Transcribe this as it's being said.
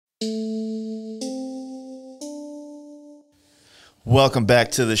Welcome back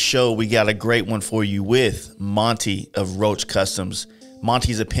to the show. We got a great one for you with Monte of Roach Kustoms.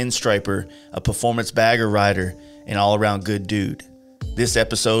 Monte's a pinstriper, a performance bagger rider, and all-around good dude. This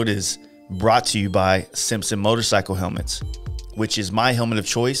episode is brought to you by Simpson motorcycle helmets, which is my helmet of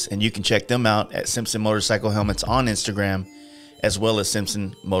choice, and you can check them out at Simpson Motorcycle Helmets on Instagram, as well as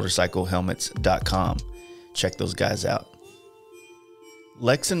simpsonmotorcyclehelmets.com. Check those guys out.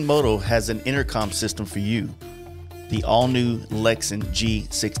 Lexin Moto has an intercom system for you. The all-new Lexin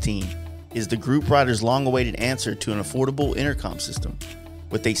G16 is the group rider's long-awaited answer to an affordable intercom system.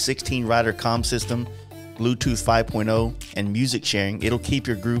 With a 16-rider comm system, Bluetooth 5.0, and music sharing, it'll keep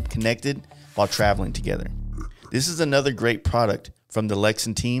your group connected while traveling together. This is another great product from the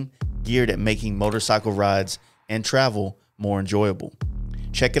Lexin team, geared at making motorcycle rides and travel more enjoyable.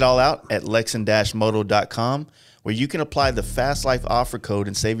 Check it all out at lexin-moto.com, where you can apply the Fast Life offer code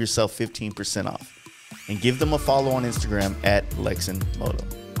and save yourself 15% off. And give them a follow on Instagram at lexinmoto.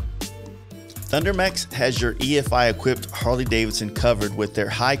 Thundermax has your EFI-equipped Harley-Davidson covered with their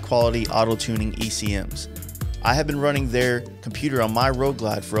high-quality auto-tuning ECMs. I have been running their computer on my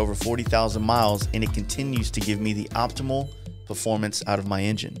Roadglide for over 40,000 miles, and it continues to give me the optimal performance out of my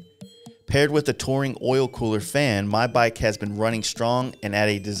engine. Paired with a touring oil cooler fan, my bike has been running strong and at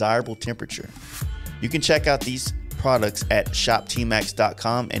a desirable temperature. You can check out these products at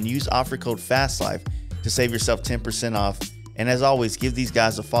shoptmax.com and use offer code FASTLIFE to save yourself 10% off. And as always, give these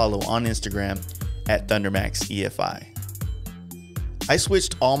guys a follow on Instagram at thundermaxefi. I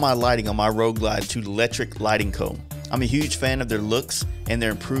switched all my lighting on my Roadglide to Letric Lighting Co. I'm a huge fan of their looks and their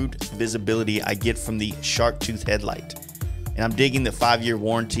improved visibility I get from the shark tooth headlight. And I'm digging the 5-year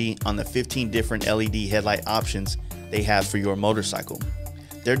warranty on the 15 different LED headlight options they have for your motorcycle.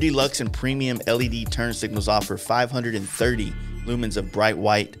 Their deluxe and premium LED turn signals offer 530 lumens of bright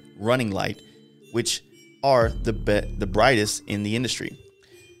white running light, which are the brightest in the industry,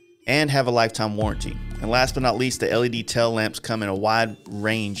 and have a lifetime warranty. And last but not least, the LED tail lamps come in a wide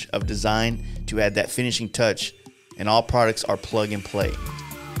range of design to add that finishing touch, and all products are plug and play.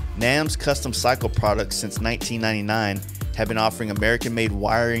 NAM's custom cycle products since 1999 have been offering American-made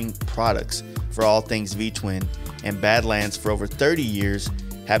wiring products for all things V-twin, and Badlands for over 30 years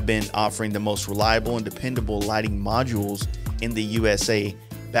have been offering the most reliable and dependable lighting modules in the USA,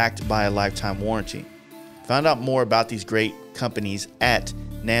 backed by a lifetime warranty. Find out more about these great companies at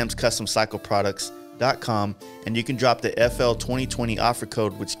namscustomcycleproducts.com, and you can drop the FL 2020 offer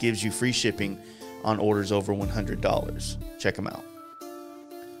code, which gives you free shipping on orders over $100. Check them out.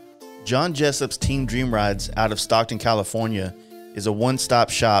 John Jessup's Team Dream Rides out of Stockton, California is a one-stop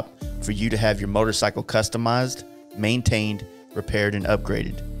shop for you to have your motorcycle customized, maintained, repaired, and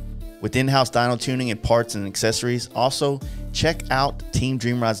upgraded. With in-house dyno tuning and parts and accessories. Also, check out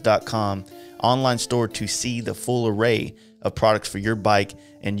teamdreamrides.com online store to see the full array of products for your bike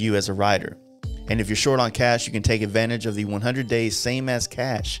and you as a rider. And if you're short on cash, you can take advantage of the 100 days same as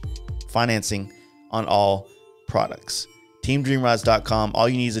cash financing on all products. Teamdreamrides.com. All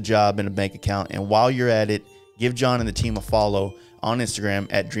you need is a job and a bank account. And while you're at it, give John and the team a follow on Instagram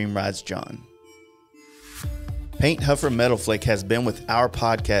at DreamRidesJohn. Paint Huffer Metal Flake has been with our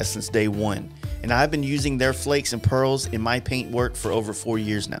podcast since day one, and I've been using their flakes and pearls in my paint work for over 4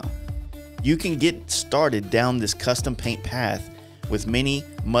 years now. You can get started down this custom paint path with many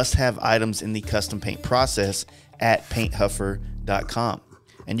must-have items in the custom paint process at painthuffer.com.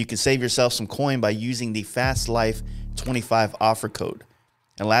 And you can save yourself some coin by using the Fast Life 25 offer code.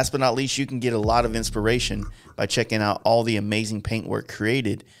 And last but not least, you can get a lot of inspiration by checking out all the amazing paint work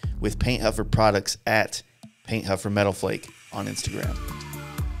created with Paint Huffer products at Paint Huffer Metal Flake on Instagram.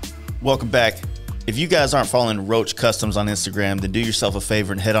 Welcome back. If you guys aren't following Roach Kustoms on Instagram, then do yourself a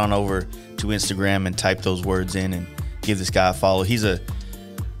favor and head on over to Instagram and type those words in and give this guy a follow.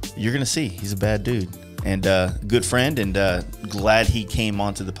 You're gonna see he's a bad dude and good friend, and glad he came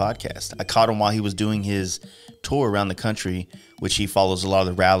onto the podcast. I caught him while he was doing his tour around the country, which he follows a lot of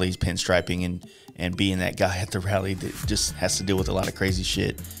the rallies, pinstriping, and being that guy at the rally that just has to deal with a lot of crazy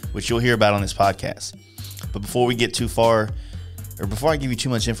shit, which you'll hear about on this podcast. But before we get too far, or before I give you too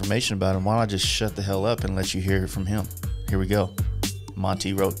much information about him, why don't I just shut the hell up and let you hear it from him? Here we go.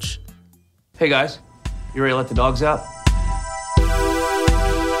 Monte Roach. Hey guys, you ready to let the dogs out?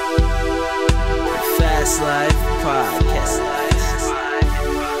 Fast Life Podcast.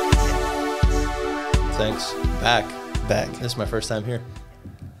 Thanks. Back. This is my first time here.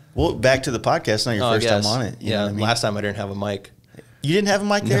 Well, back to the podcast, not your first time on it. Yeah, I mean? Last time I didn't have a mic. You didn't have a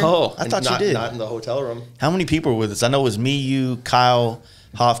mic there? No. I thought you did. Not in the hotel room. How many people were with us? I know it was me, you, Kyle,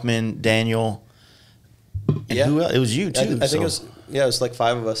 Hoffman, Daniel, and who else? It was you, too. I think it Yeah, it was like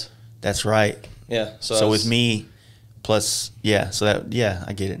 5 of us. That's right. Yeah. So with me, plus, I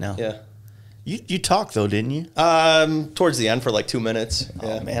get it now. Yeah. You talked though, didn't you? Towards the end for like 2 minutes.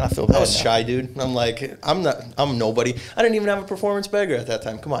 Oh Yeah. man, I feel bad. I was now. shy, dude. I'm like, I'm nobody. I didn't even have a performance bagger at that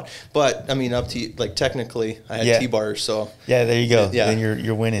time. Come on. But I mean, up to like technically, I had T-bars. So yeah, there you go. Yeah. Then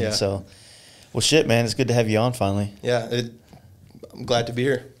you're winning. Yeah. So, well, shit, man, it's good to have you on finally. yeah, I'm glad to be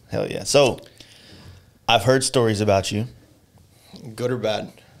here. Hell yeah. So, I've heard stories about you. Good or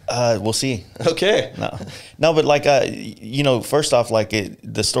bad? We'll see. Okay. No, but like, first off, like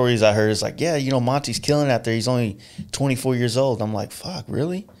the stories I heard is like, yeah, Monte's killing it out there. He's only 24 years old. I'm like, fuck,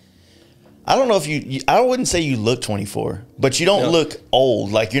 really? I don't know if I wouldn't say you look 24, but you don't look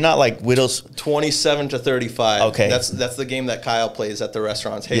old. Like you're not like widows. 27 to 35. Okay. That's the game that Kyle plays at the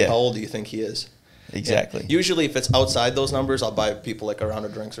restaurants. Hey, how old do you think he is? Exactly. Yeah. Usually if it's outside those numbers, I'll buy people like a round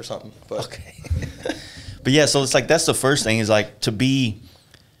of drinks or something. But. Okay. But yeah, so it's like that's the first thing is like to be,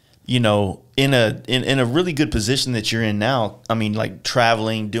 in a really good position that you're in now. I mean, like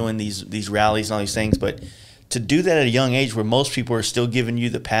traveling, doing these rallies and all these things, but to do that at a young age where most people are still giving you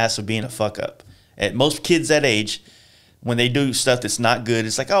the pass of being a fuck up. At most kids that age, when they do stuff that's not good,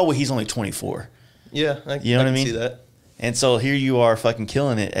 it's like, oh, well, he's only 24. Yeah, I what I mean? See that. And so here you are fucking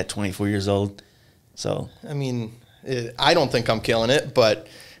killing it at 24 years old. So I mean, I don't think I'm killing it, but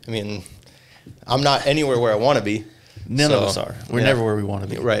I mean, I'm not anywhere where I want to be. None of us are. We're never where we want to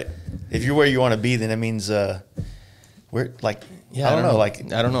be. Right. If you're where you want to be, then it means we're like, I don't know.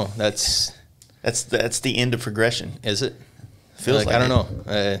 Like I don't know. That's the end of progression. Is it? Feels like I don't know.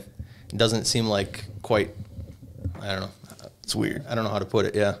 It doesn't seem like quite. I don't know. It's weird. I don't know how to put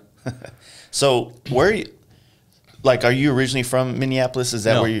it. Yeah. So where are you? Like, are you originally from Minneapolis? Is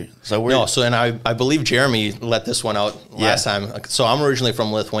that where you? So where? No. So and I believe Jeremy let this one out last time. So I'm originally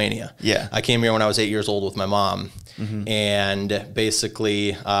from Lithuania. Yeah. I came here when I was 8 years old with my mom, and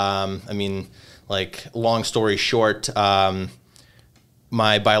basically, I mean, like, long story short,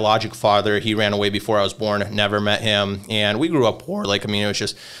 my biological father, he ran away before I was born. Never met him, and we grew up poor. Like, I mean, it was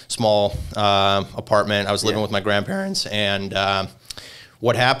just small apartment. I was living with my grandparents, and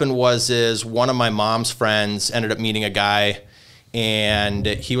what happened is one of my mom's friends ended up meeting a guy, and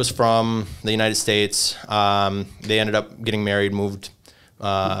he was from the United States. They ended up getting married, moved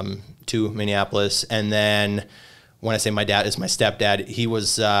to Minneapolis, and then when I say my dad is my stepdad, he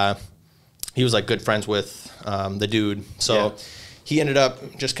was like good friends with the dude. So he ended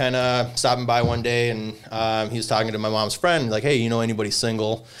up just kind of stopping by one day, and he was talking to my mom's friend, like, hey, you know anybody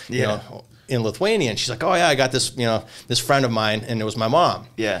single? You know, in Lithuania. And she's like, oh yeah, I got this, this friend of mine, and it was my mom.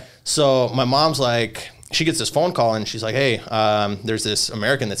 Yeah. So my mom's like, she gets this phone call and she's like, hey, there's this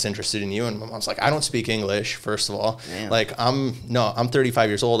American that's interested in you. And my mom's like, I don't speak English, first of all. Damn. Like, I'm 35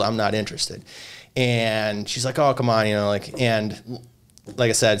 years old. I'm not interested. And she's like, oh, come on, and like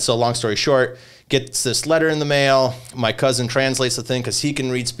I said, so long story short, gets this letter in the mail. My cousin translates the thing because he can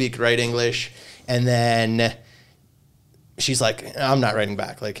read, speak, write English. And then she's like, I'm not writing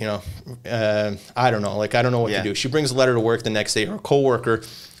back. Like, I don't know. Like, I don't know what to do. She brings a letter to work the next day. Her coworker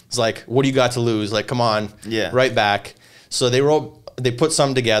is like, what do you got to lose? Like, come on, write back. So they put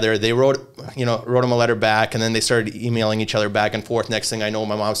something together. They wrote him a letter back, and then they started emailing each other back and forth. Next thing I know,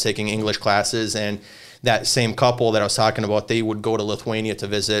 my mom's taking English classes, and that same couple that I was talking about, they would go to Lithuania to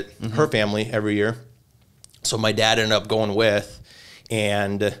visit her family every year. So my dad ended up going with,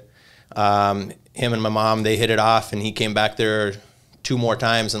 and him and my mom, they hit it off, and he came back there 2 more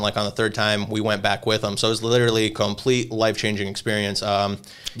times, and like on the 3rd time we went back with him. So it was literally a complete life-changing experience. Do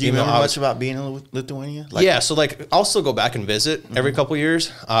you remember much about being in Lithuania? Yeah, so like I'll still go back and visit every couple of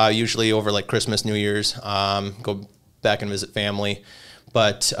years, usually over like Christmas, New Year's, go back and visit family.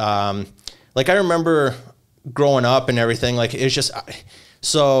 But like I remember growing up and everything, like it's just,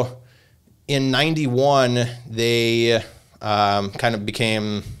 so in 91, they kind of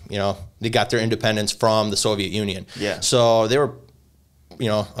became, they got their independence from the Soviet Union. Yeah. So they were,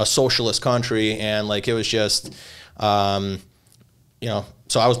 a socialist country, and like it was just, so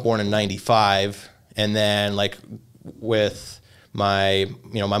I was born in 95, and then like with my,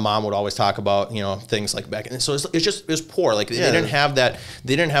 my mom would always talk about, things like back, and so it was poor. Like they didn't have that,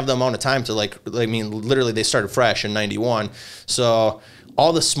 they didn't have the amount of time to like, I mean, literally they started fresh in 91. So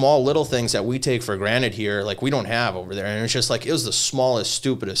all the small little things that we take for granted here, like we don't have over there. And it's just like, it was the smallest,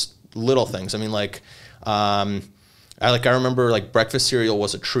 stupidest little things. I mean, like, I remember like breakfast cereal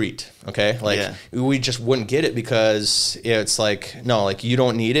was a treat. Okay. Like we just wouldn't get it because it's like, no, like you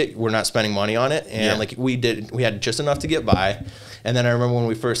don't need it. We're not spending money on it. And like we had just enough to get by. And then I remember when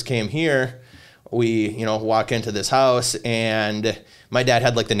we first came here, we, you know, walk into this house, and my dad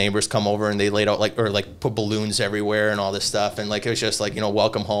had like the neighbors come over, and they laid out like, or like put balloons everywhere and all this stuff. And like, it was just like, you know,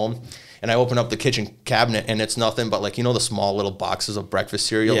 welcome home. And I open up the kitchen cabinet, and it's nothing but like, you know, the small little boxes of breakfast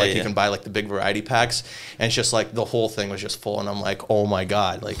cereal, Yeah, like yeah. you can buy like the big variety packs. And it's just like the whole thing was just full. And I'm like, oh my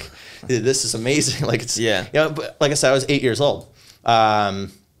God, like this is amazing. Like it's, Yeah. you know, but like I said, I was 8 years old.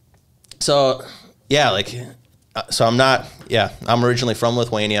 So yeah, like, so I'm originally from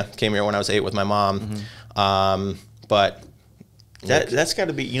Lithuania, came here when I was 8 with my mom. But That's got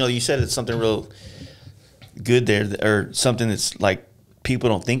to be, you know, you said it's something real good there, or something that's like people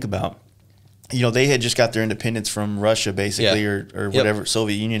don't think about. You know, they had just got their independence from Russia, basically, Yeah. or whatever,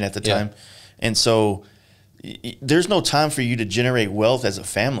 Soviet Union at the time. And so there's no time for you to generate wealth as a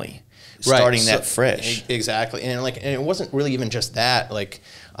family, starting that fresh. Exactly. And like, and it wasn't really even just that. Like,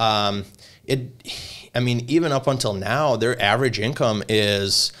 I mean, even up until now, their average income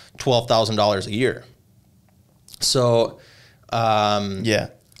is $12,000 a year. So, Yeah.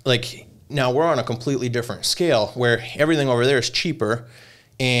 like now we're on a completely different scale where everything over there is cheaper.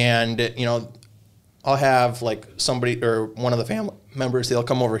 And, you know, I'll have like somebody or one of the family members, they'll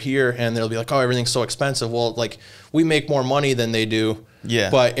come over here and they'll be like, oh, everything's so expensive. Well, like we make more money than they do. Yeah.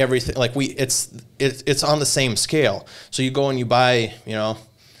 But everything, like it's on the same scale. So you go and you buy, you know,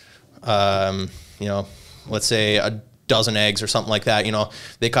 let's say a dozen eggs or something like that, you know,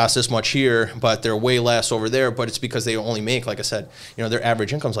 they cost this much here, but they're way less over there. But it's because they only make, like I said, you know, their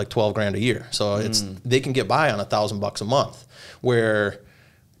average income's like 12 grand a year. So they can get by on $1,000 a month, where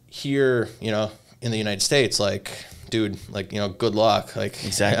here, you know, in the United States, like, dude, like, you know, good luck. Like,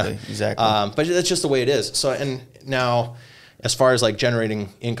 Exactly. but that's just the way it is. So, and now as far as like generating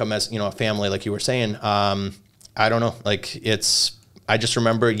income as, you know, a family, like you were saying, I don't know, like I just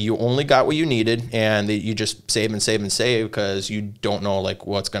remember you only got what you needed, and you just save and save and save because you don't know like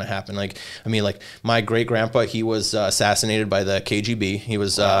what's going to happen. Like, I mean, like my great grandpa, he was assassinated by the KGB. He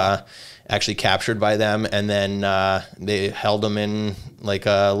was actually captured by them, and then they held him in like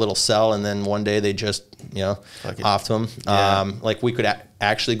a little cell, and then one day they just, you know, offed him. Yeah. Like we could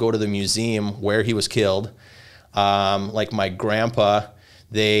actually go to the museum where he was killed. Like my grandpa,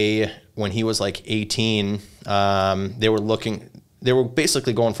 when he was like 18, they were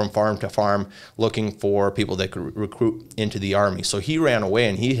basically going from farm to farm looking for people that could recruit into the army. So he ran away,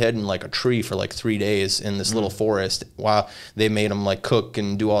 and he hid in like a tree for like 3 days in this little forest while they made him like cook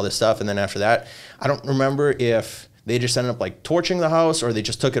and do all this stuff. And then after that, I don't remember if they just ended up like torching the house, or they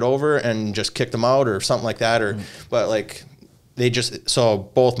just took it over and just kicked him out or something like that. Or, but like so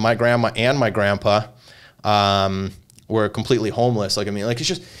both my grandma and my grandpa, were completely homeless. Like, I mean, like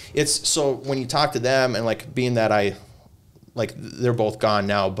it's so when you talk to them, and like being that like they're both gone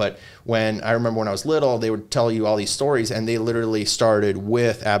now, but I remember when I was little, they would tell you all these stories, and they literally started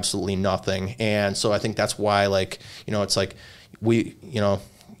with absolutely nothing. And so I think that's why, like, you know, it's like you know,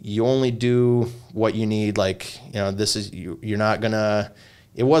 you only do what you need. Like, you know, this is, you're not gonna,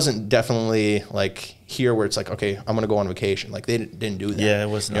 it wasn't definitely like here where it's like, okay, I'm gonna go on vacation. Like they didn't do that. Yeah, it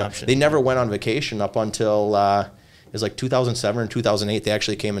wasn't an know, option. They never went on vacation up until, it was like 2007 and 2008. They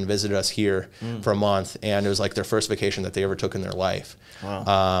actually came and visited us here for a month, and it was like their first vacation that they ever took in their life.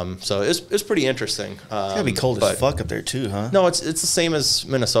 Wow. So it's pretty interesting. It's gotta be cold as fuck up there too, huh? No, it's the same as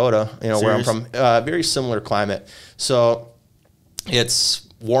Minnesota, you know, where I'm from. Very similar climate. So it's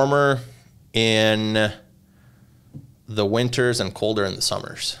warmer in the winters and colder in the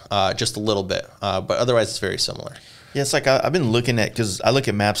summers, just a little bit. But otherwise, it's very similar. Yeah, it's like I've been looking at, because I look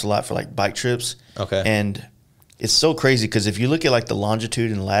at maps a lot for like bike trips. Okay. And it's so crazy because if you look at like the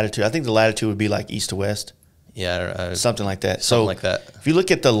longitude and latitude, I think the latitude would be like east to west. Yeah. Something like that. Something So like that. If you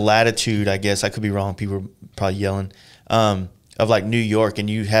look at the latitude, I guess I could be wrong. People are probably yelling, of like New York, and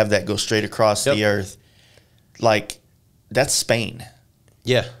you have that go straight across the earth. Like that's Spain.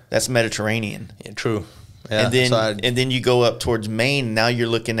 Yeah. That's Mediterranean. Yeah, true. Yeah. And then you go up towards Maine. Now you're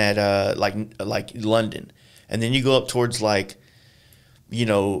looking at like London, and then you go up towards like, you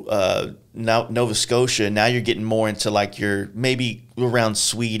know, now Nova Scotia. Now you're getting more into like your maybe around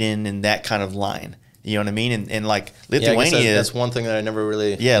Sweden and that kind of line. You know what I mean? And like Lithuania, I guess that's one thing that I never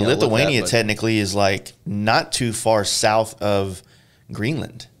really. Yeah, you know, Lithuania looked at, technically is like not too far south of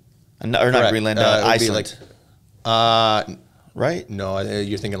Greenland, or not Correct. Greenland, It would be Iceland. Right? No,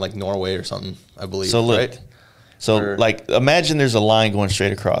 you're thinking like Norway or something, I believe. So look, right? so Or- like imagine there's a line going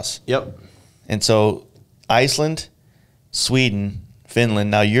straight across. Yep. And so Iceland, Sweden,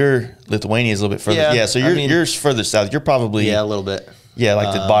 Finland. Now your Lithuania is a little bit further. Yeah, so you're further south. You're probably Yeah, a little bit.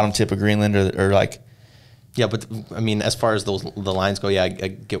 like the bottom tip of Greenland, or like Yeah, but I mean, as far as the lines go, yeah, I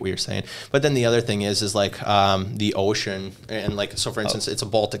get what you're saying. But then the other thing is like the ocean, and like, so for instance, it's a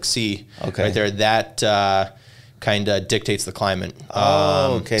Baltic Sea right there. That kind of dictates the climate.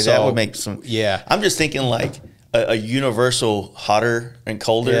 Okay, so, that would make some. Yeah, I'm just thinking like a universal hotter and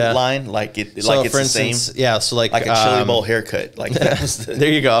colder line, like it, so like it's for the instance, same. Yeah, so like a chili bowl haircut, like that was there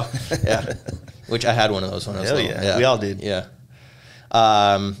you go. Yeah, which I had one of those when I was little. Yeah, we all did. Yeah,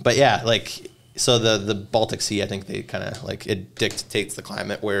 but yeah, like. So the Baltic Sea, I think they kind of like it dictates the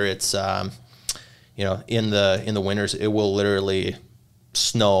climate where it's, you know, in the winters it will literally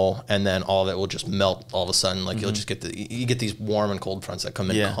snow and then all of it will just melt all of a sudden. Like you'll just get you get these warm and cold fronts that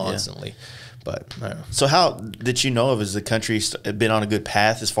come in constantly. Yeah. But I don't know. So how did you know of, has the country been on a good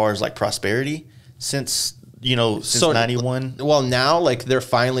path as far as like prosperity since 91? Well, now like they're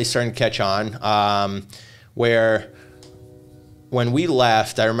finally starting to catch on, where. When we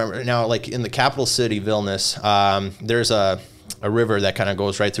left, I remember now, like in the capital city, Vilnius, there's a river that kind of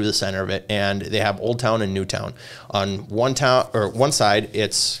goes right through the center of it, and they have Old Town and New Town. On one side,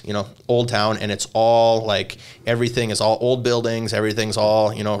 it's Old Town, and it's all like everything is all old buildings, everything's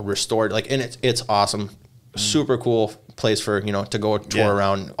all restored, like, and it's awesome, super cool place for to go tour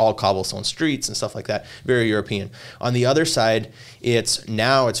around, all cobblestone streets and stuff like that, very European. On the other side, it's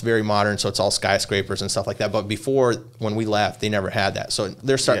very modern, so it's all skyscrapers and stuff like that, but before, when we left, they never had that, so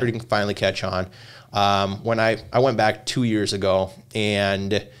they're starting to finally catch on. When I went back 2 years ago,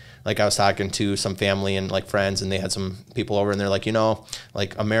 and like I was talking to some family and like friends, and they had some people over, and they're like,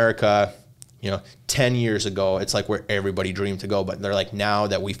 like America, 10 years ago, it's like where everybody dreamed to go. But they're like, now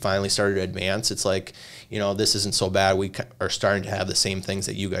that we finally started to advance, it's like, this isn't so bad. We are starting to have the same things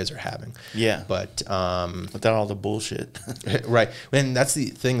that you guys are having. Yeah. But without all the bullshit. Right. And that's the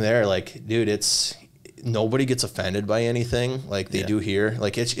thing there. Like, dude, nobody gets offended by anything like they do here.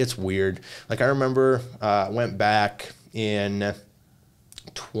 Like, it's weird. Like, I remember I went back in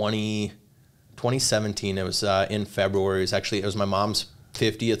 2017. It was in February. It was my mom's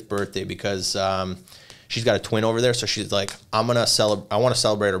 50th birthday, because she's got a twin over there, so she's like, I want to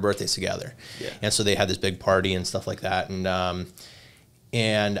celebrate our birthdays together. And so they had this big party and stuff like that, and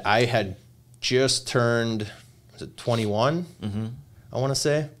I had just turned 21, I want to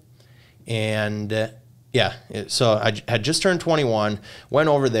say, and so I had just turned 21, went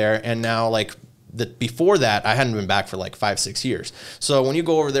over there, and now like before that I hadn't been back for like 5-6 years. So when you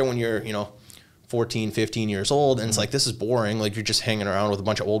go over there when you're 14, 15 years old, and it's like, this is boring, like you're just hanging around with a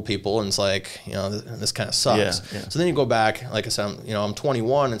bunch of old people, and it's like, this kind of sucks. So then you go back, like I said, I'm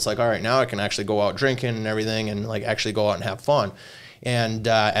 21, and it's like, all right, now I can actually go out drinking and everything, and like actually go out and have fun. And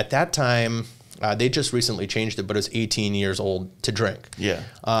at that time, they just recently changed it, but it was 18 years old to drink.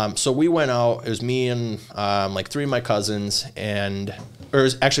 So we went out, it was me and like 3 of my cousins, or it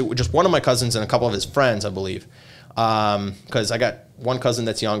was actually just one of my cousins and a couple of his friends, I believe. Because I got one cousin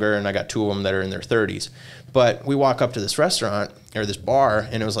that's younger, and I got 2 of them that are in their 30s. But we walk up to this restaurant, or this bar,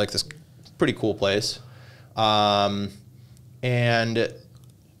 and it was like this pretty cool place. And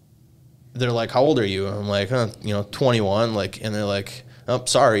they're like, how old are you? And I'm like, 21. Like, and they're like, oh,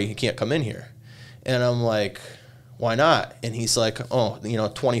 sorry, you can't come in here. And I'm like, why not? And he's like, oh,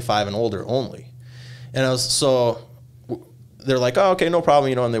 25 and older only. And they're like, oh, okay, no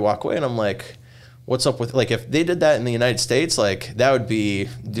problem, and they walk away. And I'm like, what's up with, like, if they did that in the United States, like, that would be,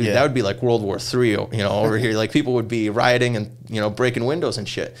 that would be like World War III, over here. Like, people would be rioting and, breaking windows and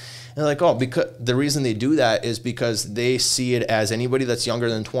shit. And they're like, oh, because the reason they do that is because they see it as anybody that's younger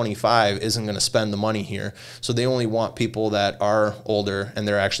than 25 isn't going to spend the money here. So they only want people that are older, and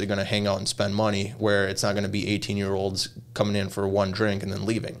they're actually going to hang out and spend money, where it's not going to be 18-year-olds coming in for one drink and then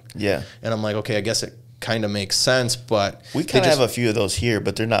leaving. And I'm like, okay, I guess it kind of makes sense, but we kind of have a few of those here,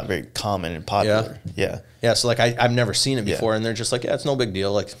 but they're not very common and popular. So like I've never seen it before, and they're just like, it's no big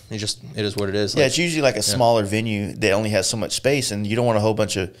deal, like it is what it is. It's usually like a smaller venue that only has so much space, and you don't want a whole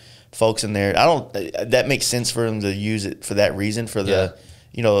bunch of folks in there. That makes sense for them to use it for that reason, for the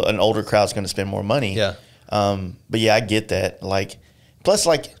an older crowd's going to spend more money. But I get that. Like, plus,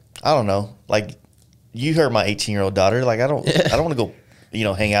 like, I don't know, like, you heard my 18-year-old daughter, like, I don't want to go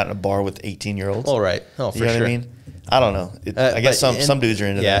hang out in a bar with 18-year-olds. Oh, right. Oh, for sure. You know what I mean? I don't know. I guess some dudes are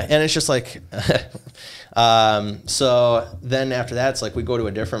into that. Yeah, and it's just like, so then after that, it's like we go to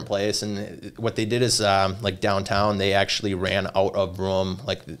a different place, and what they did is, like downtown, they actually ran out of room.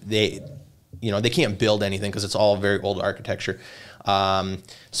 Like they can't build anything because it's all very old architecture.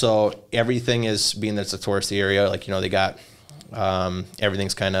 So everything is, being that it's a touristy area, like, they got,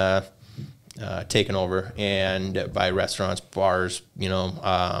 everything's kind of taken over, and by restaurants, bars,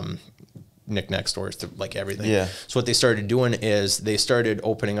 knick-knack stores to like everything. Yeah. So what they started doing is they started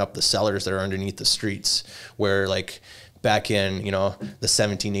opening up the cellars that are underneath the streets, where like back in, you know, the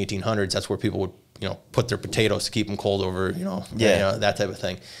 1800s, that's where people would, you know, put their potatoes to keep them cold over, you know, that type of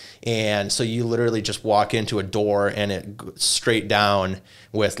thing. And so you literally just walk into a door and it goes straight down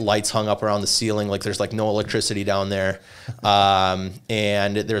with lights hung up around the ceiling. Like there's like no electricity down there.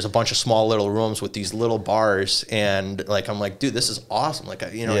 And there's a bunch of small little rooms with these little bars. And like, I'm like, dude, this is awesome. Like,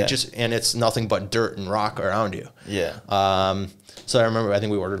 you know, and it's nothing but dirt and rock around you. Yeah. So I remember, I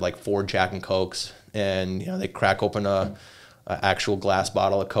think we ordered like 4 Jack and Cokes, and, you know, they crack open a actual glass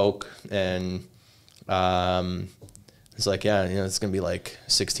bottle of Coke, and, it's like, yeah, you know, it's gonna be like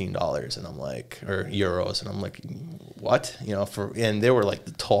 $16, and I'm like, or euros, and I'm like, what? You know, and they were like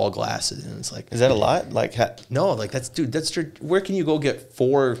the tall glasses, and it's like, is that a lot? Like, no, like that's where can you go get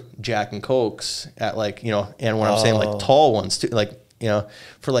 4 Jack and Cokes at, like, you know, and when I'm saying like tall ones too, like, you know,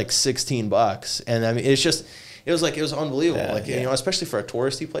 for like $16, and I mean, it was unbelievable, you know, especially for a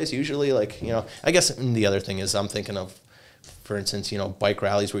touristy place. Usually, like, you know, I guess the other thing is I'm thinking of, for instance, you know, bike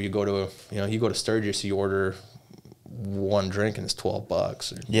rallies where you go to Sturgis, you order 1 drink and it's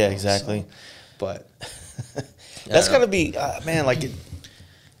 $12. Yeah, exactly. So, but that's got to be, man, like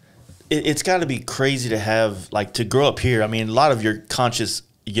it's got to be crazy to have, like, to grow up here. I mean, a lot of your conscious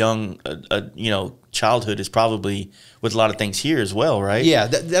young, you know, childhood is probably with a lot of things here as well, right? Yeah,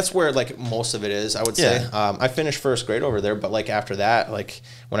 that's where like most of it is, I would say. I finished first grade over there, but like after that, like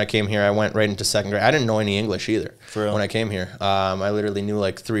when I came here, I went right into second grade. I didn't know any English either when I came here. I literally knew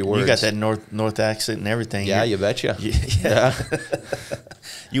like 3 words. You got that north accent and everything. Yeah, you betcha. Yeah.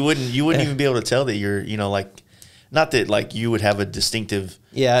 You wouldn't even be able to tell that you're, you know, like, not that like you would have a distinctive.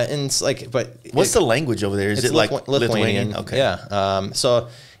 Yeah, and it's like, but what's the language over there? Is it like Lithuanian? Okay. Yeah. So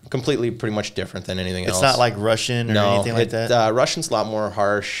completely pretty much different than anything else. It's not like Russian or anything like that? Russian's a lot more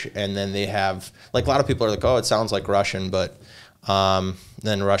harsh, and then they have, like, a lot of people are like, oh, it sounds like Russian, but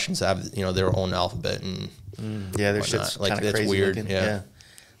then Russians have, you know, their own alphabet, and their shit's like, kind of crazy weird. looking. Yeah.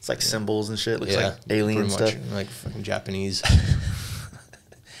 It's like symbols and shit. Looks like alien stuff. Like fucking Japanese.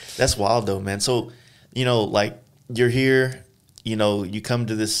 That's wild though, man. So, you know, like, you're here, you know, you come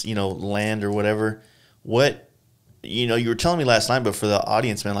to this, you know, land or whatever. What, you know, you were telling me last night, but for the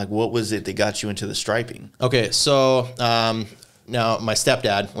audience, man, like, what was it that got you into the striping? Okay, so now my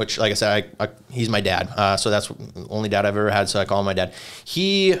stepdad, which, like I said, he's my dad. So that's the only dad I've ever had, so I call him my dad.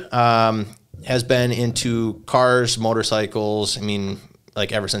 He has been into cars, motorcycles, I mean,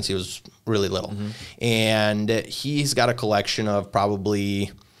 like, ever since he was really little. And he's got a collection of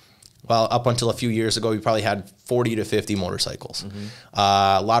probably, well, up until a few years ago, we probably had 40 to 50 motorcycles.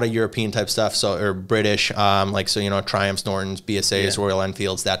 A lot of European type stuff, or British, like, so, you know, Triumphs, Nortons, BSAs, Royal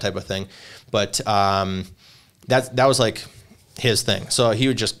Enfields, that type of thing. But that was like his thing. So he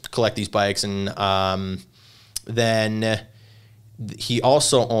would just collect these bikes, and then he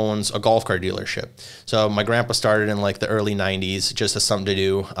also owns a golf car dealership. So my grandpa started in like the early 90s just as something to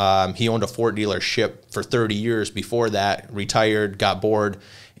do. He owned a Ford dealership for 30 years before that, retired, got bored,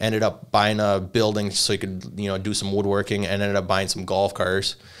 ended up buying a building so he could, you know, do some woodworking, and ended up buying some golf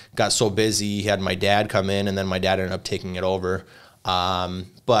cars. Got so busy, he had my dad come in, and then my dad ended up taking it over.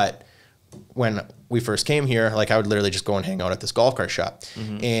 But when we first came here, like, I would literally just go and hang out at this golf car shop.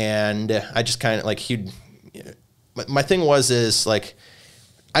 And I just kind of like, my thing is like,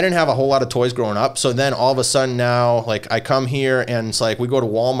 I didn't have a whole lot of toys growing up. So then all of a sudden now, like, I come here and it's like, we go to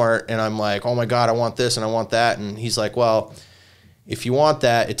Walmart and I'm like, oh my God, I want this and I want that. And he's like, well, if you want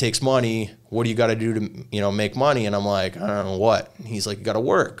that, it takes money. What do you got to do to, you know, make money? And I'm like, I don't know what. And he's like, you got to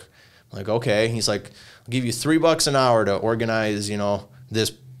work. I'm like, okay. He's like, I'll give you $3 an hour to organize, you know,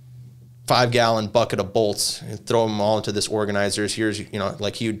 this 5-gallon bucket of bolts, and throw them all into this organizers. Here's, you know,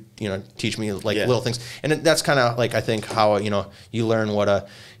 like, he would, you know, teach me like little things. And that's kind of like, I think, how, you know, you learn what a,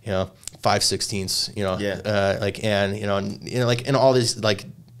 you know, 5/16, you know, like, and, you know, like, in all these like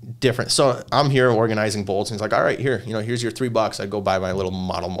different. So I'm here organizing bolts, and he's like, all right, here, you know, here's your $3. I'd go buy my little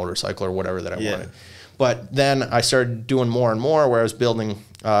model motorcycle or whatever that I wanted. But then I started doing more and more, where I was building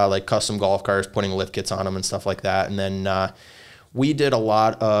like custom golf cars, putting lift kits on them and stuff like that. And then we did a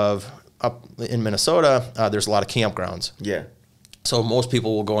lot of, up in Minnesota, there's a lot of campgrounds. So most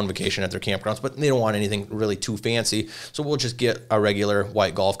people will go on vacation at their campgrounds, but they don't want anything really too fancy. So we'll just get a regular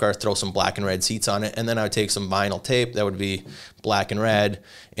white golf cart, throw some black and red seats on it, and then I would take some vinyl tape that would be black and red,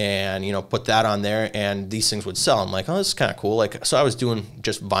 and, you know, put that on there, and these things would sell. I'm like, oh, this is kind of cool. Like, so I was doing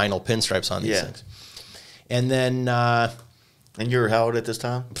just vinyl pinstripes on these things. And then and you were how old at this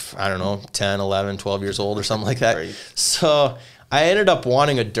time? I don't know, 10, 11, 12 years old or something like that. Right. So I ended up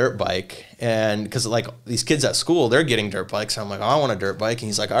wanting a dirt bike, and because like these kids at school, they're getting dirt bikes. I'm like, oh, I want a dirt bike, and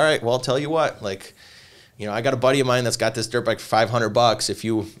he's like, all right, well, I'll tell you what, like, you know, I got a buddy of mine that's got this dirt bike for $500.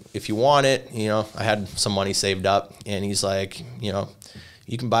 If you want it, you know, I had some money saved up, and he's like, you know,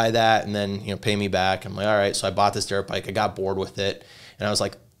 you can buy that and then, you know, pay me back. I'm like, all right. So I bought this dirt bike. I got bored with it, and I was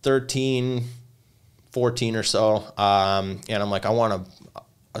like 13, 14 or so, and I'm like, I want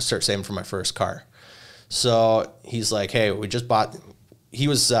to start saving for my first car. So he's like, hey, we just bought, he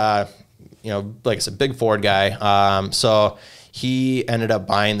was, you know, like I said, big Ford guy. So he ended up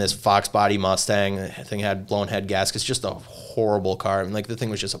buying this Fox body Mustang. The thing had blown head gaskets, just a horrible car. I mean, like the thing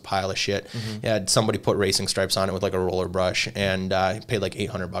was just a pile of shit. It had somebody put racing stripes on it with like a roller brush, and he paid like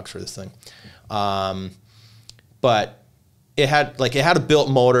 $800 for this thing. But it had a built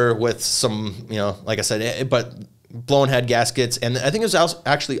motor with some, you know, like I said, but blown head gaskets, and I think it was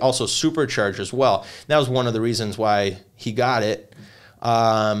actually also supercharged as well. That was one of the reasons why he got it.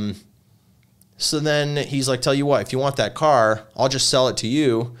 So then he's like, tell you what, if you want that car, I'll just sell it to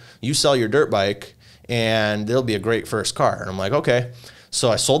you. You sell your dirt bike, and it'll be a great first car. And I'm like, okay. So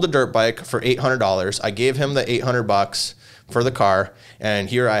I sold the dirt bike for $800. I gave him the $800 for the car, and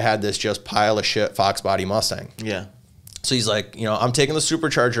here I had this just pile of shit Fox body Mustang. Yeah. So he's like, you know, I'm taking the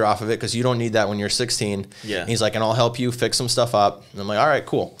supercharger off of it because you don't need that when you're 16. Yeah. And he's like, and I'll help you fix some stuff up. And I'm like, all right,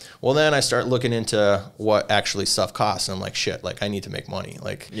 cool. Well, then I start looking into what actually stuff costs. And I'm like, shit, like I need to make money.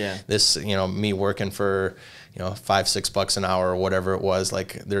 Like this, you know, me working for, you know, $5, $6 an hour or whatever it was,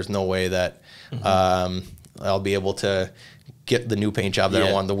 like there's no way that I'll be able to get the new paint job that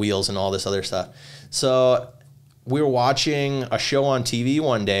I want, the wheels and all this other stuff. So we were watching a show on TV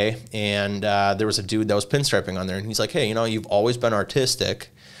one day, and there was a dude that was pinstriping on there, and he's like, hey, you know, you've always been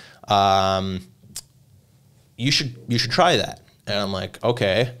artistic. You should try that. And I'm like,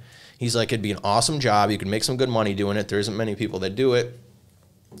 okay. He's like, it'd be an awesome job. You could make some good money doing it. There isn't many people that do it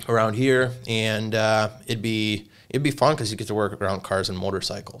around here, and it'd be fun because you get to work around cars and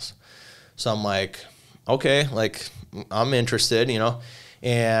motorcycles. So I'm like, okay, like I'm interested, you know.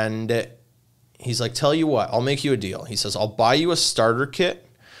 And he's like, tell you what, I'll make you a deal. He says, I'll buy you a starter kit,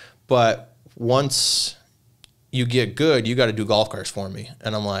 but once you get good, you got to do golf cars for me.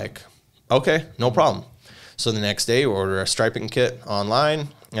 And I'm like, okay, no problem. So the next day we order a striping kit online,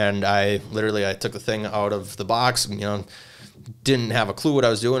 and I took the thing out of the box, you know, didn't have a clue what I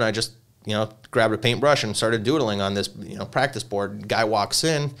was doing. I just, you know, grabbed a paintbrush and started doodling on this, you know, practice board. Guy walks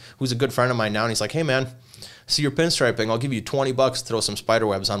in, who's a good friend of mine now, and he's like, hey man, see your pinstriping, I'll give you $20 to throw some spider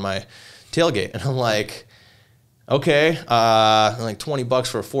webs on my tailgate. And I'm like, okay, like $20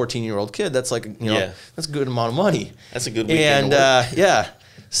 for a 14-year-old kid, that's like, you know, that's a good amount of money. That's a good weekend. And yeah,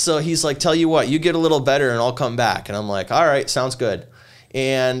 so he's like, tell you what, you get a little better and I'll come back. And I'm like, all right, sounds good.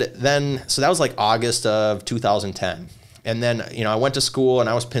 And then, so that was like August of 2010. And then, you know, I went to school and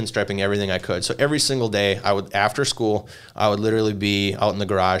I was pinstriping everything I could. So every single day after school, I would literally be out in the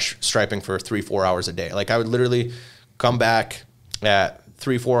garage striping for 3-4 hours a day. Like I would literally come back at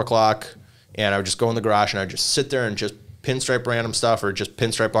 3-4 o'clock, and I would just go in the garage and I would just sit there and just pinstripe random stuff, or just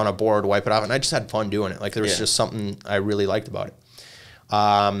pinstripe on a board, wipe it off. And I just had fun doing it. Like there was just something I really liked about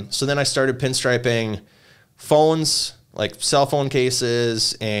it. So then I started pinstriping phones, like cell phone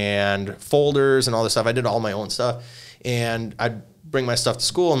cases and folders and all this stuff. I did all my own stuff. And I'd bring my stuff to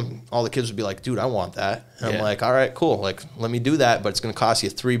school, and all the kids would be like, dude, I want that. And I'm like, all right, cool. Like, let me do that, but it's going to cost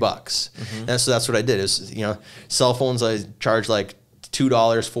you $3. And so that's what I did is, you know, cell phones I charged like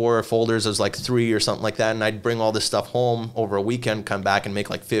 $2 for, folders was like $3 or something like that. And I'd bring all this stuff home over a weekend, come back and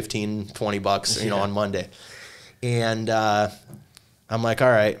make like $15-20, you know, on Monday. And I'm like, all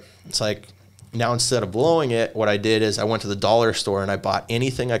right. It's like, now instead of blowing it, what I did is I went to the dollar store and I bought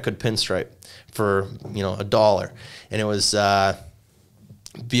anything I could pinstripe for, you know, $1. And it was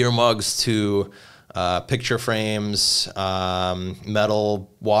beer mugs to picture frames,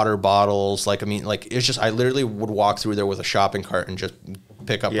 metal water bottles. Like, I mean, like, it's just, I literally would walk through there with a shopping cart and just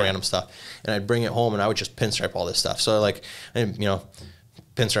pick up random stuff. And I'd bring it home and I would just pinstripe all this stuff. So like, and, you know,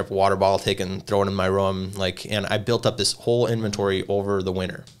 pinstripe a water bottle, throw it in my room. Like, and I built up this whole inventory over the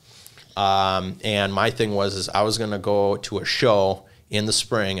winter. And my thing was I was going to go to a show in the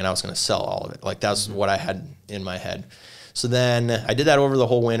spring and I was going to sell all of it. Like that's what I had in my head. So then I did that over the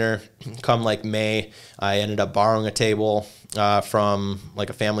whole winter. Come like May, I ended up borrowing a table from like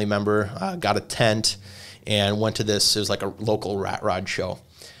a family member, got a tent, and went to this. It was like a local rat rod show.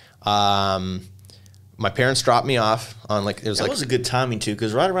 My parents dropped me off on like, it was that was a good timing too,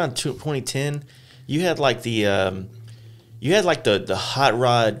 because right around 2010, you had like the hot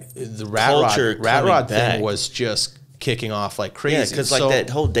rod, the rat rod thing was just kicking off like crazy. Yeah, because like that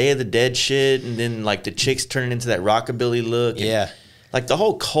whole Day of the Dead shit, and then like the chicks turning into that rockabilly look. Yeah. Like the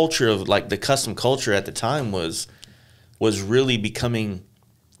whole culture of like the custom culture at the time was really becoming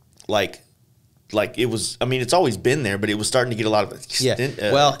like it was. I mean, it's always been there, but it was starting to get a lot of extent.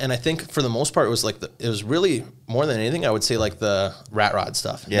 Yeah. Well, and I think for the most part, it was like it was really more than anything, I would say like the rat rod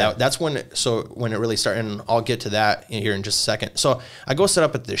stuff. Yeah. That's when it really started, and I'll get to that here in just a second. So I go set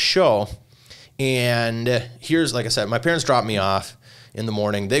up at this show, and here's, like I said, my parents drop me off in the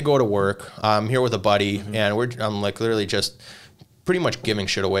morning. They go to work. I'm here with a buddy, and I'm like literally just pretty much giving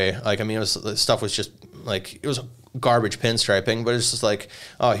shit away. Like, I mean, the stuff was just like, it was garbage pinstriping, but it's just like,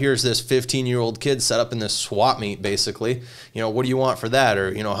 oh, here's this 15-year-old kid set up in this swap meet, basically. You know, what do you want for that?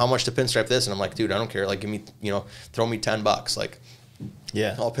 Or, you know, how much to pinstripe this? And I'm like, dude, I don't care. Like, give me, you know, throw me $10. Like,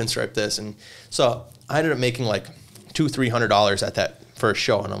 yeah, I'll pinstripe this. And so I ended up making like $200-300 at that first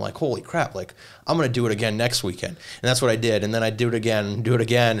show. And I'm like, holy crap. Like, I'm going to do it again next weekend. And that's what I did. And then I do it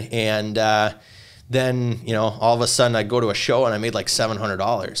again. And, then, you know, all of a sudden I go to a show and I made like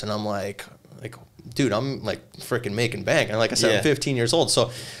 $700, and I'm like, dude, I'm like freaking making bank. And like I said, I'm 15 years old. So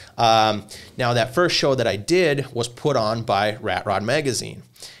now that first show that I did was put on by Rat Rod Magazine,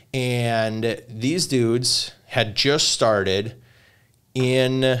 and these dudes had just started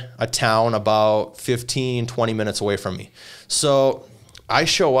in a town about 15-20 minutes away from me. So I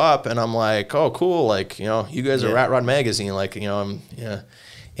show up and I'm like, oh, cool. Like, you know, you guys are Rat Rod Magazine. Like, you know,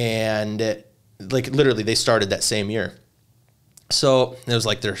 and like literally they started that same year. So it was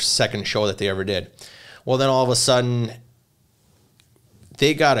like their second show that they ever did. Well, then all of a sudden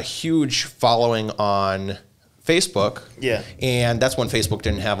they got a huge following on Facebook. Yeah. And that's when Facebook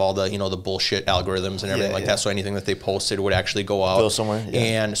didn't have all the, you know, the bullshit algorithms and everything like that. So anything that they posted would actually go out. Go somewhere. Yeah.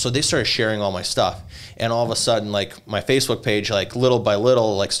 And so they started sharing all my stuff. And all of a sudden, like, my Facebook page, like, little by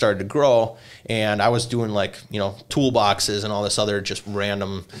little, like, started to grow. And I was doing, like, you know, toolboxes and all this other just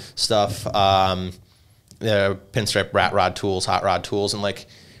random stuff. Pinstripe rat rod tools, hot rod tools. And, like,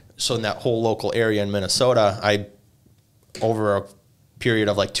 so in that whole local area in Minnesota, over a period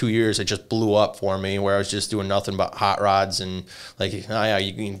of like 2 years, it just blew up for me, where I was just doing nothing but hot rods. And like, oh yeah,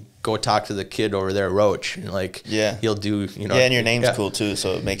 you can go talk to the kid over there, Roach, and like, he'll do, you know. Yeah, and your name's cool too,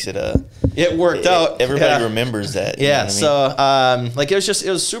 so it makes it it worked out. Everybody remembers that. Yeah. You know what I mean? So like, it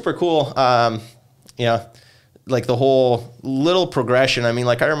was super cool. Yeah, like the whole little progression. I mean,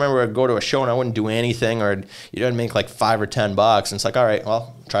 like, I remember I'd go to a show and I wouldn't do anything, or you'd make like $5 or $10, and it's like, all right,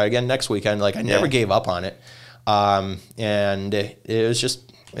 well, try again next weekend. Like, I never gave up on it. And it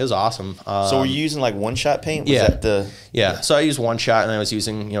was awesome. So were you using like one-shot paint? Was that so I used one shot, and I was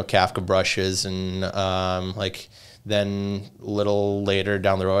using, you know, Kafka brushes, and like then a little later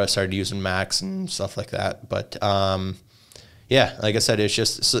down the road I started using Max and stuff like that. But yeah, like I said, it's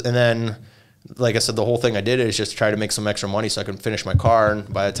just and then like I said, the whole thing I did is just try to make some extra money so I could finish my car.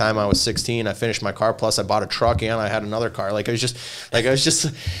 And by the time I was 16, I finished my car. Plus I bought a truck and I had another car. Like, I was just,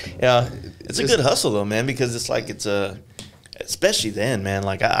 yeah. It's a good hustle though, man, because it's like, especially then, man.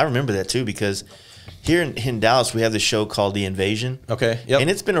 Like, I remember that too, because here in Dallas, we have this show called The Invasion. Okay. Yep.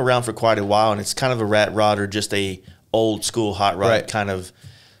 And it's been around for quite a while, and it's kind of a rat rod or just a old school hot rod kind of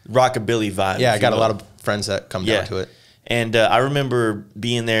rockabilly vibe. Yeah. I got a lot of friends that come down to it. And I remember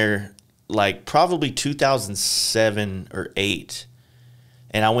being there like probably 2007 or 8,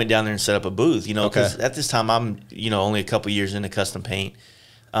 and I went down there and set up a booth, you know, because at this time I'm, you know, only a couple years into custom paint.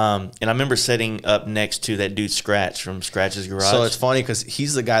 And I remember setting up next to that dude Scratch from Scratch's Garage. So it's funny because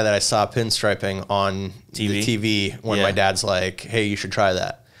he's the guy that I saw pinstriping on the TV when my dad's like, hey, you should try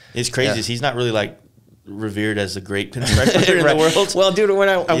that. It's crazy. Yeah. He's not really like revered as a great pinstriper in the world. Well, dude, when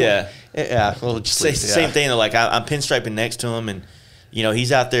I well, just same thing. Like, I'm pinstriping next to him, and you know,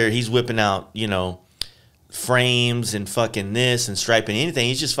 he's out there, he's whipping out, you know, frames and fucking this and striping anything.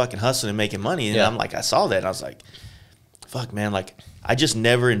 He's just fucking hustling and making money. And I'm like, I saw that, and I was like, fuck, man, like, I just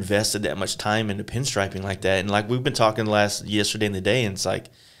never invested that much time into pinstriping like that. And like, we've been talking yesterday and the day, and it's like,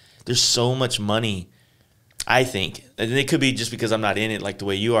 there's so much money, I think. And it could be just because I'm not in it like the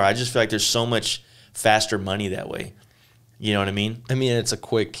way you are. I just feel like there's so much faster money that way. You know what I mean? I mean, it's a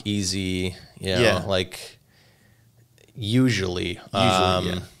quick, easy, you know, like, usually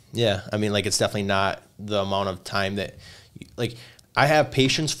yeah. I mean, like, it's definitely not the amount of time that, like, I have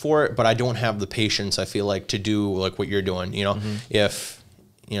patience for it, but I don't have the patience, I feel like, to do like what you're doing, you know. If,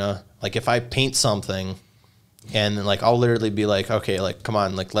 you know, like, if I paint something And then like I'll literally be like, okay, like come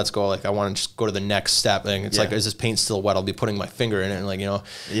on, like let's go, like I want to just go to the next step. And it's like, is this paint still wet? I'll be putting my finger in it and like, you know,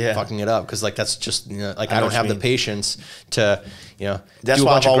 fucking it up, because like that's just, you know, like I don't have the patience to, you know, do a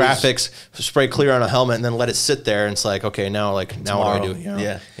bunch of graphics, spray clear on a helmet, and then let it sit there. And it's like, okay, now like now what do I do? You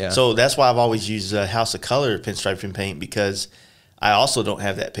know? Yeah. So that's why I've always used House of Color pinstriping paint, because I also don't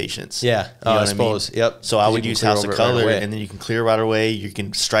have that patience. Yeah. You know I suppose. I mean? Yep. So I would use House of Color, and then you can clear right away. You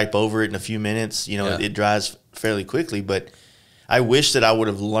can stripe over it in a few minutes. You know, it dries fairly quickly. But I wish that I would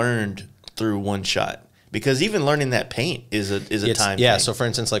have learned through one shot, because even learning that paint is a time thing. So for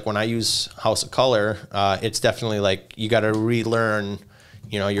instance, like when I use House of Color, it's definitely like you got to relearn.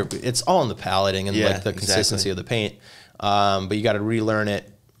 You know, it's all in the paletting and like the consistency of the paint. But you got to relearn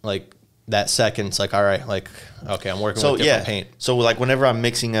it like that second. It's like, all right, like, okay, I'm working with different paint. So like whenever I'm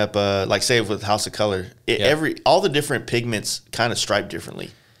mixing up, like say with House of Color, all the different pigments kind of stripe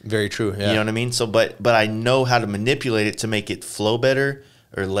differently. Very true. Yeah. You know what I mean? So, but I know how to manipulate it to make it flow better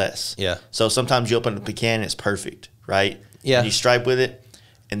or less. Yeah. So sometimes you open the pecan and it's perfect, right? Yeah. And you stripe with it,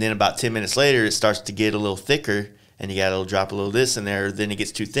 and then about 10 minutes later, it starts to get a little thicker, and you got to drop a little this in there. Then it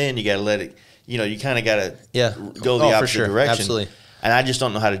gets too thin. You got to let it. You know, you kind of got to go the opposite direction. Absolutely. And I just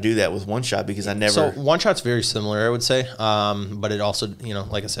don't know how to do that with one shot, because I never. So one shot's very similar, I would say, but it also, you know,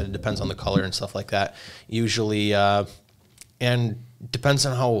 like I said, it depends on the color and stuff like that. Usually, and depends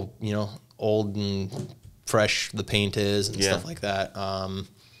on how, you know, old and fresh the paint is and stuff like that.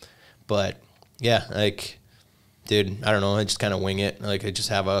 But yeah, like, dude, I don't know. I just kind of wing it. Like I just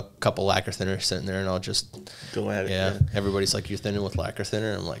have a couple lacquer thinners sitting there, and I'll just go at it. Yeah. Everybody's like, you're thinning with lacquer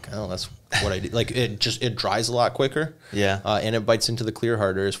thinner. I'm like, oh, that's what I do. Like it dries a lot quicker. Yeah. And it bites into the clear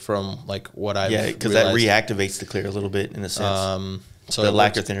harder from like what I've because that reactivates the clear a little bit in a sense. So the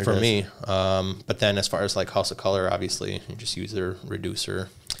lacquer thinner for me. But then as far as like House of Color, obviously you just use their reducer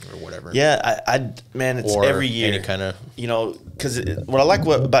or whatever. Yeah, man, it's or every year. Any kind of, you know, because what I like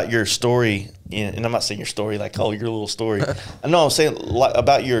about your story, and I'm not saying your story like, oh, your little story. I know I'm saying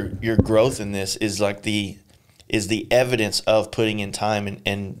about your growth in this is like the evidence of putting in time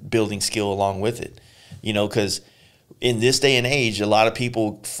and building skill along with it. You know, because in this day and age, a lot of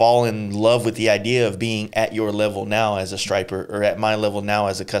people fall in love with the idea of being at your level now as a striper, or at my level now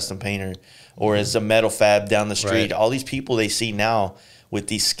as a custom painter, or as a metal fab down the street. Right. All these people they see now with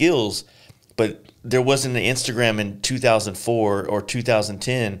these skills, but there wasn't an Instagram in 2004 or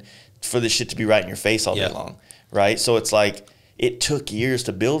 2010 for this shit to be right in your face all day long, right? So it's like it took years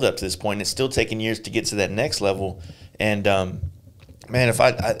to build up to this point. It's still taking years to get to that next level. And man, if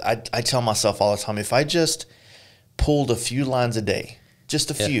I tell myself all the time, if I just pulled a few lines a day, just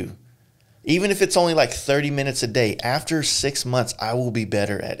a few, even if it's only like 30 minutes a day, after 6 months, I will be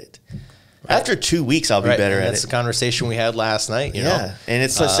better at it. Right. After 2 weeks, I'll be better at it. That's the conversation we had last night. You know? And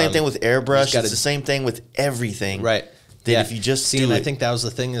it's the same thing with airbrush. It's the same thing with everything. Right. That if you just do it. I think that was the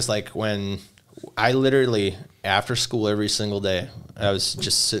thing, is like when I literally, after school every single day, I was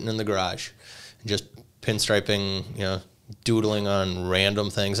just sitting in the garage, just pinstriping, you know, doodling on random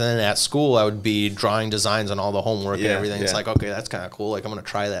things. And then at school, I would be drawing designs on all the homework and everything. It's like, okay, that's kind of cool. Like, I'm going to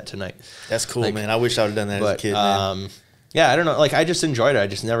try that tonight. That's cool, like, man. I wish I would have done that as a kid, man. Yeah, I don't know. Like, I just enjoyed it. I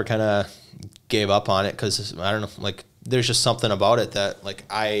just never kind of gave up on it, because I don't know. Like, there's just something about it that like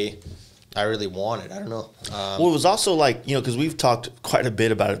I really wanted. I don't know. Well, it was also like, you know, because we've talked quite a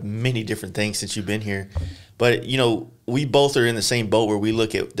bit about many different things since you've been here, but you know, we both are in the same boat where we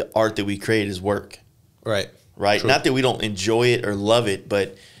look at the art that we create as work. Right. Right. True. Not that we don't enjoy it or love it,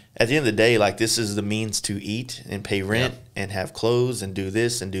 but at the end of the day, like, this is the means to eat and pay rent and have clothes and do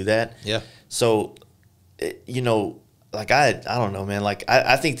this and do that. Yeah. So, you know, like I don't know, man. Like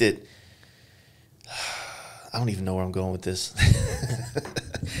I think that I don't even know where I'm going with this.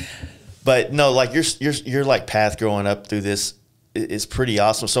 But no, like your like path growing up through this is pretty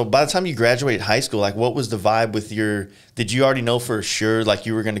awesome. So by the time you graduated high school, like, what was the vibe with did you already know for sure like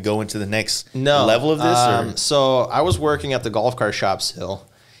you were going to go into the next level of this? So I was working at the golf car shop still,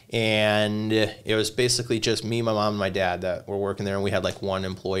 and it was basically just me, my mom, and my dad that were working there, and we had like one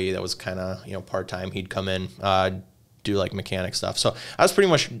employee that was kind of, you know, part-time. He'd come in, do like mechanic stuff. So I was pretty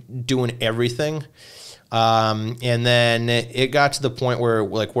much doing everything. And then it got to the point where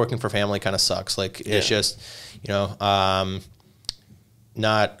like working for family kind of sucks. Like it's just, you know,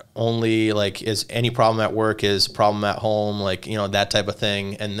 not only like is any problem at work is problem at home, like, you know, that type of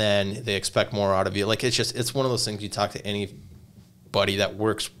thing. And then they expect more out of you. Like, it's one of those things, you talk to anybody that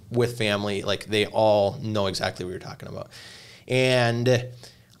works with family, like they all know exactly what you're talking about. And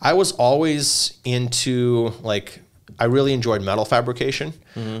I was always into like, I really enjoyed metal fabrication.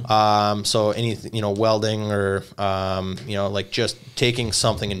 Mm-hmm. So anything, you know, welding or, you know, like just taking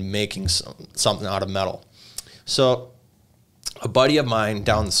something and making something out of metal. So a buddy of mine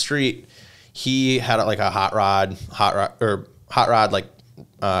down the street, he had like a hot rod like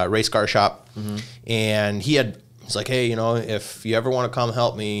race car shop, and he's like, hey, you know, if you ever want to come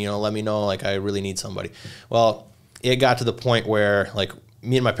help me, you know, let me know. Like, I really need somebody. Well, it got to the point where like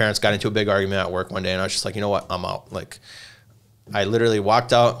me and my parents got into a big argument at work one day, and I was just like, you know what, I'm out. Like, I literally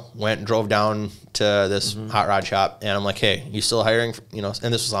walked out, went and drove down to this hot rod shop, and I'm like, hey, you still hiring? You know,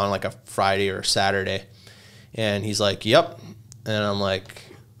 and this was on like a Friday or Saturday, and he's like, yep. And I'm like,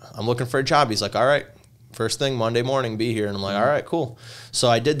 I'm looking for a job. He's like, all right, first thing Monday morning, be here. And I'm like, all right, cool. So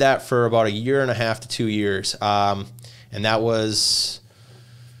I did that for about 1.5 to 2 years. And that was,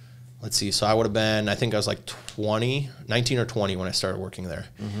 let's see, so I would have been, I think I was like 19 or 20 when I started working there.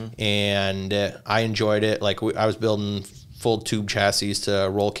 And I enjoyed it. Like I was building full tube chassis to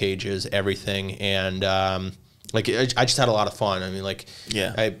roll cages, everything. And like I just had a lot of fun. I mean, like,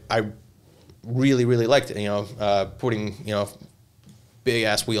 I really, really liked it, you know, putting, you know, big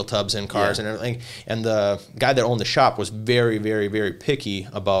ass wheel tubs in cars and everything. And the guy that owned the shop was very, very, very picky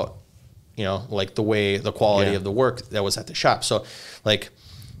about, you know, like the quality of the work that was at the shop. So like,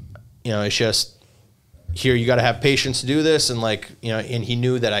 you know, it's just here, you got to have patience to do this. And like, you know, and he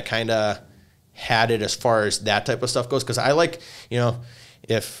knew that I kind of had it as far as that type of stuff goes. Cause I like, you know,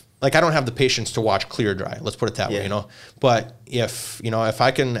 if like, I don't have the patience to watch clear dry, let's put it that way, you know, but if, you know, if I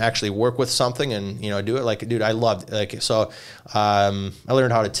can actually work with something and, you know, do it, like, dude, I loved it. Like, so, I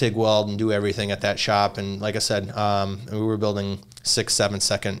learned how to TIG weld and do everything at that shop. And like I said, we were building 6-7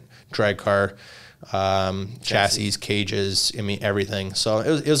 second drag car, chassis, cages, I mean, everything. So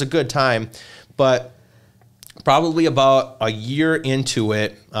it was a good time, but probably about a year into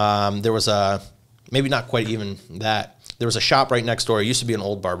it, there was maybe not quite even that. There was a shop right next door. It used to be an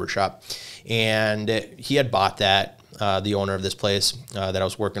old barber shop, and he had bought that, the owner of this place that I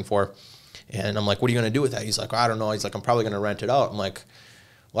was working for. And I'm like, what are you going to do with that? He's like, I don't know. He's like, I'm probably going to rent it out. I'm like,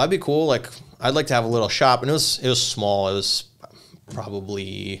 well, that'd be cool. Like, I'd like to have a little shop. And it was small. It was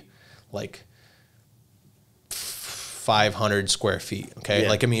probably like 500 square feet. Okay.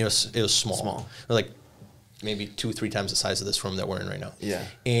 Like, I mean, it was small. Like maybe 2-3 times the size of this room that we're in right now. Yeah.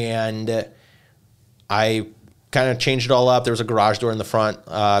 And I kind of changed it all up. There was a garage door in the front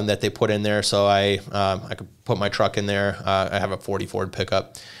that they put in there, so I could put my truck in there. I have a 40 Ford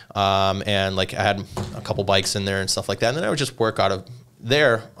pickup, and like I had a couple bikes in there and stuff like that. And then I would just work out of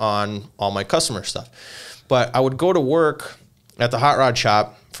there on all my customer stuff. But I would go to work at the hot rod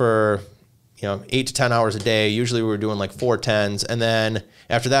shop for 8 to 10 hours a day. Usually we were doing like 410s, and then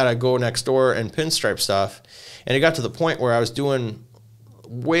after that I'd go next door and pinstripe stuff. And it got to the point where I was doing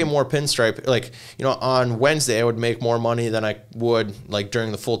way more pinstripe. Like, on Wednesday I would make more money than I would like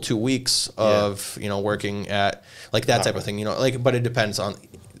during the full 2 weeks of, working at like that type of thing, but it depends on,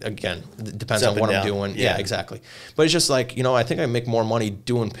 again, it depends on what I'm doing. Yeah, exactly. But it's just like, I think I make more money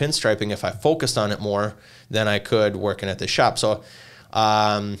doing pinstriping if I focused on it more than I could working at the shop. So,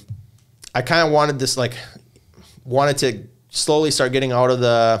 I kind of wanted to slowly start getting out of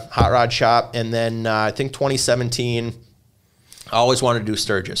the hot rod shop. And then I think 2017, I always wanted to do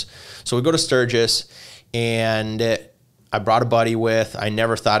Sturgis. So we go to Sturgis, and I brought a buddy with. I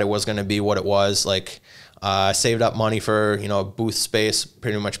never thought it was going to be what it was. Like, I saved up money for, booth space,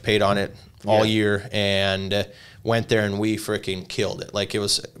 pretty much paid on it all year, and went there, and we freaking killed it. Like, it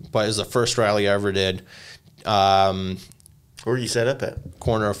was the first rally I ever did. Where were you set up at?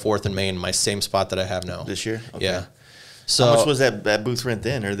 Corner of 4th and Main, my same spot that I have now. This year? Okay. Yeah. So how much was that booth rent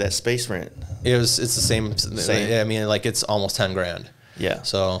then, or that space rent? It's the same. I mean, like, it's almost 10 grand. Yeah.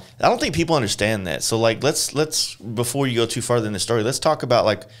 So I don't think people understand that. So like, let's before you go too farther in the story, let's talk about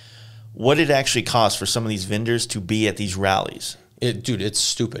like what it actually costs for some of these vendors to be at these rallies. Dude, it's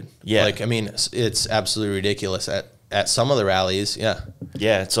stupid. Yeah. Like, I mean, it's absolutely ridiculous at some of the rallies. Yeah.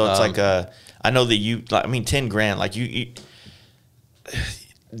 Yeah. So it's like I know that 10 grand. Like you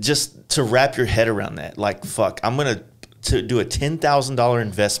just to wrap your head around that. Like, fuck, I'm gonna do a $10,000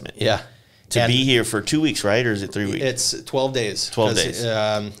 investment. Yeah. To be here for 2 weeks, right? Or is it 3 weeks? It's 12 days. 12 days.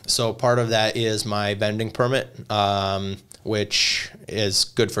 So part of that is my bending permit, which is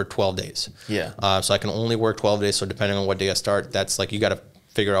good for 12 days. Yeah. So I can only work 12 days. So depending on what day I start, that's like, you got to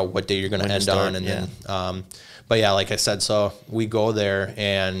figure out what day you're going to end on. And then, but yeah, like I said, so we go there,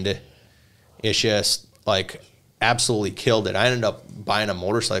 and it's just like absolutely killed it. I ended up buying a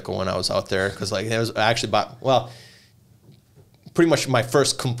motorcycle when I was out there, because like it was actually pretty much my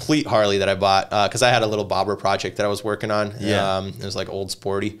first complete Harley that I bought, because I had a little bobber project that I was working on. Yeah. It was like old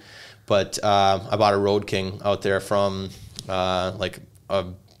sporty, but I bought a Road King out there from like a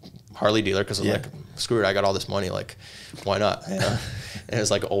Harley dealer, because I was like, screw it, I got all this money, like, why not? And it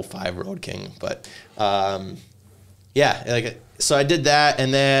was like an 05 Road King, but yeah, like, so I did that,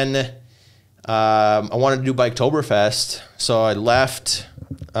 and then I wanted to do Biketoberfest, so I left,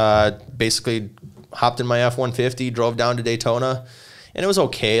 basically hopped in my F-150, drove down to Daytona, and it was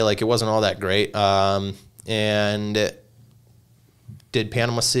okay. Like, it wasn't all that great. And did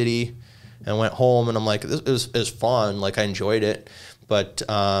Panama City and went home, and I'm like, it was fun. Like, I enjoyed it. But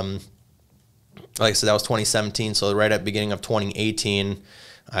like I said, that was 2017. So right at the beginning of 2018,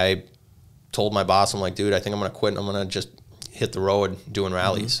 I told my boss, I'm like, dude, I think I'm going to quit, and I'm going to just hit the road doing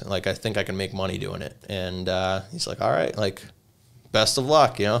rallies. Like, I think I can make money doing it. And he's like, all right, like, best of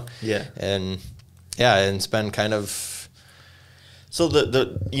luck, you know? Yeah. And yeah, and it's been kind of... So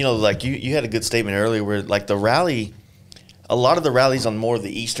you know, like you had a good statement earlier where like the rally, a lot of the rallies on more of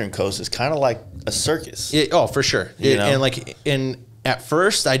the eastern coast is kind of like a circus. Yeah, oh, for sure. And like, at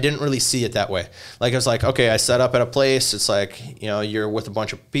first I didn't really see it that way. Like, I was like, okay, I set up at a place. It's like, you know, you're with a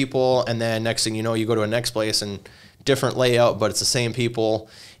bunch of people, and then next thing you know, you go to a next place and different layout, but it's the same people.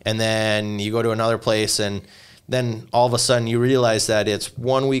 And then you go to another place, and then all of a sudden you realize that it's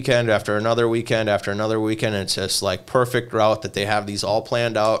one weekend after another weekend after another weekend. And it's just like perfect route that they have these all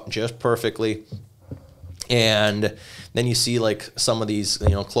planned out just perfectly. And then you see like some of these,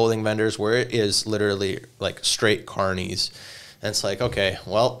 you know, clothing vendors where it is literally like straight carnies. And it's like, okay,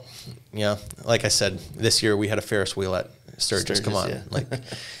 well, you know, like I said, this year we had a Ferris wheel at Sturgis. Come on. Yeah. Like,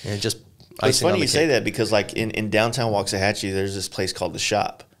 and just it's funny you say that, because like in downtown Waxahachie, there's this place called The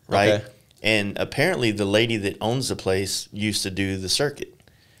Shop, right? Okay. And apparently the lady that owns the place used to do the circuit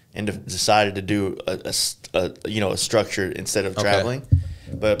and decided to do a structure instead of traveling.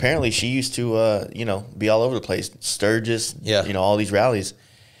 But apparently she used to, you know, be all over the place, Sturgis, you know, all these rallies.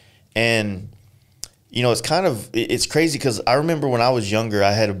 And, you know, it's crazy because I remember when I was younger,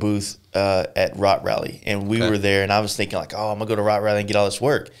 I had a booth at Rot Rally, and we were there, and I was thinking like, oh, I'm going to go to Rot Rally and get all this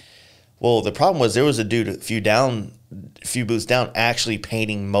work. Well, the problem was there was a dude a few booths down actually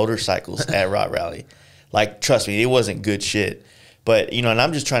painting motorcycles at Rot Rally. Like, trust me, it wasn't good shit. But, you know, and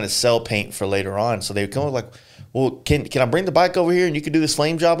I'm just trying to sell paint for later on. So they would come up like, well, can I bring the bike over here and you can do this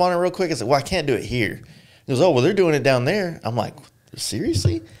flame job on it real quick? I said, well, I can't do it here. He goes, oh, well, they're doing it down there. I'm like,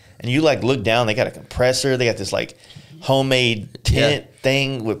 seriously? And you like look down, they got a compressor, they got this like homemade tent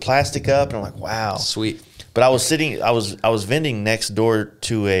thing with plastic up, and I'm like, wow. Sweet. But I was vending next to a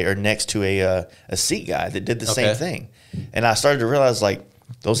seat guy that did the same thing. And I started to realize like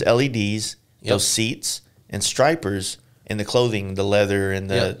those LEDs, those seats and stripers and the clothing, the leather and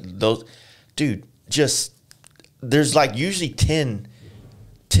those, dude, just there's like usually 10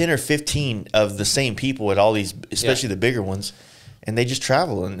 or 15 of the same people at all these, especially the bigger ones. And they just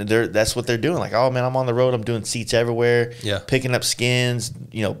travel, and that's what they're doing. Like, oh man, I'm on the road. I'm doing seats everywhere. Yeah, picking up skins.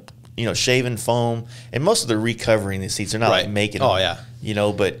 You know, shaving foam, and most of the recovering the seats. They're not like making them. Oh yeah. You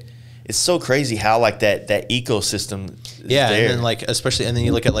know, but it's so crazy how like that ecosystem. Is there. And then like especially, and then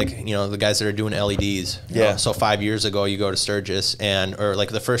you look at like, you know, the guys that are doing LEDs. You know? So 5 years ago, you go to Sturgis, or like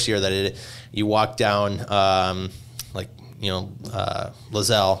the first year that you walk down, like, you know,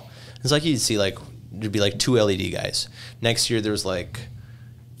 Lozelle. It's like you'd see like there'd be like 2 LED guys. Next year there was like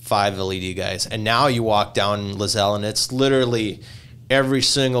 5 LED guys, and now you walk down Lozelle and it's literally every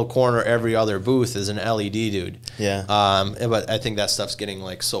single corner, every other booth is an LED dude. Yeah. But I think that stuff's getting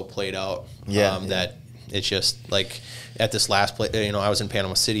like so played out. That it's just like at this last place, you know, I was in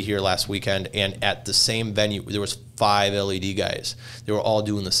Panama City here last weekend, and at the same venue there was 5 LED guys. They were all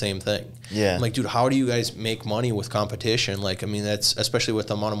doing the same thing. Yeah. I'm like, dude, how do you guys make money with competition? Like, I mean, that's especially with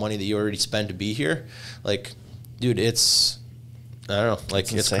the amount of money that you already spend to be here. Like, dude, it's, I don't know, like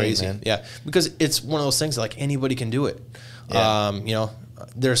it's insane, crazy. Man. Yeah. Because it's one of those things that, like, anybody can do it. Yeah. You know,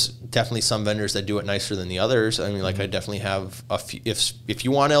 there's definitely some vendors that do it nicer than the others. I mean, like, I definitely have a few, if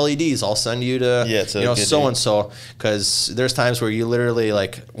you want LEDs, I'll send you to, you know, so-and-so, because there's times where you literally,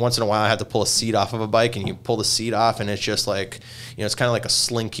 like, once in a while I have to pull a seat off of a bike, and you pull the seat off, and it's just like, you know, it's kind of like a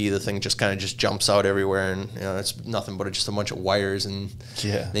slinky. The thing just kind of just jumps out everywhere, and, you know, it's nothing but just a bunch of wires, and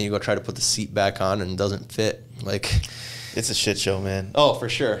then you go try to put the seat back on, and it doesn't fit. Like, it's a shit show, man. Oh, for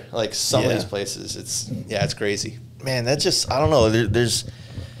sure. Like, some of these places, it's crazy. Man, that just, I don't know. There's,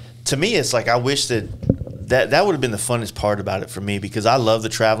 to me, it's like I wish that would have been the funnest part about it for me, because I love the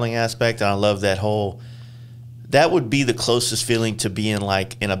traveling aspect, and I love that would be the closest feeling to being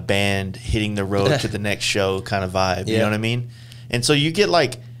like in a band hitting the road to the next show kind of vibe. You know what I mean? And so you get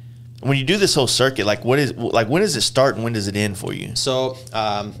like, when you do this whole circuit, like when does it start and when does it end for you? So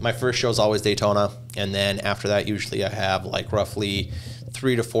my first show is always Daytona, and then after that, usually I have like roughly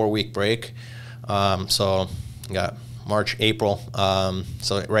 3 to 4 week break. So got March, April.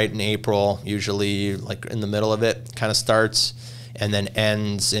 So right in April, usually like in the middle of it, kind of starts. and then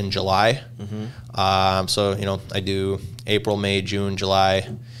ends in July. So, you know, I do April, May, June, July,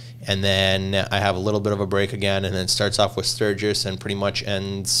 and then I have a little bit of a break again, and then it starts off with Sturgis and pretty much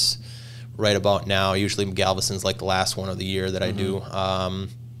ends right about now. Usually Galveston's like the last one of the year that I do,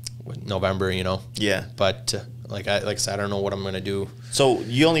 November, you know. Yeah. But like I said, I don't know what I'm going to do. So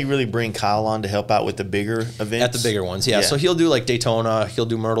you only really bring Kyle on to help out with the bigger events? At the bigger ones, yeah. So he'll do like Daytona, he'll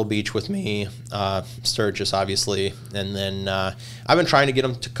do Myrtle Beach with me, Sturgis obviously, and then I've been trying to get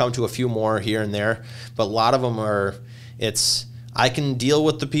him to come to a few more here and there, but a lot of them are, I can deal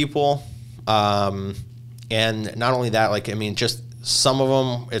with the people, and not only that, like, I mean, just some of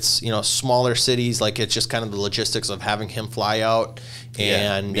them, it's, you know, smaller cities, like it's just kind of the logistics of having him fly out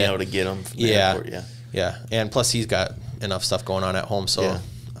and being able to get him from the airport, yeah, and plus he's got enough stuff going on at home, so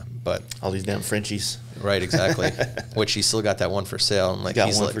but all these damn Frenchies. Right, exactly. Which he's still got that one for sale. And like,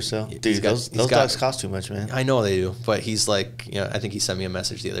 got one for sale? Dude, those dogs cost too much, man. I know they do, but he's like, you know, I think he sent me a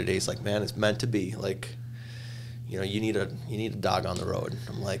message the other day. He's like, man, it's meant to be. Like, you know, you need a dog on the road.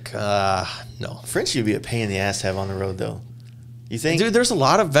 I'm like, no. Frenchie would be a pain in the ass to have on the road, though. You think? Dude, there's a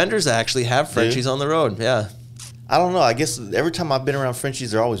lot of vendors that actually have Frenchies on the road. Yeah. I don't know. I guess every time I've been around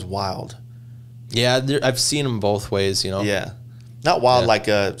Frenchies, they're always wild. Yeah, I've seen them both ways, you know. Yeah. Not wild like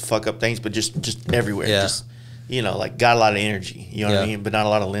fuck up things, but just everywhere. Yeah. Just, you know, like got a lot of energy, you know what I mean? But not a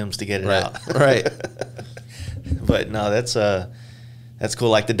lot of limbs to get it out. Right. But no, that's cool.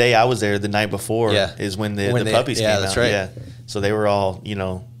 Like the day I was there, the night before is when the puppies came out. Right. Yeah. So they were all, you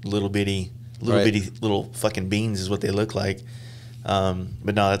know, little bitty little fucking beans is what they look like.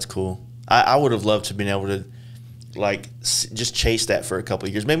 But no, that's cool. I would have loved to have been able to like just chase that for a couple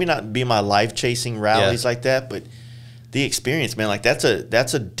of years. Maybe not be my life chasing rallies like that, but the experience, man, like that's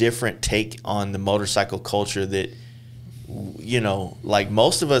a different take on the motorcycle culture that, you know, like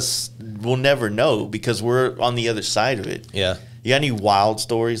most of us will never know because we're on the other side of it. Yeah. You got any wild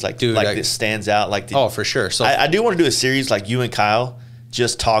stories like that stands out? Like for sure. So I do want to do a series like you and Kyle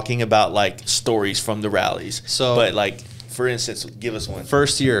just talking about like stories from the rallies. So, but like, for instance, give us one.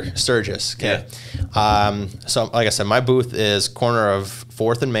 First year, Sturgis. Okay. So like I said, my booth is corner of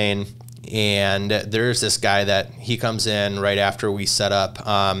 4th and Main, and there's this guy that he comes in right after we set up,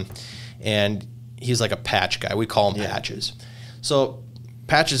 and he's like a patch guy. We call him Patches. So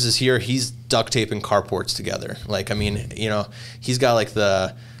Patches is here. He's duct taping carports together. Like, I mean, you know, he's got like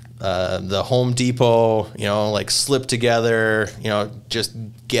the Home Depot, you know, like slip together, you know, just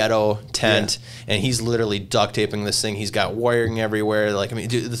ghetto tent, and he's literally duct taping this thing. He's got wiring everywhere. Like, I mean,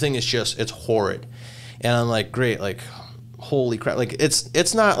 dude, the thing is just, it's horrid. And I'm like, great, like, holy crap. Like,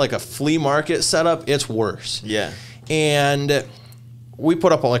 it's not like a flea market setup. It's worse. Yeah. And we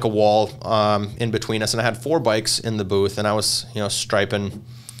put up like a wall in between us, and I had 4 bikes in the booth, and I was, you know, striping,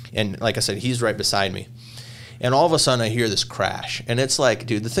 and like I said, he's right beside me. And all of a sudden I hear this crash, and it's like,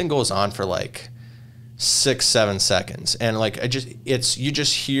 dude, the thing goes on for like 6-7 seconds, and like you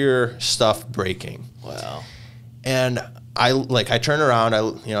just hear stuff breaking. Wow. And I turn around,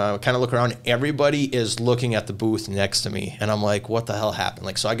 I kind of look around, everybody is looking at the booth next to me, and I'm like, what the hell happened?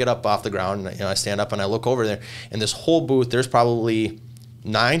 Like, so I get up off the ground, and, you know, I stand up and I look over there, and this whole booth, there's probably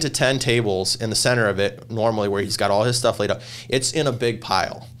 9 to 10 tables in the center of it normally where he's got all his stuff laid out. It's in a big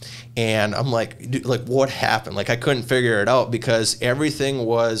pile. And I'm like, dude, like, what happened? Like, I couldn't figure it out because everything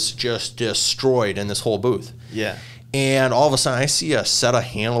was just destroyed in this whole booth. Yeah. And all of a sudden, I see a set of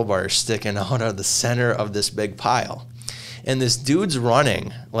handlebars sticking out of the center of this big pile. And this dude's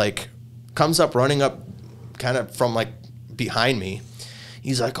running, like, comes up, running up kind of from, like, behind me.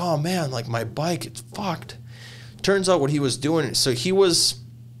 He's like, oh, man, like, my bike, it's fucked. Turns out what he was doing, so he was,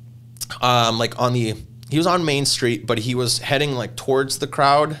 like, he was on Main Street, but he was heading like towards the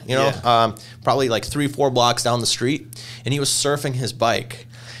crowd, you know, probably like 3-4 blocks down the street, and he was surfing his bike.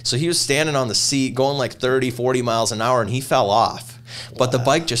 So he was standing on the seat going like 30-40 miles an hour, and he fell off. But the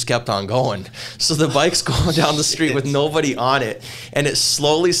bike just kept on going. So the bike's going down the street with nobody on it, and it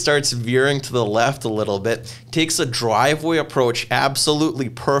slowly starts veering to the left a little bit, takes a driveway approach absolutely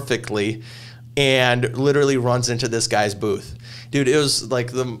perfectly, and literally runs into this guy's booth. Dude, it was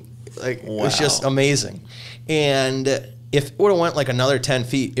like it was just amazing. And if it would have went like another 10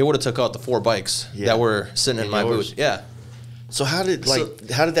 feet, it would have took out the 4 bikes that were sitting in my booth. Yeah. So how did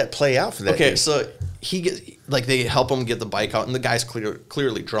that play out for that? Okay, dude? so they help him get the bike out, and the guy's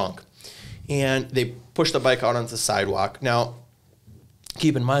clearly drunk, and they push the bike out onto the sidewalk. Now,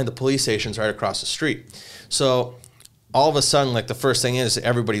 keep in mind the police station's right across the street, so all of a sudden, like, the first thing is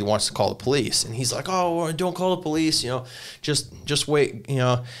everybody wants to call the police, and he's like, oh, don't call the police, you know, just wait, you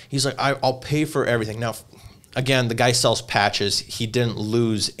know. He's like, I'll pay for everything. Now, again, the guy sells patches. He didn't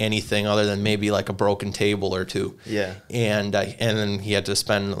lose anything other than maybe like a broken table or two. Yeah. And then he had to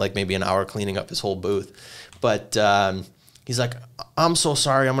spend like maybe an hour cleaning up his whole booth. But he's like, I'm so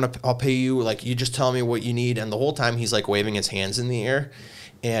sorry. I'll pay you. Like, you just tell me what you need. And the whole time he's like waving his hands in the air.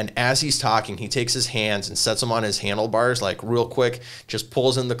 And as he's talking, he takes his hands and sets them on his handlebars, like real quick, just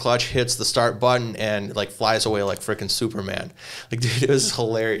pulls in the clutch, hits the start button, and like flies away like freaking Superman. Like, dude, it was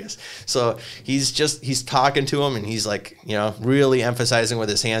hilarious. So he's talking to him, and he's like, you know, really emphasizing with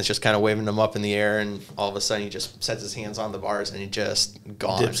his hands, just kind of waving them up in the air. And all of a sudden he just sets his hands on the bars and he just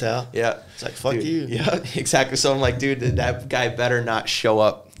gone. Dips out. Yeah. It's like, fuck dude, you. Yeah, exactly. So I'm like, dude, that guy better not show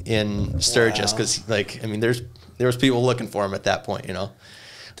up in Sturgis, because like, I mean, there was people looking for him at that point, you know.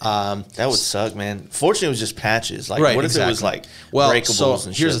 That would suck, man. Fortunately, it was just patches. Like, right, what if exactly. it was like breakables so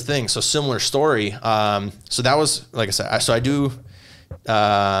and shit? here's the thing. So similar story. So that was, like I said, so I do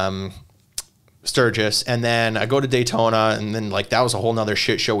Sturgis, and then I go to Daytona, and then like that was a whole nother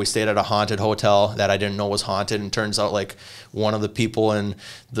shit show. We stayed at a haunted hotel that I didn't know was haunted, and turns out like one of the people in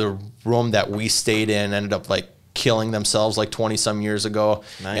the room that we stayed in ended up like killing themselves like 20 some years ago.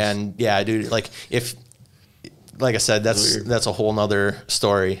 Nice. And yeah, dude, like like I said, that's a whole nother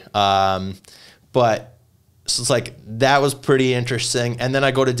story. But so it's like, that was pretty interesting. And then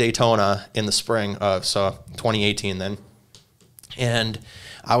I go to Daytona in the spring, so 2018 then. And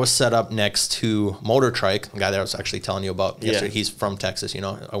I was set up next to Motor Trike, the guy that I was actually telling you about yesterday. He's from Texas, you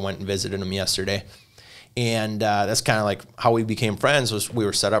know. I went and visited him yesterday. And that's kind of like how we became friends, was we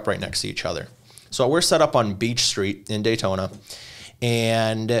were set up right next to each other. So we're set up on Beach Street in Daytona.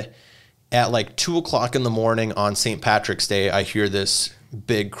 And at like 2 o'clock in the morning on St. Patrick's Day, I hear this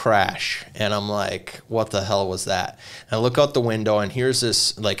big crash, and I'm like, what the hell was that? And I look out the window, and here's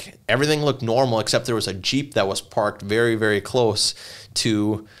this, like, everything looked normal except there was a Jeep that was parked very, very close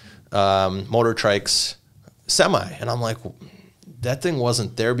to Motor Trike's semi. And I'm like, that thing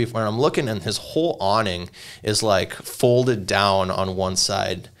wasn't there before. And I'm looking, and his whole awning is like folded down on one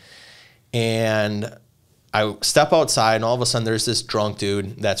side. And I step outside, and all of a sudden there's this drunk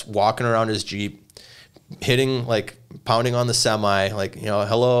dude that's walking around his Jeep, hitting, like, pounding on the semi, like, you know,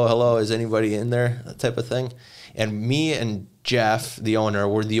 hello, is anybody in there? That type of thing. And me and Jeff, the owner,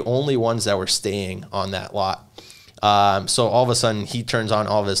 were the only ones that were staying on that lot. So all of a sudden he turns on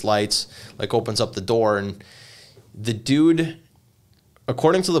all of his lights, like opens up the door, and the dude,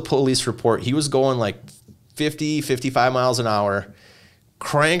 according to the police report, he was going like 50, 55 miles an hour,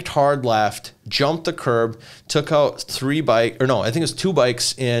 cranked hard left, jumped the curb, took out two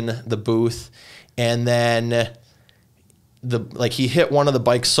bikes in the booth, and then he hit one of the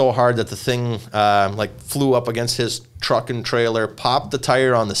bikes so hard that the thing like flew up against his truck and trailer, popped the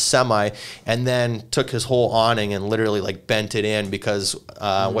tire on the semi, and then took his whole awning and literally like bent it in, because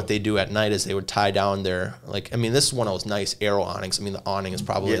what they do at night is they would tie down their, like, I mean, this is one of those nice aero awnings. I mean, the awning is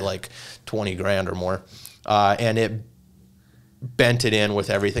probably like 20 grand or more, and it bent it in with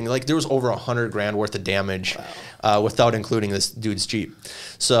everything. Like, there was over 100 grand worth of damage. Wow. Without including this dude's Jeep.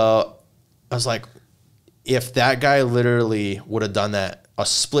 So I was like, if that guy literally would have done that a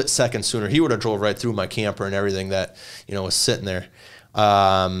split second sooner, he would have drove right through my camper and everything that, you know, was sitting there.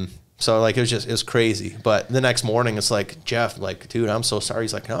 So like, it was crazy. But the next morning, it's like, Jeff, like, dude, I'm so sorry.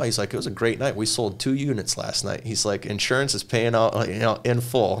 He's like, no, he's like, it was a great night. We sold 2 units last night. He's like, insurance is paying out, you know, in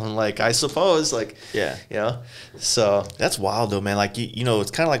full. And like, I suppose, like, yeah, you know, so that's wild though, man. Like, you know,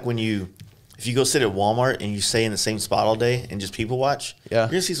 it's kind of like when if you go sit at Walmart and you stay in the same spot all day and just people watch, you're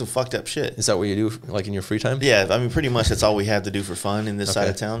gonna see some fucked up shit. Is that what you do, like, in your free time? Yeah, I mean, pretty much that's all we have to do for fun in this side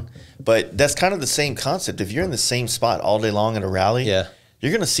of town. But that's kind of the same concept. If you're in the same spot all day long at a rally,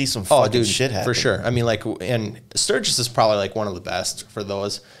 you're gonna see some fucking shit happen. For sure. I mean, like, and Sturgis is probably like one of the best for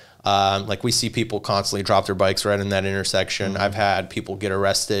those. Like, we see people constantly drop their bikes right in that intersection. I've had people get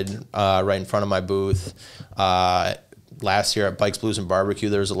arrested right in front of my booth. Last year at Bikes, Blues, and Barbecue,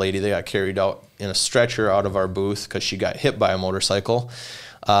 there was a lady that got carried out in a stretcher out of our booth because she got hit by a motorcycle.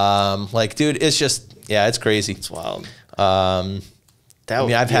 Like, dude, it's just, yeah, it's crazy. It's wild. I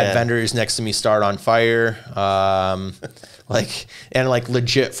mean, I've had vendors next to me start on fire, like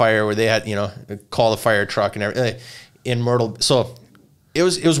legit fire where they had, you know, call the fire truck and everything in Myrtle. So it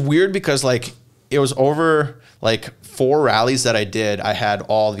was weird because, like, it was over like 4 rallies that I did. I had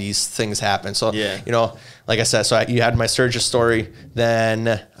all these things happen. So, you know, like I said, so you had my Sturgis story.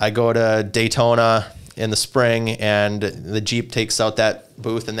 Then I go to Daytona in the spring, and the Jeep takes out that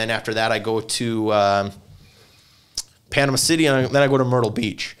booth. And then after that, I go to Panama City, and then I go to Myrtle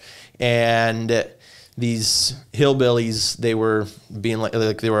Beach. And these hillbillies, they were being like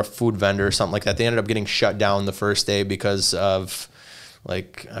they were a food vendor or something like that. They ended up getting shut down the first day because of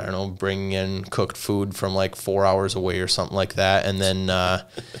like, I don't know, bringing in cooked food from like 4 hours away or something like that. And then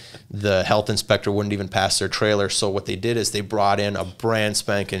the health inspector wouldn't even pass their trailer. So what they did is they brought in a brand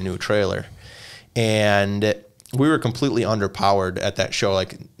spanking new trailer. And we were completely underpowered at that show.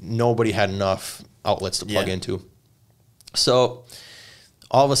 Like, nobody had enough outlets to plug into. So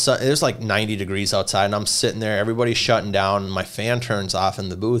all of a sudden, it was like 90 degrees outside, and I'm sitting there, everybody's shutting down, and my fan turns off in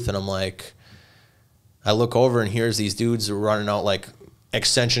the booth, and I'm like, I look over, and here's these dudes running out like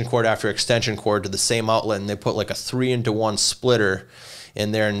extension cord after extension cord to the same outlet, and they put like a 3-into-1 splitter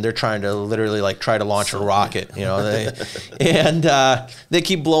in there, and they're trying to literally like try to launch a rocket, you know. They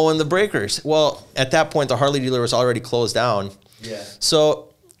keep blowing the breakers. Well, at that point, the Harley dealer was already closed down. Yeah.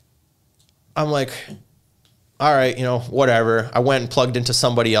 So I'm like, all right, you know, whatever. I went and plugged into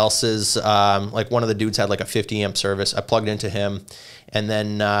somebody else's, like one of the dudes had like a 50 amp service. I plugged into him, and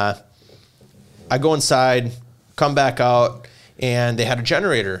then I go inside, come back out, and they had a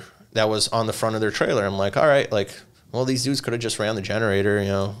generator that was on the front of their trailer. I'm like, all right, like, well, these dudes could have just ran the generator, you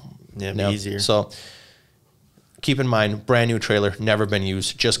know. Yeah, easier. So keep in mind, brand new trailer, never been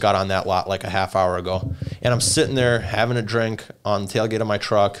used, just got on that lot like a half hour ago. And I'm sitting there having a drink on the tailgate of my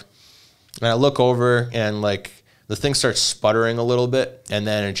truck, and I look over, and like the thing starts sputtering a little bit, and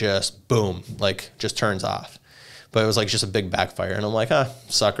then it just, boom, like just turns off. But it was like just a big backfire. And I'm like,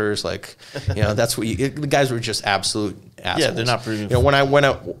 suckers. Like, you know, that's what the guys were just absolute assholes. Yeah, they're not proving. You know, when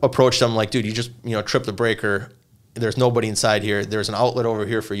I approached them, like, dude, you just, you know, tripped the breaker. There's nobody inside here. There's an outlet over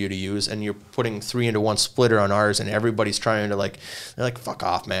here for you to use, and you're putting 3-into-1 splitter on ours, and everybody's trying to like, they're like, fuck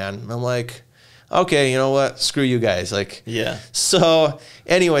off, man. And I'm like, okay, you know what? Screw you guys. Like, yeah. So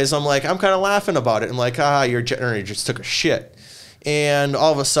anyways, I'm like, I'm kind of laughing about it. I'm like, your generator just took a shit. And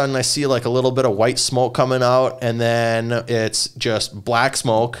all of a sudden I see like a little bit of white smoke coming out, and then it's just black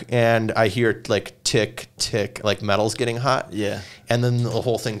smoke, and I hear like tick, tick, like metal's getting hot. Yeah. And then the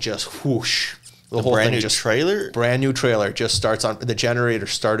whole thing just whoosh. The whole brand thing new just trailer? Brand new trailer just starts on, the generator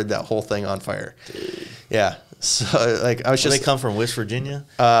started that whole thing on fire. Dude. Yeah. So like I was just. They come from West Virginia?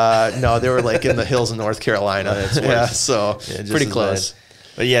 No, they were like in the hills of North Carolina. Yeah, so pretty close. Bad.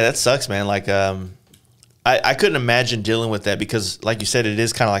 But yeah, that sucks, man. Like I couldn't imagine dealing with that, because like you said, it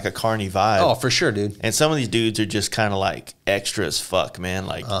is kind of like a carny vibe. Oh, for sure, dude. And some of these dudes are just kind of like extra as fuck, man.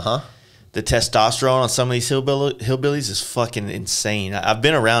 Like the testosterone on some of these hillbillies is fucking insane. I've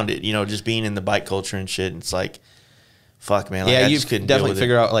been around it, you know, just being in the bike culture and shit. And it's like, fuck, man. Like, yeah, I you just couldn't definitely deal with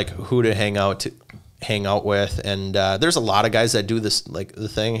figure out like who to hang out with, and there's a lot of guys that do this, like the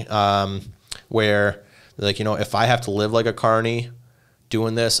thing where like, you know, if I have to live like a carny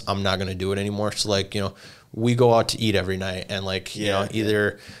doing this, I'm not gonna do it anymore. So like, you know, we go out to eat every night, and like, you know,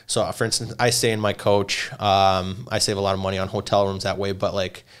 either so for instance, I stay in my coach, I save a lot of money on hotel rooms that way, but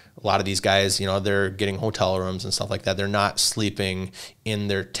like a lot of these guys, you know, they're getting hotel rooms and stuff like that. They're not sleeping in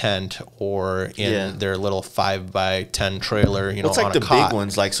their tent or in their little 5x10 trailer, you know, it's like on the a cot. big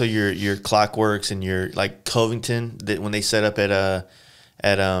ones, like, so your Clockworks and your like Covington, that when they set up at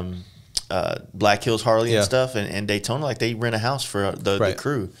Black Hills Harley and stuff, and Daytona, like they rent a house for the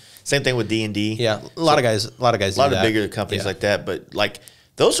crew. Same thing with D&D. Yeah, a lot of guys a lot of bigger companies like that, but like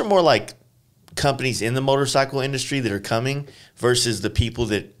those are more like companies in the motorcycle industry that are coming versus the people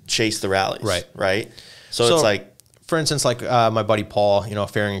that chase the rallies. Right. So it's like, for instance, like my buddy Paul, you know,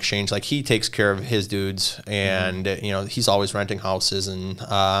 Fairing Exchange, like he takes care of his dudes, and you know, he's always renting houses, and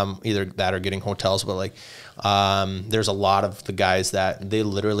either that or getting hotels. But like there's a lot of the guys that they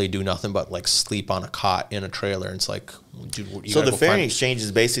literally do nothing but like sleep on a cot in a trailer, and it's like, dude, so the Fairing Exchange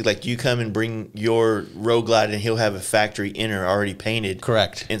is basically like you come and bring your Roadglide, and he'll have a factory inner already painted,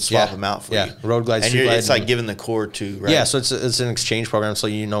 correct, and swap them out for you. Roadglide, and it's like giving the core too, right? Yeah, so it's an exchange program. So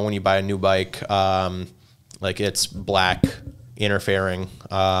you know, when you buy a new bike, like it's black inner fairing,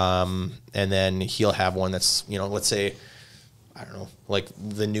 and then he'll have one that's, you know, let's say, I don't know, like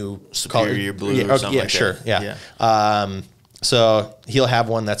the new Superior Blue or something like sure, that. Yeah. So he'll have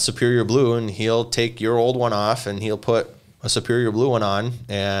one that's Superior Blue, and he'll take your old one off, and he'll put a Superior Blue one on,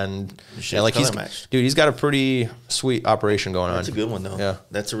 and like he's got a pretty sweet operation going on. That's a good one though. Yeah,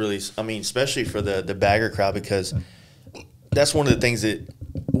 that's a really, I mean, especially for the bagger crowd, because that's one of the things that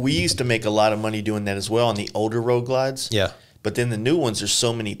we used to make a lot of money doing that as well on the older Roadglides. Yeah. But then the new ones, there's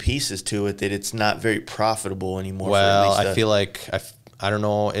so many pieces to it that it's not very profitable anymore. Well, I feel like I don't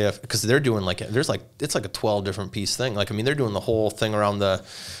know if, because they're doing like, there's like, it's like a 12 different piece thing. Like, I mean, they're doing the whole thing around the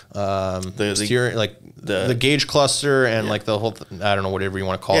steering, like the gauge cluster, and like the whole, I don't know, whatever you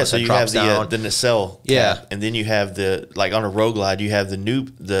want to call it. Yeah, so you have the nacelle cap, and then you have the, like on a Roadglide, you have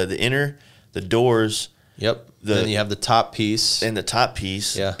the inner, the doors. Yep. Then you have the top piece. And the top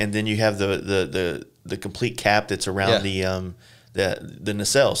piece. Yeah. And then you have the complete cap that's around the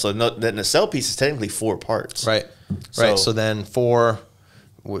nacelle. So that nacelle piece is technically 4 parts. Right. Right. So then 4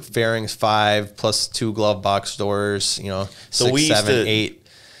 with fairings, 5 plus 2 glove box doors, you know, so 6, we used 7, to, 8.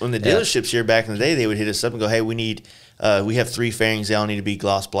 When the dealerships here back in the day, they would hit us up and go, hey, we have 3 fairings. They all need to be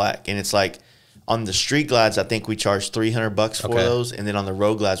gloss black. And it's like on the street glides, I think we charged $300 for those. And then on the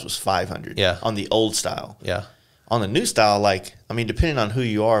road glides was $500. Yeah. On the old style. Yeah. On the new style, like, I mean, depending on who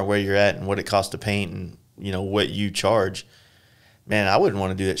you are and where you're at and what it costs to paint and, you know, what you charge, man, I wouldn't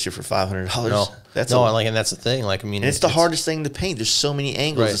want to do that shit for $500. No. And that's the thing. Like, I mean, it's the hardest thing to paint. There's so many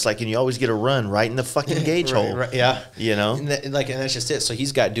angles. Right. It's like, and you always get a run right in the fucking gauge hole. Right, yeah. You know? And that's just it. So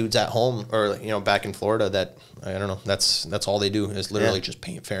he's got dudes at home or, you know, back in Florida that, I don't know, that's all they do is literally just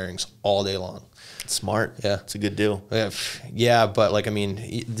paint fairings all day long. It's smart. Yeah. It's a good deal. Yeah, but like, I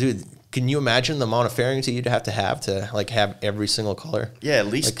mean, dude, can you imagine the amount of fairings that you'd have to like have every single color? Yeah, at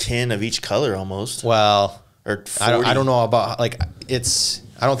least like, 10 of each color almost. Well, or 40. I don't know about like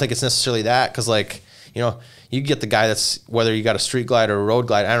I don't think it's necessarily that because like, you know, you get the guy that's whether you got a street glide or a road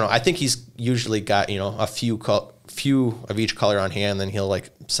glide. I don't know. I think he's usually got, you know, a few of each color on hand, then he'll like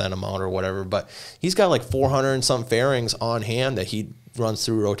send them out or whatever. But he's got like 400 and some fairings on hand that he runs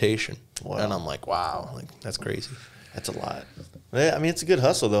through rotation. Wow. And I'm like, wow, like that's crazy. That's a lot. Yeah, I mean, it's a good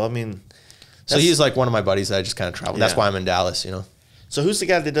hustle though. I mean, so he's like one of my buddies that I just kind of travel. Yeah. That's why I'm in Dallas, you know. So who's the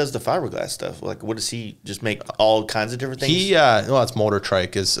guy that does the fiberglass stuff? Like, what does he just make all kinds of different things? Well, it's motor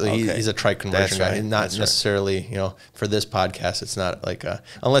trike. He's a trike conversion guy. Right. Not necessarily, you know, for this podcast, it's not like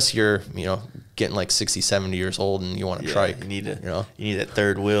unless you're, you know, getting like 60, 70 years old and you want a trike. You need that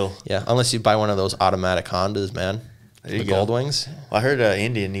third wheel. Yeah, unless you buy one of those automatic Hondas, man. The Gold Wings. Well, I heard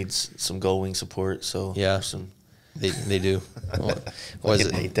India needs some Gold Wing support. So yeah, they do. What was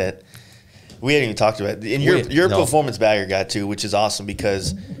it? Hate that. We hadn't even talked about it. And you're a performance bagger guy too, which is awesome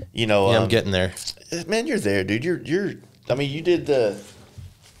because, you know. Yeah, I'm getting there. Man, you're there, dude. I mean,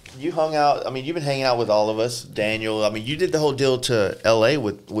 you hung out. I mean, you've been hanging out with all of us. Daniel, I mean, you did the whole deal to L.A.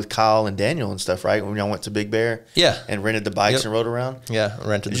 with Kyle and Daniel and stuff, right? When y'all went to Big Bear. Yeah. And rented the bikes and rode around. Yeah,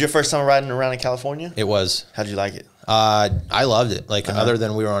 rented. Was your first time riding around in California? It was. How'd you like it? I loved it. Like, other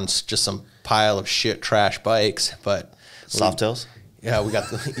than we were on just some pile of shit trash bikes, but. Softails? Yeah, we got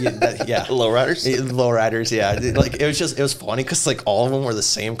lowriders. Lowriders, yeah. Like it was funny because like all of them were the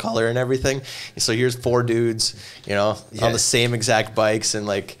same color and everything. So here's 4 dudes, you know, on the same exact bikes and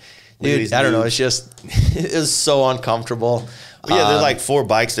like, dude, I don't know. It's just it was so uncomfortable. Well, yeah, they're like 4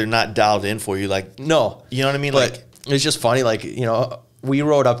 bikes. They're not dialed in for you. Like no, you know what I mean. Like it's just funny. Like you know, we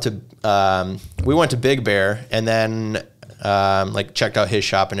rode up to we went to Big Bear and then. Like checked out his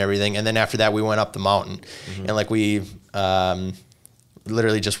shop and everything, and then after that we went up the mountain, and like we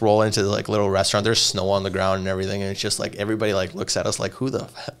literally just roll into the like little restaurant. There's snow on the ground and everything, and it's just like everybody like looks at us like who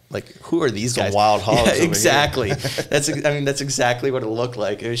are these guys? Some wild hogs. Yeah, exactly. That's exactly what it looked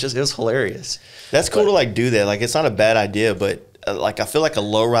like. It was hilarious. That's cool to like do that. Like it's not a bad idea, but like I feel like a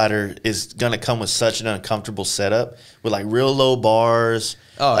lowrider is gonna come with such an uncomfortable setup with like real low bars.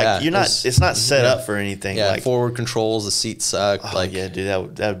 Oh like, yeah, it's not set up for anything. Yeah, like forward controls, the seats suck. Oh, like yeah,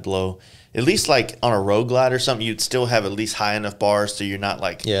 dude, that would blow. At least like on a Roadglide or something, you'd still have at least high enough bars so you're not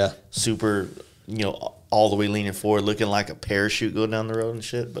like super, you know, all the way leaning forward, looking like a parachute going down the road and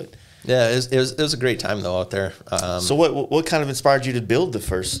shit. But yeah, it was a great time though out there. So what kind of inspired you to build this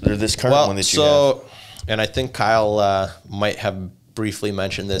current one that you have? And I think Kyle might have briefly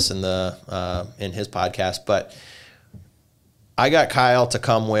mentioned this in his podcast, but I got Kyle to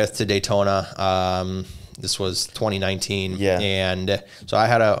come to Daytona. This was 2019. Yeah. And so I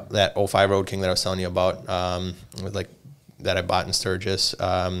had that 05 Road King that I was telling you about, with like that I bought in Sturgis.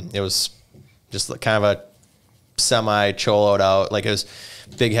 It was just kind of a semi choloed out, like it was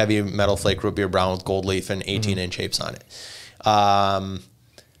big heavy metal flake root beer brown with gold leaf and 18-inch apes on it.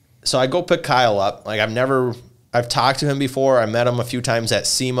 So I go pick Kyle up. Like I've talked to him before. I met him a few times at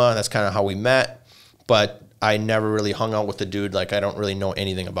SEMA. That's kind of how we met, but I never really hung out with the dude. Like I don't really know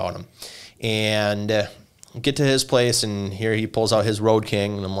anything about him. And get to his place, and here he pulls out his Road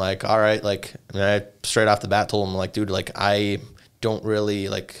King, and I'm like, all right, like, and I straight off the bat told him, like, dude, like, I don't really,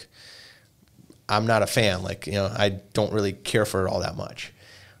 like, I'm not a fan, like, you know, I don't really care for it all that much.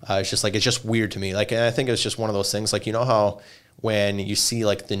 It's just like, it's just weird to me. Like, and I think it's just one of those things, like, you know how when you see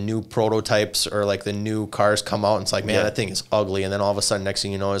like the new prototypes or like the new cars come out, and it's like, man, that thing is ugly, and then all of a sudden, next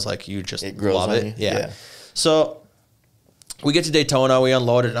thing you know, is like, you just love it. Yeah. So we get to Daytona, we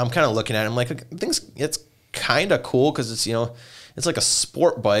unload it, and I'm kind of looking at it, I'm like, it's kind of cool because it's, you know, it's like a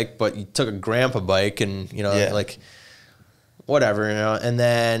sport bike, but you took a grandpa bike and, you know, like whatever, you know. And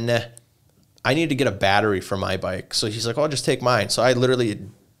then I need to get a battery for my bike. So he's like, oh, just take mine. So I literally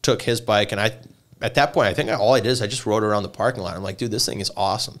took his bike and I at that point, I think all I did is I just rode around the parking lot. I'm like, dude, this thing is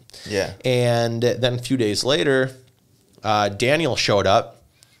awesome. Yeah. And then a few days later, Daniel showed up,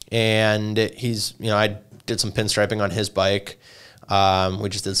 and he's, I did some pinstriping on his bike. We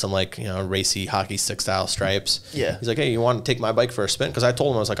just did some like, racy hockey stick style stripes. Yeah. He's like, hey, you want to take my bike for a spin? Because I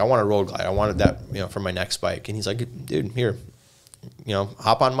told him, I was like, I want a Roadglide. I wanted that, for my next bike. And he's like, dude, here,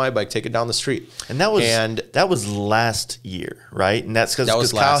 hop on my bike, take it down the street. And that was last year, right? And that's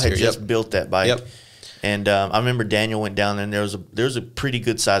because Kyle had just built that bike. Yep. And I remember Daniel went down, and there was a pretty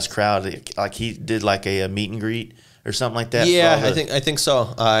good sized crowd. Like he did like a meet and greet or something like that. Yeah, I think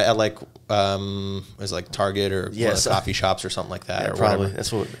so. At like it was like Target or one of the coffee shops or something like that. Yeah, or probably whatever.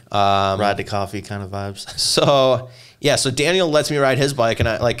 That's what ride to coffee kind of vibes. So Daniel lets me ride his bike, and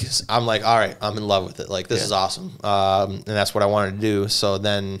I'm like, all right, I'm in love with it. Like this is awesome, and that's what I wanted to do. So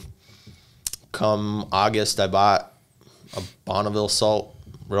then, come August, I bought a Bonneville Salt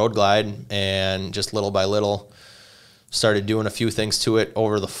Roadglide, and just little by little started doing a few things to it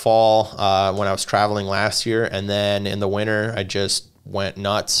over the fall when I was traveling last year, and then in the winter I just went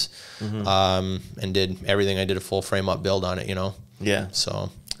nuts and did everything. I did a full frame up build on it, Yeah.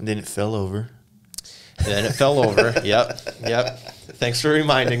 So and then it fell over. Then it fell over. Yep. Thanks for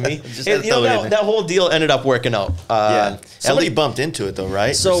reminding me. That whole deal ended up working out. Somebody bumped into it though,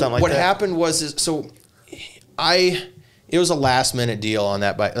 right? So what happened was it was a last minute deal on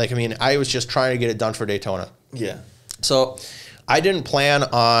that bike. Like, I mean, I was just trying to get it done for Daytona. Yeah. So I didn't plan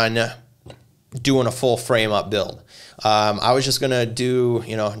on doing a full frame up build. I was just gonna do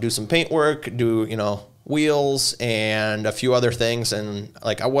some paint work, do wheels and a few other things, and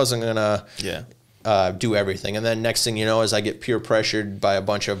like I wasn't gonna do everything. And then next thing you know is I get peer pressured by a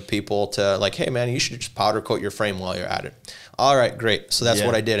bunch of people to like, hey man, you should just powder coat your frame while you're at it. All right, great. So that's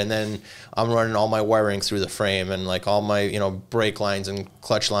what I did. And then I'm running all my wiring through the frame and like all my, brake lines and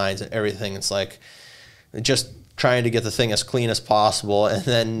clutch lines and everything. It's like just trying to get the thing as clean as possible. And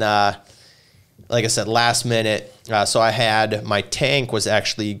then, like I said, last minute. So I had my tank was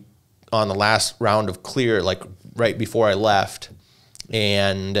actually on the last round of clear, like right before I left.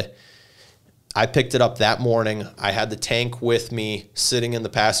 And I picked it up that morning. I had the tank with me sitting in the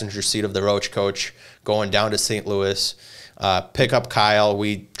passenger seat of the Roach coach going down to St. Louis. Pick up Kyle.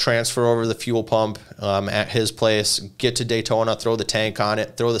 We transfer over the fuel pump at his place, get to Daytona, throw the tank on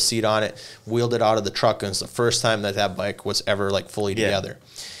it, throw the seat on it, wheeled it out of the truck. And it's the first time that bike was ever like fully together.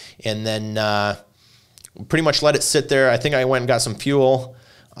 And then pretty much let it sit there. I think I went and got some fuel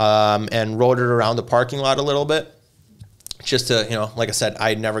and rode it around the parking lot a little bit. Just to, like I said,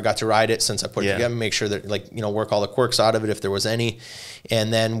 I never got to ride it since I put it together, make sure that work all the quirks out of it if there was any.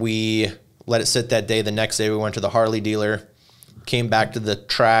 And then we let it sit that day. The next day we went to the Harley dealer, came back to the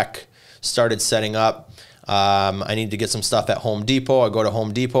track, started setting up. I need to get some stuff at Home Depot. I go to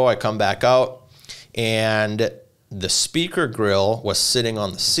Home Depot, I come back out, and the speaker grill was sitting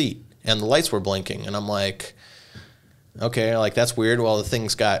on the seat and the lights were blinking. And I'm like, okay, like that's weird. Well, the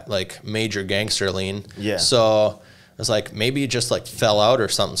thing's got like major gangster lean. Yeah. So I was like, maybe it just like fell out or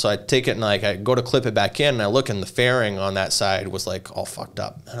something. So I take it and like I go to clip it back in, and I look, and the fairing on that side was like all fucked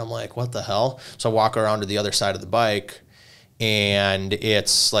up. And I'm like, what the hell? So I walk around to the other side of the bike, and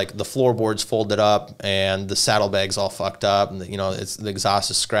it's like the floorboard's folded up and the saddlebag's all fucked up, and it's the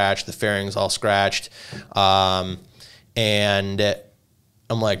exhaust is scratched, the fairing's all scratched. And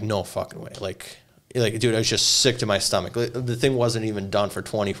I'm like, no fucking way. Like dude, I was just sick to my stomach. The thing wasn't even done for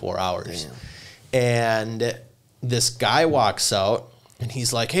 24 hours. Damn. And this guy walks out, and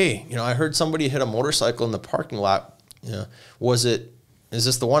he's like, hey, I heard somebody hit a motorcycle in the parking lot. Is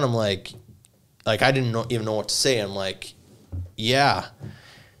this the one? I'm like I didn't even know what to say. I'm like, yeah.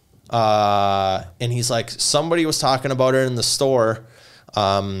 And he's like, somebody was talking about it in the store.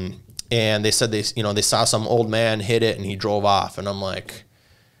 And they said they saw some old man hit it and he drove off. And I'm like,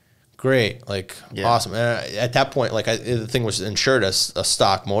 great, like awesome. And at that point, like the thing was insured as a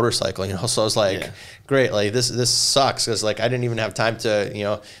stock motorcycle, so I was like, great, like this sucks, because like I didn't even have time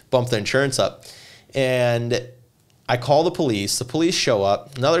to bump the insurance up. And I call the police show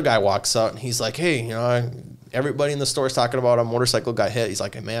up, another guy walks out, and he's like, hey, everybody in the store is talking about a motorcycle got hit. He's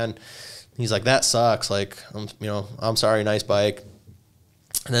like, hey man, he's like, that sucks, like I'm sorry, nice bike.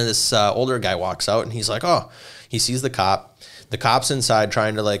 And then this older guy walks out, and he's like, oh, he sees the cop. The cop's inside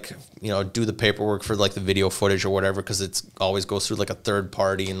trying to like, do the paperwork for like the video footage or whatever, because it's always goes through like a third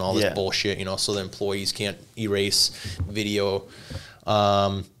party and all this bullshit, so the employees can't erase video.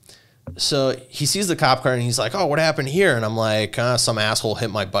 So he sees the cop car, and he's like, oh, what happened here? And I'm like, some asshole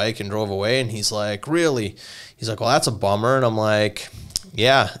hit my bike and drove away. And he's like, really? He's like, well, that's a bummer. And I'm like,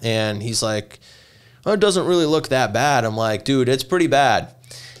 yeah. And he's like, oh, it doesn't really look that bad. I'm like, dude, it's pretty bad.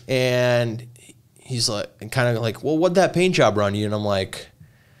 And he's like, kind of like, well, what'd that paint job run you? And I'm like,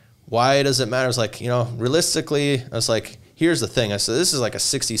 why does it matter? It's like, you know, realistically, I was like, here's the thing. I said, this is like a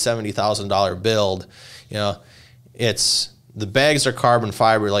 $60,000, $70,000 build. You know, the bags are carbon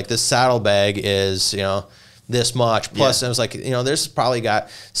fiber. Like this saddle bag is, you know, this much. Plus, I was like, you know, this probably got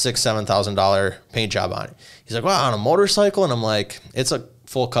 $6,000, $7,000 paint job on it. He's like, well, on a motorcycle? And I'm like, it's a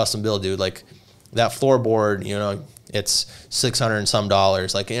full custom build, dude. Like that floorboard, you know, it's $600 and some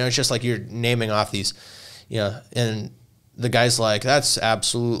dollars. Like, you know, it's just like you're naming off these, you know, and the guy's like, that's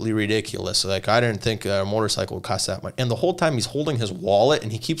absolutely ridiculous. Like, I didn't think a motorcycle would cost that much. And the whole time he's holding his wallet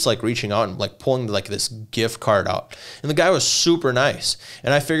and he keeps like reaching out and like pulling like this gift card out. And the guy was super nice.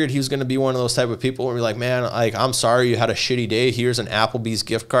 And I figured he was going to be one of those type of people where we're like, man, like, I'm sorry you had a shitty day. Here's an Applebee's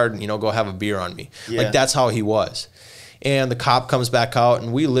gift card and, you know, go have a beer on me. Yeah. Like, that's how he was. And the cop comes back out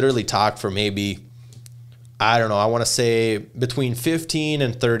and we literally talked for maybe, I don't know, I want to say between 15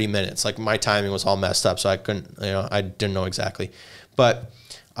 and 30 minutes. Like my timing was all messed up, so I couldn't, you know, I didn't know exactly. But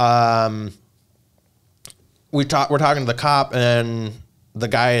we're talking to the cop, and the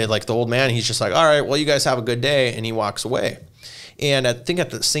guy, like the old man, he's just like, all right, well, you guys have a good day, and he walks away. And I think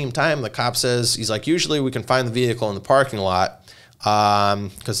at the same time, the cop says, he's like, usually we can find the vehicle in the parking lot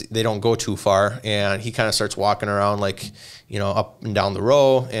because they don't go too far. And he kind of starts walking around like, you know, up and down the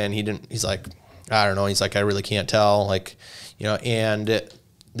row, and he's like, I don't know. He's like, I really can't tell. Like, you know, and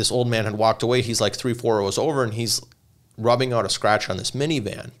this old man had walked away. He's like 3-4 rows over, and he's rubbing out a scratch on this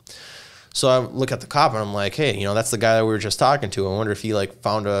minivan. So I look at the cop and I'm like, hey, you know, that's the guy that we were just talking to. I wonder if he like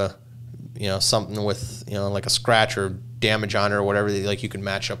found a, you know, something with, you know, like a scratch or damage on it or whatever that like you could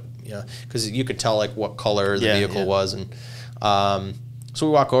match up, you know, because you could tell like what color the vehicle was. And so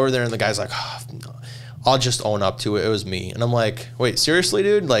we walk over there and the guy's like, oh, I'll just own up to it. It was me. And I'm like, wait, seriously,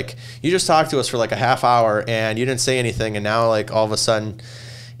 dude? Like, you just talked to us for like a half hour and you didn't say anything. And now, like, all of a sudden,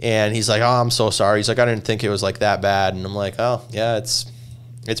 and he's like, oh, I'm so sorry. He's like, I didn't think it was like that bad. And I'm like, oh, yeah, it's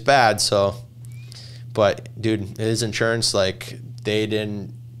bad. So, but dude, his insurance, like, they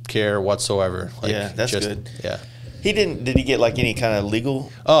didn't care whatsoever. Like, yeah, that's just good. Yeah. Did he get like any kind of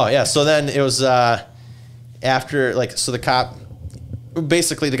legal? Oh, yeah. So then it was after, like, so the cop,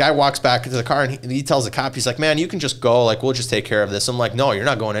 basically the guy walks back into the car and he tells the cop, he's like, man, you can just go, like, we'll just take care of this. I'm like, no, you're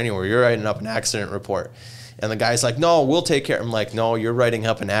not going anywhere. You're writing up an accident report. And the guy's like, no, we'll take care. I'm like, no, you're writing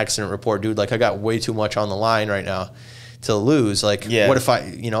up an accident report, dude. Like, I got way too much on the line right now to lose. Like, what if I,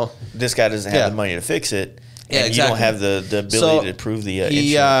 you know, this guy doesn't have the money to fix it. And exactly. You don't have the ability to prove the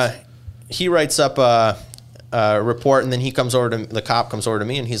insurance. He writes up a report, and then the cop comes over to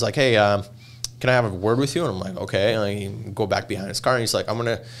me and he's like, hey, can I have a word with you? And I'm like, okay. And I go back behind his car and he's like, I'm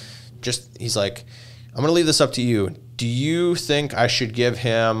going to leave this up to you. Do you think I should give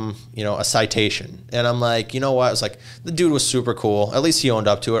him, you know, a citation? And I'm like, you know what? It's like, the dude was super cool. At least he owned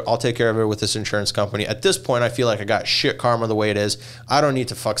up to it. I'll take care of it with this insurance company. At this point, I feel like I got shit karma the way it is. I don't need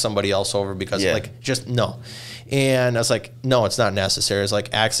to fuck somebody else over because like, just no. And I was like, no, it's not necessary. It's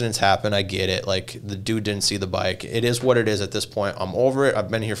like, accidents happen. I get it. Like, the dude didn't see the bike. It is what it is at this point. I'm over it. I've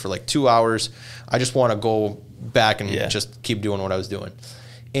been here for like 2 hours. I just want to go back and just keep doing what I was doing.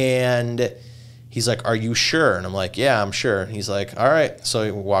 And he's like, are you sure? And I'm like, yeah, I'm sure. And he's like, all right. So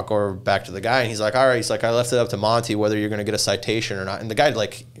we walk over back to the guy and he's like, all right. He's like, I left it up to Monte whether you're going to get a citation or not. And the guy,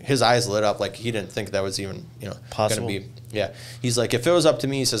 like, his eyes lit up like he didn't think that was even, you know, possible. Gonna be. Yeah. He's like, if it was up to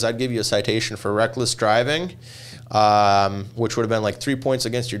me, he says, I'd give you a citation for reckless driving, which would have been like 3 points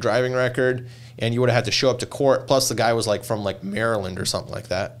against your driving record. And you would have had to show up to court. Plus the guy was like from like Maryland or something like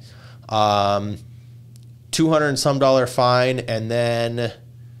that. $200 and some fine. And then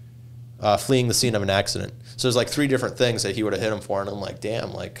fleeing the scene of an accident. So there's like 3 different things that he would have hit him for. And I'm like,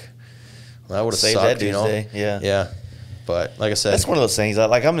 damn, like, well, that would have sucked, that you know? Day. Yeah. Yeah. But like I said, that's one of those things.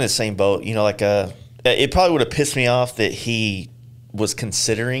 Like, I'm in the same boat, you know, like, it probably would have pissed me off that he was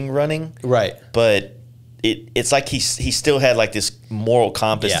considering running. Right. But it's like he still had like this moral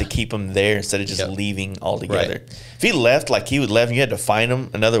compass to keep him there instead of just leaving altogether. Right. If he left, like he would left and you had to find him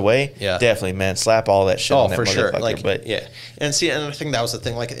another way, definitely, man, slap all that shit on that for sure. Like, but and see, and I think that was the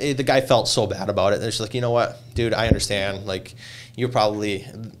thing. Like, the guy felt so bad about it. It's like, you know what, dude, I understand. Like, you're probably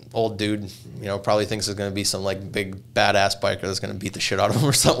old dude, you know, probably thinks there's gonna be some like big badass biker that's gonna beat the shit out of him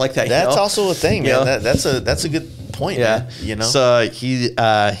or something like that. That's you know? also a thing, man. You know? That's a good point, man. You know. So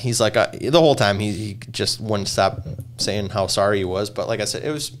he's like the whole time he just wouldn't stop saying how sorry he was. But like I said,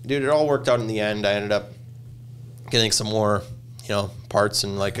 it all worked out in the end. I ended up getting some more, you know, parts,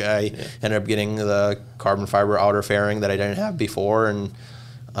 and like I ended up getting the carbon fiber outer fairing that I didn't have before, and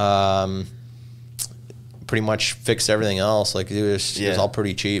pretty much fixed everything else. Like, it was all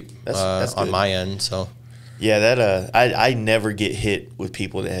pretty cheap on my end. So Yeah, that I never get hit with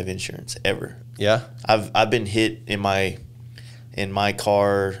people that have insurance ever. Yeah. I've been hit in my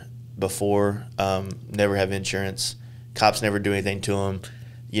car before. Never have insurance. Cops never do anything to them.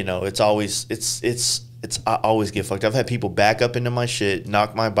 You know, it's always I always get fucked. I've had people back up into my shit,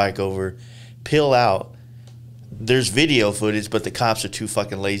 knock my bike over, peel out. There's video footage, but the cops are too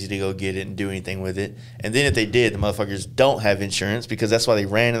fucking lazy to go get it and do anything with it. And then if they did, the motherfuckers don't have insurance because that's why they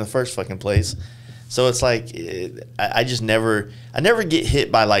ran in the first fucking place. So it's like I never get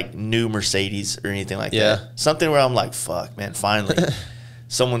hit by like new Mercedes or anything like that. Something where I'm like, fuck, man, finally.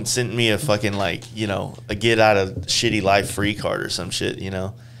 Someone sent me a fucking like, you know, a get out of shitty life free card or some shit, you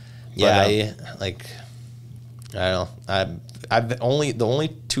know. Yeah, I don't know. The only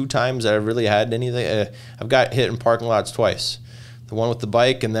 2 times that I've really had anything, I've got hit in parking lots twice. The one with the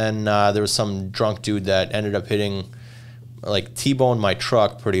bike, and then there was some drunk dude that ended up hitting, like T-boned my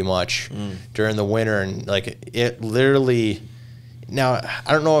truck pretty much during the winter, and like it literally. Now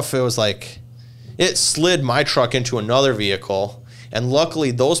I don't know if it was like it slid my truck into another vehicle, and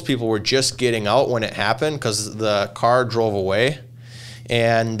luckily those people were just getting out when it happened because the car drove away,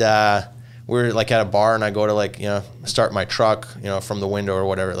 and we're like at a bar, and I go to like, you know, start my truck, you know, from the window or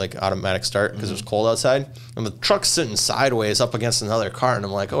whatever, like automatic start because it was cold outside, and the truck's sitting sideways up against another car, and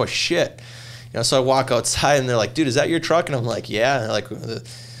I'm like, oh shit. You know, so I walk outside, and they're like, dude, is that your truck? And I'm like, yeah. And they're like,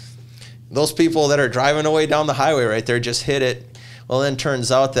 those people that are driving away down the highway right there just hit it. Well, then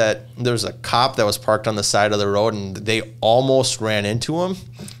turns out that there's a cop that was parked on the side of the road, and they almost ran into him.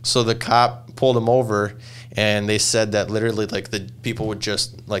 So the cop pulled him over, and they said that literally, like, the people would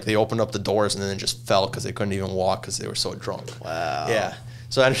just, like, they opened up the doors and then just fell because they couldn't even walk because they were so drunk. Wow. Yeah.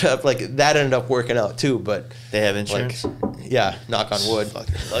 So I ended up, like, that ended up working out too, but. They have insurance? Like, yeah, knock on wood.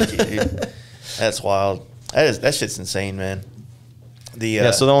 Fucking lucky, dude. That's wild. That shit's insane, man.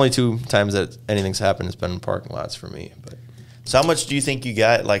 So the only 2 times that anything's happened has been in parking lots for me. But so how much do you think you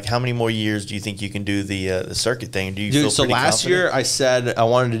got? Like, how many more years do you think you can do the circuit thing? Do you feel so pretty last confident? year I said I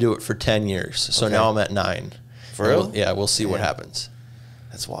wanted to do it for 10 years. So now I'm at 9. For real? We'll see what happens.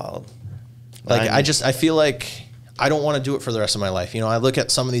 That's wild. Like, I feel like I don't want to do it for the rest of my life. You know, I look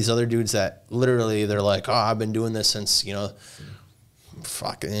at some of these other dudes that literally they're like, oh, I've been doing this since, you know,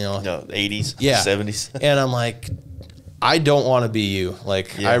 fucking, you know, no, 80s, yeah, 70s. And I'm like, I don't want to be you.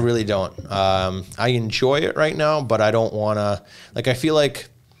 Like, I really don't. I enjoy it right now, but I don't want to. Like, I feel like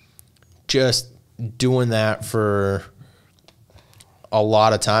just doing that for a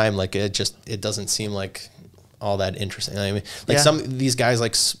lot of time, like, it doesn't seem like all that interesting. I mean, like some of these guys,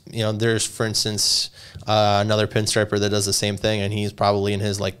 like, you know, there's, for instance, another pinstriper that does the same thing, and he's probably in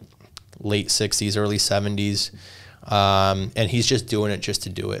his like late 60s, early 70s. And he's just doing it just to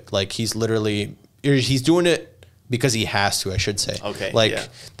do it. Like, he's doing it because he has to, I should say. Okay. Like,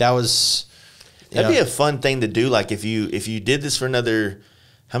 that was, that'd be a fun thing to do. Like, if you did this for another,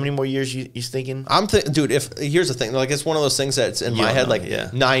 how many more years you thinking? Dude, here's the thing. Like, it's one of those things that's in my head,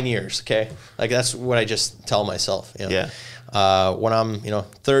 like 9 years. Okay. Like, that's what I just tell myself. You know? Yeah. When I'm,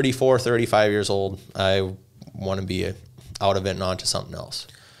 34, 35 years old, I want to be out of it and on to something else.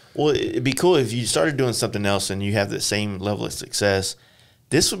 Well, it'd be cool if you started doing something else and you have the same level of success.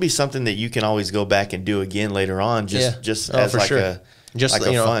 This would be something that you can always go back and do again later on, just as like a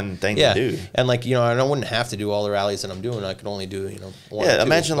fun thing to do. And like, I wouldn't have to do all the rallies that I'm doing. I could only do, one or two.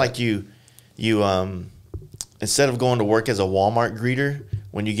 Imagine like you instead of going to work as a Walmart greeter,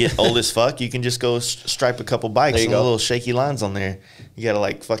 when you get old as fuck, you can just go stripe a couple bikes and little shaky lines on there. You got to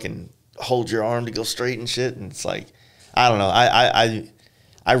like fucking hold your arm to go straight and shit. And it's like, I don't know.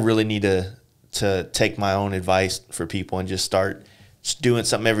 I really need to take my own advice for people and just start doing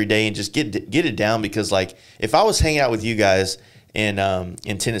something every day and just get it down, because like if I was hanging out with you guys in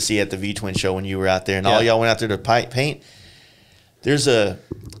Tennessee at the V-Twin show when you were out there and all y'all went out there to paint,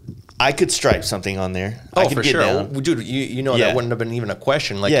 I could stripe something on there. Oh, I could for get sure. down. Dude, that wouldn't have been even a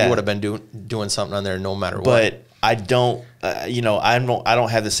question. Like, you would have been doing something on there no matter what. But I don't, I don't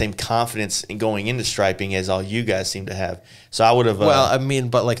have the same confidence in going into striping as all you guys seem to have. So I would have. Well, I mean,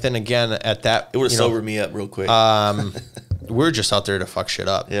 but like then again, at that, it would have sobered me up real quick. We're just out there to fuck shit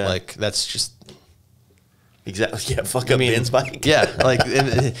up. Yeah. Like, that's just. Exactly. Yeah. Fuck up Ben's bike. Yeah. Like,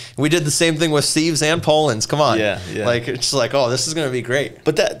 we did the same thing with Steve's and Poland's. Come on. Yeah. Like, it's just like, oh, this is going to be great.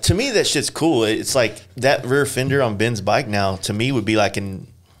 But that, to me, that shit's cool. It's like that rear fender on Ben's bike now, to me, would be like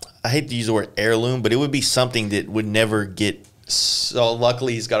I hate to use the word heirloom, but it would be something that would never get. So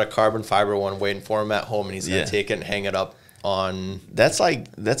luckily he's got a carbon fiber one waiting for him at home, and he's going to take it and hang it up on. That's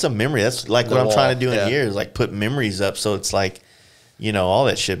a memory. That's like what I'm trying to do in here is like put memories up. So it's like, all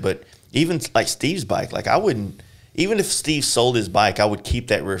that shit. But even like Steve's bike, like I wouldn't, even if Steve sold his bike, I would keep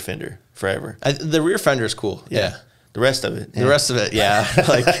that rear fender forever. The rear fender is cool. Yeah. The rest of it. The rest of it, yeah.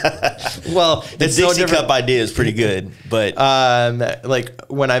 Like, well, the Dixie Cup idea is pretty good, but like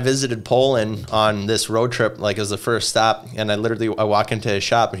when I visited Poland on this road trip, like it was the first stop, and I walk into his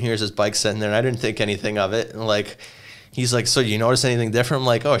shop, and here's his bike sitting there, and I didn't think anything of it. And like, he's like, "So do you notice anything different?" I'm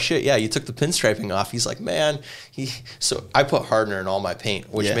like, "Oh shit, yeah, you took the pinstriping off." He's like, "Man, so I put hardener in all my paint,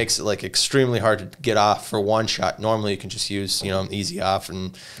 which makes it like extremely hard to get off for one shot. Normally, you can just use easy off,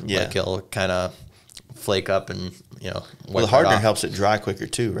 and like it'll kind of flake up and well, the hardener helps it dry quicker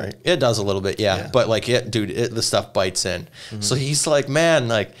too, right? It does a little bit, yeah. But like the stuff bites in. So he's like, man,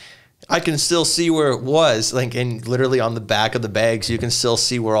 like I can still see where it was, like, and literally on the back of the bags you can still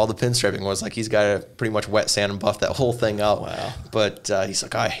see where all the pinstriping was. Like he's got to pretty much wet sand and buff that whole thing out. Wow. But he's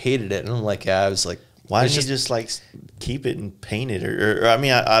like, I hated it, and I'm like, yeah. I was like, why didn't you just like keep it and paint it, or I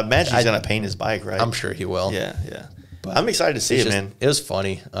mean, I imagine he's gonna paint his bike, right? I'm sure he will. Yeah. But I'm excited to see it, man. It was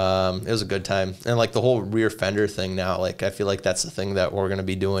funny. It was a good time. And like the whole rear fender thing now, like I feel like that's the thing that we're going to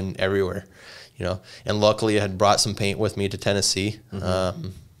be doing everywhere, And luckily I had brought some paint with me to Tennessee.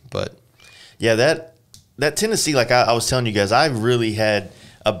 But yeah, that Tennessee, like I was telling you guys, I really had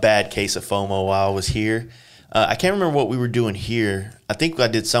a bad case of FOMO while I was here. I can't remember what we were doing here. I think I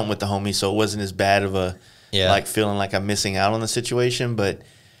did something with the homies, so it wasn't as bad of a like feeling like I'm missing out on the situation. But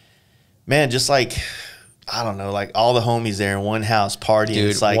man, just like, I don't know, like all the homies there in one house partying.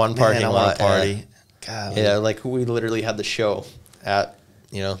 Dude, it's like, one parking lot party. Yeah, like we literally had the show at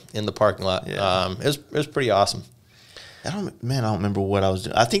in the parking lot. Yeah. It was pretty awesome. I don't remember what I was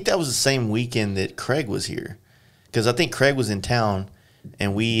doing. I think that was the same weekend that Craig was here, because I think Craig was in town,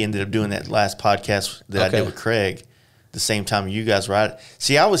 and we ended up doing that last podcast that I did with Craig the same time you guys were at.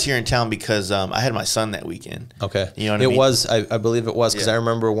 See, I was here in town because I had my son that weekend. Okay. You know what I mean? It was, I believe it was, because I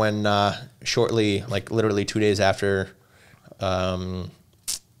remember when shortly, like literally 2 days after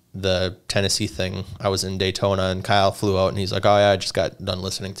the Tennessee thing, I was in Daytona, and Kyle flew out, and he's like, oh yeah, I just got done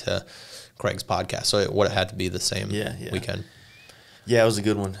listening to Craig's podcast. So it would have had to be the same weekend. Yeah, it was a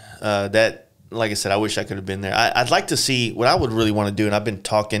good one. That, like I said, I wish I could have been there. I'd like to see what I would really want to do, and I've been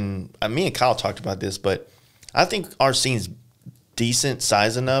talking, me and Kyle talked about this, but I think our scene's decent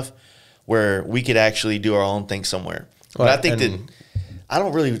size enough where we could actually do our own thing somewhere. But I think that I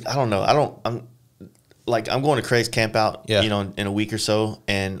don't know. I'm going to Craig's camp out, in a week or so,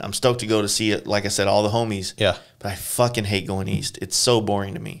 and I'm stoked to go to see it. Like I said, all the homies. Yeah. But I fucking hate going east. It's so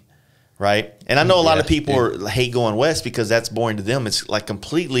boring to me, right? And I know a lot of people hate going west because that's boring to them. It's like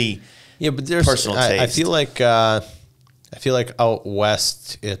completely but there's personal taste. I feel like out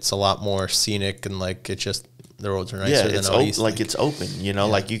west it's a lot more scenic, and like it's just the roads are nicer than out east. Like it's open,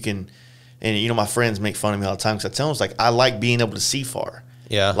 like you can, and my friends make fun of me all the time because I tell them, it's like I like being able to see far.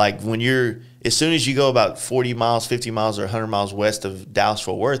 Yeah. Like when as soon as you go about 40 miles, 50 miles, or 100 miles west of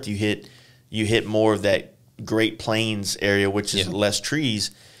Dallas-Fort Worth, you hit more of that Great Plains area, which is less trees.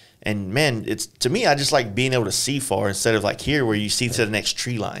 And man, to me, I just like being able to see far instead of like here where you see to the next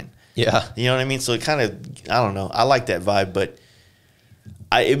tree line. Yeah. You know what I mean? So it kind of, I don't know. I like that vibe, but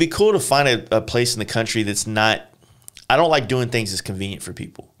it'd be cool to find a place in the country that's not, I don't like doing things that's convenient for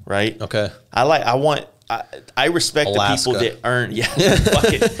people, right? Okay. I respect Alaska. The people that earn, fuck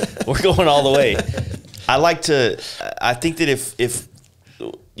it. We're going all the way. I think that if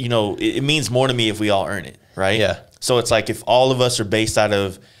it means more to me if we all earn it, right? Yeah. So it's like if all of us are based out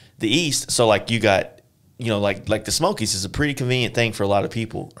of the East, so like you got, like the Smokies is a pretty convenient thing for a lot of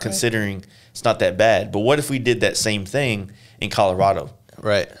people, considering it's not that bad. But what if we did that same thing in Colorado?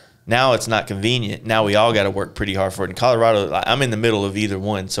 Right. Now it's not convenient. Now we all got to work pretty hard for it. In Colorado, I'm in the middle of either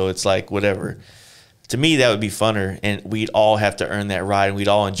one, so it's like whatever. To me, that would be funner, and we'd all have to earn that ride, and we'd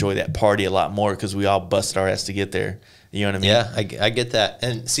all enjoy that party a lot more because we all busted our ass to get there. You know what I mean? Yeah, I get that.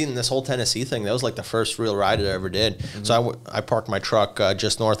 And seeing this whole Tennessee thing, that was like the first real ride I ever did. Mm-hmm. So I parked my truck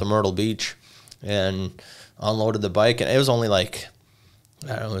just north of Myrtle Beach and unloaded the bike, and it was only like, I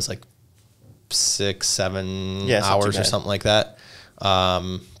don't know, it was like 6-7 hours or something like that.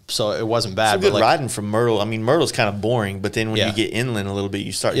 So it wasn't bad. It's a good riding from Myrtle. I mean, Myrtle's kind of boring, but then when you get inland a little bit,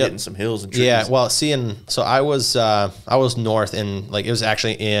 you start hitting some hills and trees. Yeah, well, so I was north in, like, it was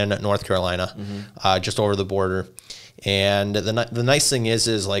actually in North Carolina, just over the border. And the nice thing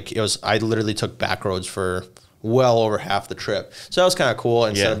is like I literally took back roads for well over half the trip, so that was kind of cool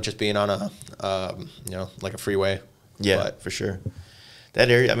instead of just being on a like a freeway. Yeah, for sure. That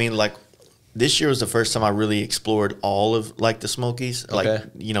area, I mean, like this year was the first time I really explored all of like the Smokies. Okay. Like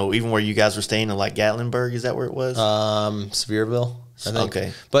even where you guys were staying in like Gatlinburg, is that where it was? Sevierville, I think.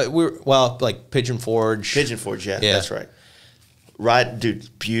 Okay, but like Pigeon Forge. Yeah, that's right. Ride, dude, it's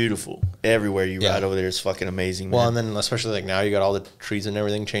beautiful. Everywhere you ride over there is fucking amazing, man. Well, and then especially like now you got all the trees and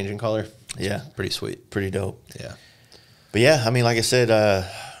everything changing color. Yeah. Pretty sweet. Pretty dope. Yeah. But yeah, I mean, like I said,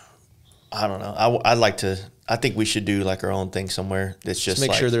 I don't know. I'd like to, I think we should do like our own thing somewhere that's just make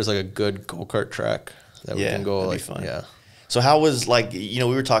like, sure there's like a good go-kart track that we can go that'd like, be fun. yeah. So how was like, we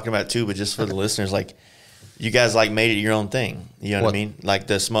were talking about it too, but just for the listeners, like you guys like made it your own thing. You know what I mean? Like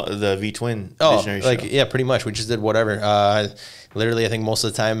the V-twin visionary show. Yeah, pretty much. We just did whatever. Literally, I think most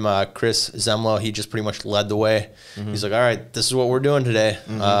of the time, Chris Zemlo, he just pretty much led the way. He's like, all right, this is what we're doing today.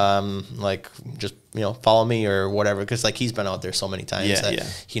 Like, just, follow me or whatever. Because, like, he's been out there so many times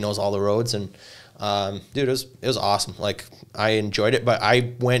that he knows all the roads. And, dude, it was awesome. Like, I enjoyed it, but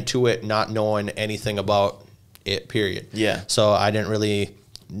I went to it not knowing anything about it, period. Yeah. So I didn't really,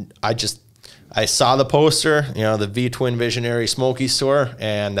 I saw the poster, the V-Twin Visionary Smoky store,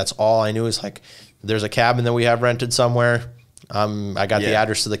 and that's all I knew is, like, there's a cabin that we have rented somewhere. I got the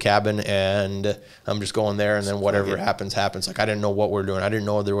address to the cabin, and I'm just going there, and then whatever happens, happens. Like, I didn't know what we're doing. I didn't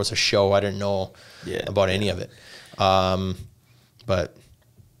know there was a show. I didn't know about any of it. But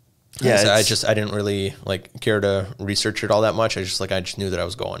yeah, I didn't really like care to research it all that much. I just knew that I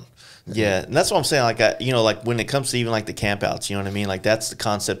was going. Yeah, and that's what I'm saying. Like, like when it comes to even like the campouts, you know what I mean? Like, that's the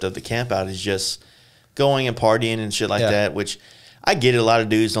concept of the campout is just going and partying and shit like that. Which I get it. A lot of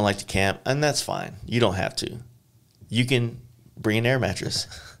dudes don't like to camp, and that's fine. You don't have to. You can bring an air mattress,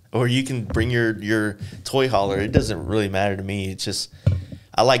 or you can bring your toy hauler. It doesn't really matter to me. It's just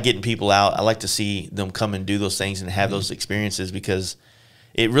I like getting people out. I like to see them come and do those things and have those experiences because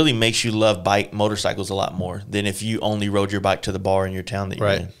it really makes you love motorcycles a lot more than if you only rode your bike to the bar in your town that you're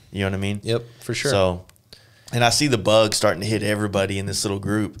in. You know what I mean? Yep, for sure. So, and I see the bug starting to hit everybody in this little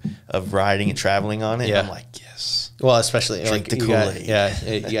group of riding and traveling on it. Yeah. And I'm like, yes. Well, especially drink the Kool-Aid.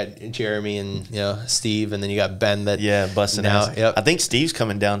 You got Jeremy and Steve, and then you got Ben that busting out. Yep. I think Steve's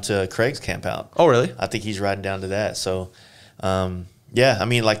coming down to Craig's camp out. Oh, really? I think he's riding down to that. So, yeah, I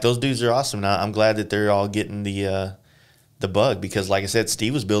mean, like those dudes are awesome. Now I'm glad that they're all getting the bug because, like I said,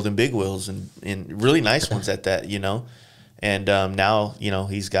 Steve was building big wheels and really nice ones at that, And now,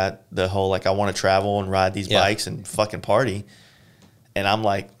 he's got the whole, like, I want to travel and ride these bikes and fucking party. And I'm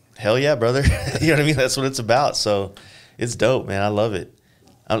like, hell yeah, brother. You know what I mean? That's what it's about. So it's dope, man. I love it.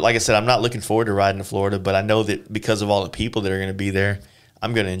 Like I said, I'm not looking forward to riding to Florida, but I know that because of all the people that are going to be there,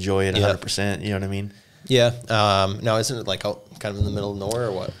 I'm going to enjoy it 100%. You know what I mean? Yeah. Now, isn't it, like, out kind of in the middle of nowhere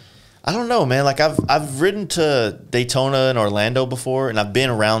or what? I don't know, man. Like I've ridden to Daytona and Orlando before, and I've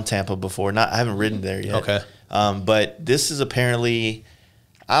been around Tampa before. I haven't ridden there yet. Okay. But this is apparently,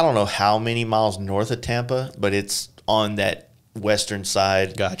 I don't know how many miles north of Tampa, but it's on that western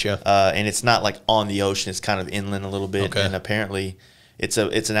side. Gotcha. And it's not like on the ocean. It's kind of inland a little bit. Okay. And apparently it's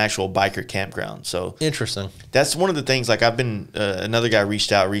an actual biker campground. So interesting. That's one of the things. Like I've been, another guy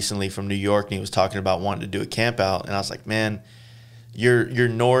reached out recently from New York, and he was talking about wanting to do a camp out. And I was like, man, you're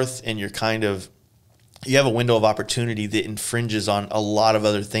north, and you have a window of opportunity that infringes on a lot of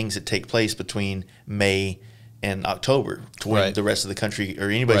other things that take place between May and October to when the rest of the country or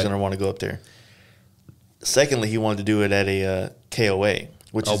anybody's going to want to go up there. Secondly, he wanted to do it at a KOA,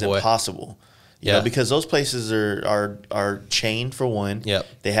 which is impossible. You know, because those places are chained for one. Yep.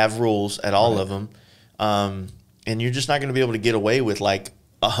 They have rules at all of them. And you're just not going to be able to get away with like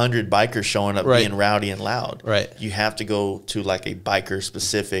 100 bikers showing up being rowdy and loud. Right. You have to go to like a biker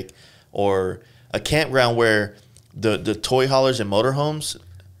specific or a campground where the toy haulers and motorhomes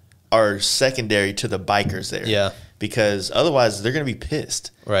are secondary to the bikers there. Yeah. Because otherwise they're going to be pissed.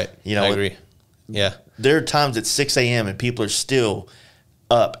 Right. You know, I agree. Yeah. There are times at 6 a.m. and people are still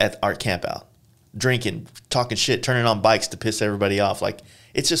up at our camp out, drinking, talking shit, turning on bikes to piss everybody off. Like,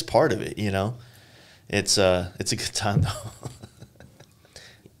 it's just part of it, you know? It's a good time, though.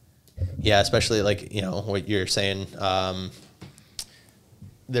 Yeah, especially, like, you know, what you're saying. I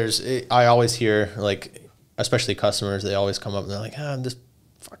always hear, like, especially customers, they always come up and they're like, this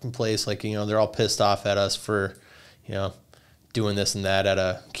fucking place, like, you know, they're all pissed off at us for, you know, doing this and that at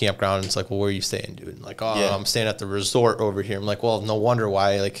a campground. And it's like, well, where are you staying, dude? And like, I'm staying at the resort over here. I'm like, well, no wonder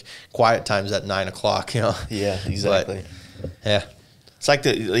why, like, quiet time's at 9 o'clock, you know? Yeah, exactly. But, yeah. It's like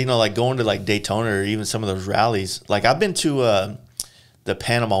like going to like Daytona or even some of those rallies. Like I've been to the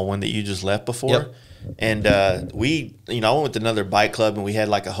Panama one that you just left before. Yep. And I went with another bike club and we had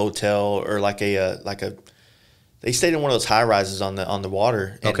like a hotel or they stayed in one of those high rises on the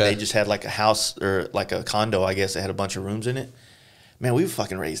water, and they just had like a house or like a condo, I guess, that had a bunch of rooms in it. Man, we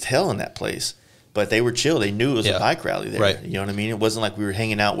fucking raised hell in that place. But they were chill. They knew it was a bike rally there. Right. You know what I mean? It wasn't like we were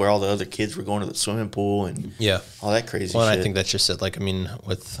hanging out where all the other kids were going to the swimming pool and all that crazy shit. Well, and I think that's just it. Like, I mean,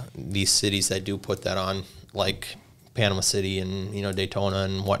 with these cities that do put that on, like, Panama City and, you know, Daytona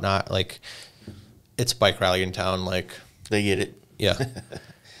and whatnot. Like, it's a bike rally in town. Like, They get it. yeah.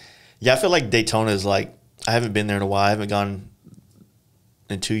 Yeah, I feel like Daytona is like, I haven't been there in a while. I haven't gone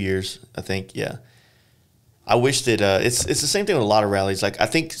in 2 years, I think. Yeah. I wish that it's the same thing with a lot of rallies. Like, I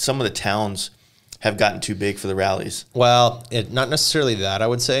think some of the towns have gotten too big for the rallies. Well, not necessarily that, I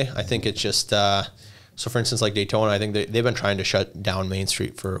would say. I think it's just, so for instance, like Daytona, I think they've been trying to shut down Main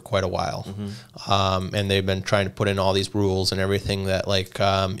Street for quite a while. And they've been trying to put in all these rules and everything that, like,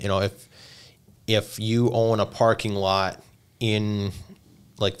 you know, if you own a parking lot in,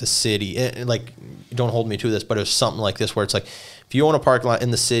 like, the city, like, don't hold me to this, but it was something like this where it's like, if you own a parking lot in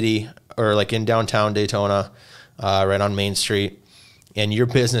the city or, like, in downtown Daytona, right on Main Street, and your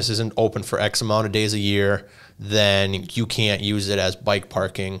business isn't open for X amount of days a year, then you can't use it as bike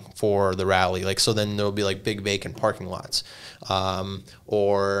parking for the rally. Like, so then there'll be like big vacant parking lots.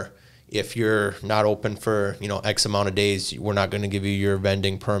 Or if you're not open for, you know, X amount of days, we're not going to give you your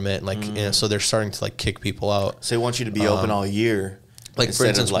vending permit. Like, you know, so they're starting to like kick people out. So they want you to be open all year. Like, for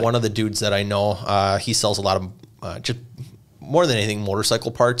instance, one of the dudes that I know, he sells a lot of, just more than anything,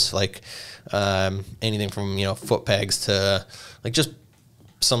 motorcycle parts, like anything from, you know, foot pegs to like just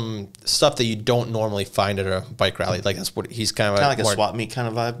some stuff that you don't normally find at a bike rally. Like, that's what he's kind of like a swap meet kind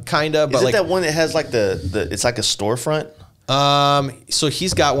of vibe. Kind of, but is it like that one that has like the it's like a storefront? So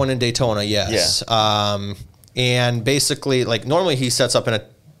he's got one in Daytona, yes. Yeah. And basically, like, normally he sets up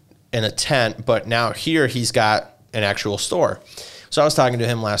in a tent, but now here he's got an actual store. So I was talking to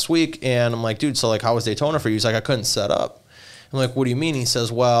him last week, and I'm like, dude, so like, how was Daytona for you? He's like, I couldn't set up. I'm like, what do you mean? He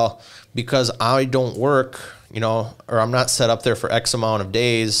says, well, because I don't work, you know, or I'm not set up there for X amount of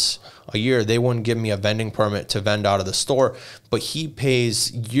days a year, they wouldn't give me a vending permit to vend out of the store. But he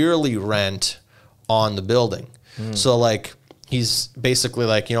pays yearly rent on the building. So like, he's basically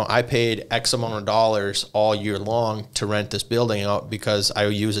like, you know, I paid X amount of dollars all year long to rent this building out because I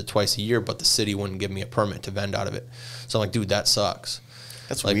use it twice a year, but the city wouldn't give me a permit to vend out of it. So I'm like, dude, that sucks.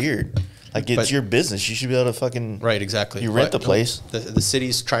 That's like, weird. Like, it's your business. You should be able to fucking... Right, exactly. You rent the place. The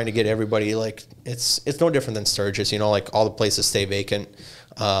city's trying to get everybody, like, it's no different than Sturgis, you know, like, all the places stay vacant,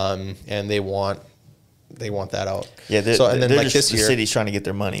 and they want that out. Yeah, so, and then, like, this the year, city's trying to get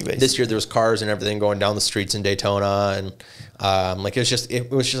their money, basically. This year there was cars and everything going down the streets in Daytona, and like, it was just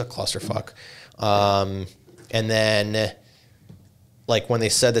a clusterfuck. And then, like, when they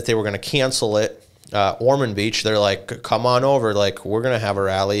said that they were going to cancel it, Ormond Beach, they're like, come on over, like, we're gonna have a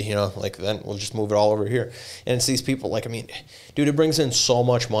rally, you know, like, then we'll just move it all over here. And it's these people, like, I mean, dude, it brings in so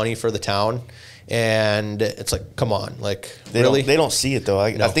much money for the town, and it's like, come on, like, they don't see it though.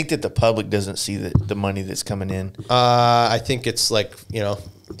 I think that the public doesn't see the money that's coming in. I think it's like, you know,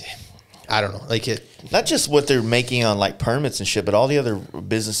 I don't know, like, it not just what they're making on like permits and shit, but all the other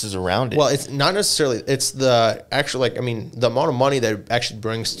businesses around it. Well, it's not necessarily, it's the actual, like, I mean, the amount of money that it actually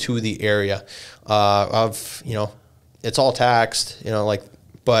brings to the area of, you know, it's all taxed, you know, like,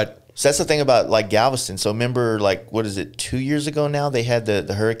 but. So that's the thing about like Galveston. So remember, like, what is it, 2 years ago now, they had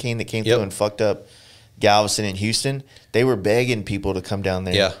the hurricane that came through and fucked up Galveston and Houston. They were begging people to come down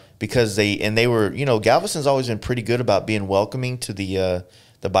there. Yeah. Because they were, you know, Galveston's always been pretty good about being welcoming to the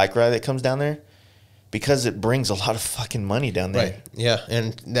bike ride that comes down there, because it brings a lot of fucking money down there. Right. Yeah.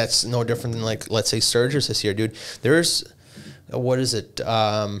 And that's no different than, like, let's say Sturgis this year, dude. There's, what is it?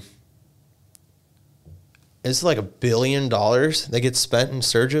 It's like $1 billion that gets spent in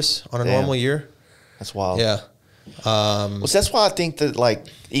Sturgis on a normal year. That's wild. Yeah. Well, so that's why I think that, like,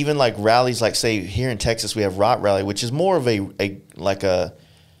 even like rallies, like say here in Texas we have Rock Rally, which is more of they do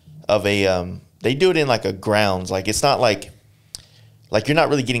it in like a grounds. Like, it's not like you're not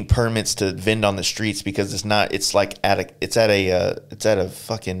really getting permits to vend on the streets, because it's not. It's like at a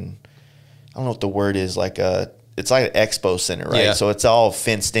fucking, I don't know what the word is, like it's like an expo center, right? Yeah. So it's all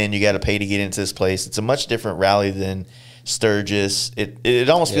fenced in. You got to pay to get into this place. It's a much different rally than Sturgis. It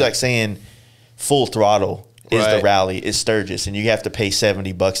almost be like saying Full Throttle is the rally, is Sturgis, and you have to pay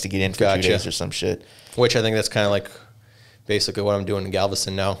 $70 to get in for 2 days or some shit. Which I think that's kind of like basically what I'm doing in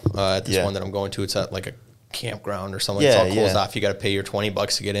Galveston now. At this one that I'm going to, it's at like a campground or something. It's all closed off. You got to pay your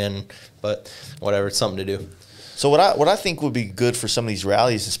 $20 to get in, but whatever, it's something to do. So what I think would be good for some of these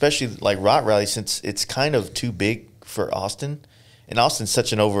rallies, especially like Rock Rally, since it's kind of too big for Austin, and Austin's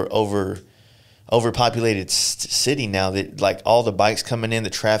such an overpopulated city now that, like, all the bikes coming in, the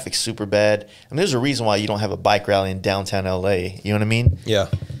traffic's super bad. I mean, there's a reason why you don't have a bike rally in downtown LA. You know what I mean? Yeah.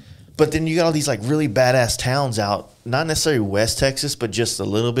 But then you got all these like really badass towns out, not necessarily West Texas, but just a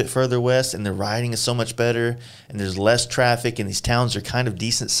little bit further west, and the riding is so much better, and there's less traffic, and these towns are kind of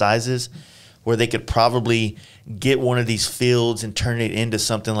decent sizes. where they could probably get one of these fields and turn it into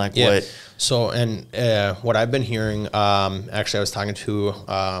something like what? So, and what I've been hearing, actually, I was talking to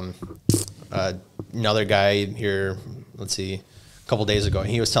another guy here, let's see, a couple days ago, and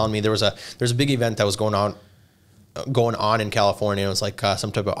he was telling me there's a big event that was going on in California. It was like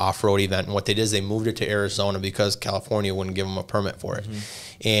some type of off-road event, and what they did is they moved it to Arizona because California wouldn't give them a permit for it.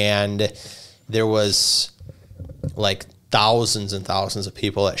 And there was like thousands and thousands of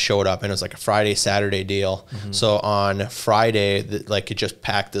people that showed up, and it was like a Friday, Saturday deal. So on Friday, like it just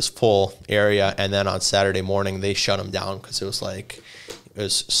packed this full area, and then on Saturday morning they shut them down because it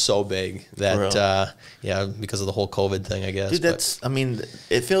was so big that because of the whole COVID thing, I guess. Dude, I mean,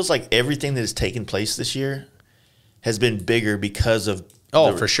 it feels like everything that has taken place this year has been bigger because of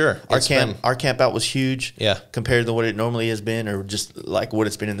for sure. Our camp out was huge, Yeah. compared to what it normally has been, or just like what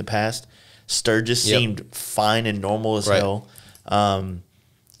it's been in the past. Sturgis seemed fine and normal as hell.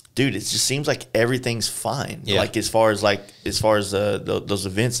 Dude, it just seems like everything's fine. Yeah. Like as far as those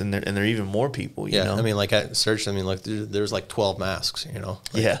events, and there are even more people. You know? I mean, like at Search, I mean, like there's like 12 masks. You know,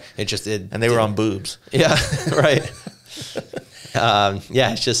 like, and they were on boobs. Yeah, right.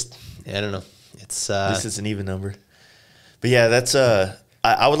 It's just I don't know. It's this is an even number, but yeah, that's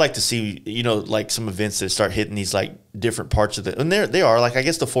I would like to see, like some events that start hitting these like different parts of and they are like, I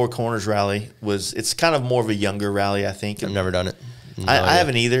guess the Four Corners rally it's kind of more of a younger rally, I think. I've never done it. I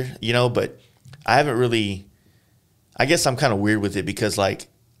haven't either, but I haven't really, I guess I'm kind of weird with it because like,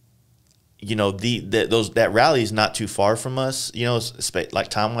 that rally is not too far from us, like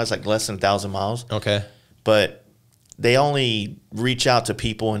time wise, like less than 1,000 miles. Okay. But they only reach out to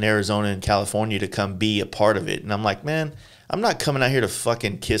people in Arizona and California to come be a part of it. And I'm like, man, I'm not coming out here to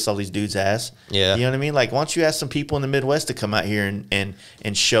fucking kiss all these dudes' ass. Yeah. You know what I mean? Like, why don't you ask some people in the Midwest to come out here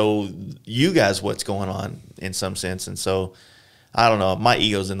and show you guys what's going on in some sense? And so, I don't know. My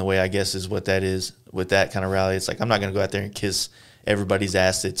ego's in the way, I guess, is what that is with that kind of rally. It's like, I'm not going to go out there and kiss everybody's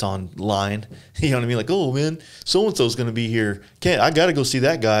ass that's online. You know what I mean? Like, oh, man, so-and-so's going to be here. I got to go see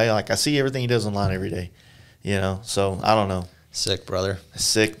that guy. Like, I see everything he does online every day. So I don't know. Sick, brother.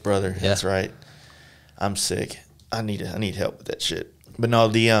 Sick, brother. Yeah. That's right. I'm sick. I need help with that shit. But no,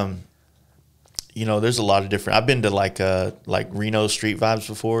 there's a lot of different. I've been to like Reno Street Vibes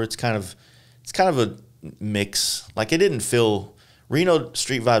before. It's kind of a mix. Like Reno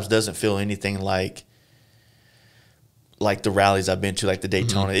Street Vibes doesn't feel anything like the rallies I've been to, like the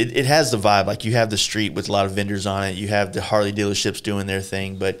Daytona. It has the vibe. Like you have the street with a lot of vendors on it. You have the Harley dealerships doing their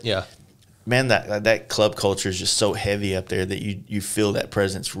thing. But yeah. Man, that club culture is just so heavy up there that you feel that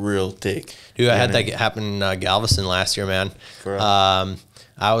presence real thick. Dude, I had that happen in Galveston last year, man.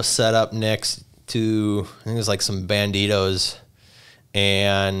 I was set up next to, I think it was like some banditos,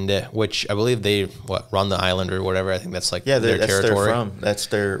 and which I believe they run the island or whatever. I think that's like their territory. That's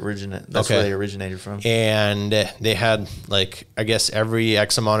where they originated from. And they had like, I guess every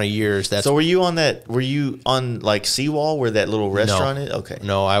X amount of years. So were you on like Seawall where that little restaurant is? Okay.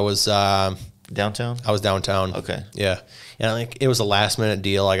 No, I was downtown. I was downtown. Okay. Yeah. And like it was a last minute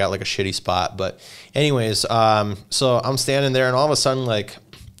deal. I got like a shitty spot, but anyways, so I'm standing there, and all of a sudden, like,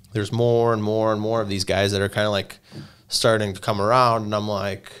 there's more and more and more of these guys that are kind of like starting to come around, and I'm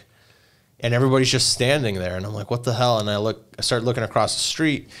like, and everybody's just standing there, and I'm like, what the hell? And I start looking across the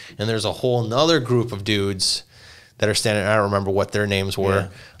street, and there's a whole nother group of dudes that are standing. I don't remember what their names were.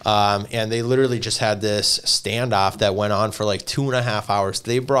 Yeah. And they literally just had this standoff that went on for like 2.5 hours.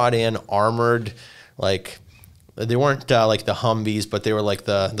 They brought in armored, like, they weren't like the Humvees, but they were like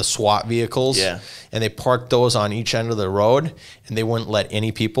the SWAT vehicles. Yeah. And they parked those on each end of the road, and they wouldn't let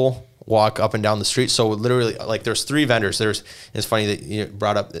any people walk up and down the street. So literally, like, there's 3 vendors. It's funny that you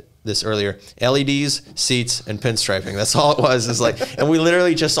brought up this earlier. LEDs, seats, and pinstriping. That's all it was. Is like, and we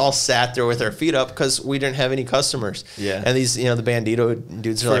literally just all sat there with our feet up because we didn't have any customers. Yeah. And these, the bandito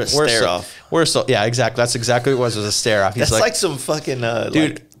dudes are like, we're so yeah, exactly. That's exactly what it was a stare off. That's like some fucking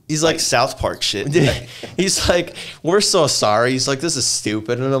dude. He's like South Park shit. He's like, we're so sorry. He's like, this is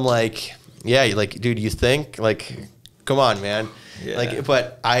stupid. And I'm like, yeah, like, dude, you think, like, come on, man. Yeah. Like,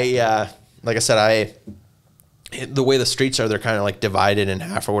 but like I said, the way the streets are, they're kind of like divided in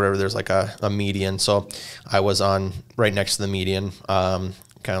half or whatever. There's like a median. So I was on right next to the median, kind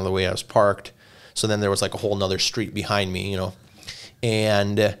of the way I was parked. So then there was like a whole nother street behind me,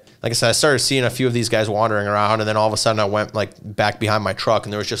 and like I said, I started seeing a few of these guys wandering around, and then all of a sudden I went like back behind my truck,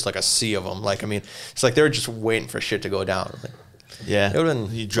 and there was just like a sea of them. Like, I mean, it's like they were just waiting for shit to go down. Like, yeah. It would've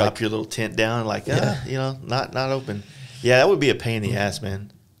been, you drop your little tent down, like, not open. Yeah, that would be a pain in the ass,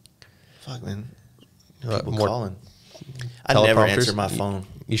 man. Fuck, man. People calling. I never answer my phone.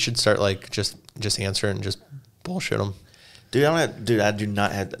 You should start like just answer and just bullshit them. Dude, I do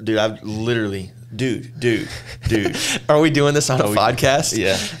not have. Dude, I literally. Dude. Are we doing this on a podcast?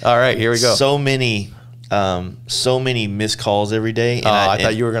 Yeah. All right, here we go. So many missed calls every day. And I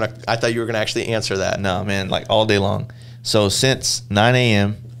thought you were gonna actually answer that. No, man, like all day long. So since 9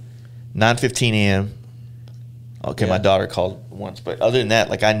 a.m., 9:15 a.m. Okay, my daughter called once, but other than that,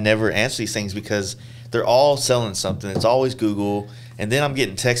 like I never answer these things because they're all selling something. It's always Google, and then I'm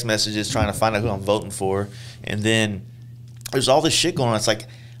getting text messages trying to find out who I'm voting for, and then there's all this shit going on. It's like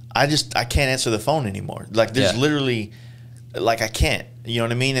I can't answer the phone anymore. Like there's literally, like I can't. You know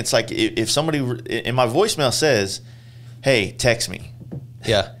what I mean? It's like if somebody in my voicemail says, "Hey, text me."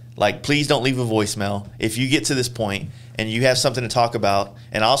 Yeah. Like please don't leave a voicemail if you get to this point and you have something to talk about.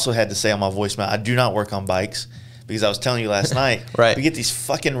 And I also had to say on my voicemail, I do not work on bikes. Because I was telling you last night, right? We get these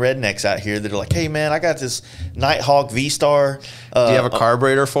fucking rednecks out here that are like, "Hey man, I got this Nighthawk V-Star. Do you have a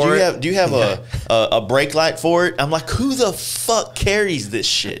carburetor for it? Do you have a brake light for it?" I'm like, "Who the fuck carries this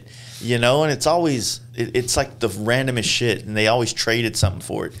shit?" You know, and it's always it's like the randomest shit, and they always traded something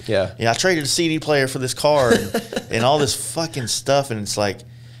for it. Yeah, I traded a CD player for this car and all this fucking stuff, and it's like,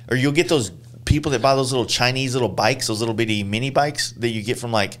 or you'll get those people that buy those little Chinese little bikes, those little bitty mini bikes that you get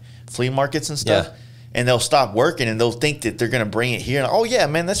from like flea markets and stuff. Yeah. And they'll stop working and they'll think that they're going to bring it here. And, oh, yeah,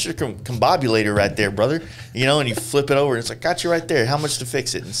 man, that's your combobulator right there, brother. You know, and you flip it over and it's like, got you right there. How much to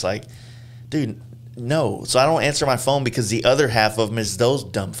fix it? And it's like, dude, no. So I don't answer my phone because the other half of them is those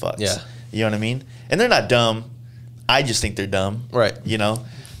dumb fucks. Yeah. You know what I mean? And they're not dumb. I just think they're dumb. Right. You know?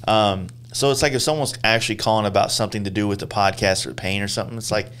 So it's like if someone's actually calling about something to do with the podcast or pain or something,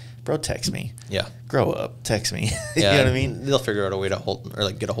 it's like, bro, text me. Yeah. Grow up. Text me. Yeah, you know what I mean? They'll figure out a way to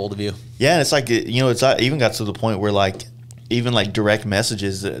get a hold of you. Yeah, and it's like, you know, it's even got to the point where like even like direct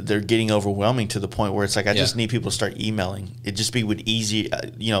messages, they're getting overwhelming to the point where it's like I just need people to start emailing. It just be with easy,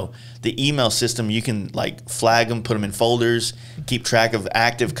 you know, the email system. You can like flag them, put them in folders, keep track of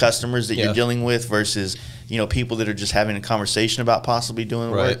active customers that you're dealing with versus, you know, people that are just having a conversation about possibly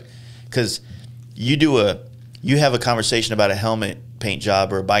doing work. Because you have a conversation about a helmet paint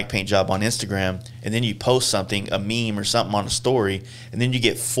job or a bike paint job on Instagram, and then you post something, a meme or something on a story, and then you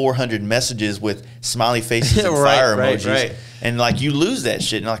get 400 messages with smiley faces and fire emojis, and like you lose that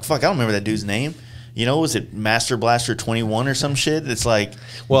shit, and like, fuck, I don't remember that dude's name. You know, was it Master Blaster 21 or some shit? It's like,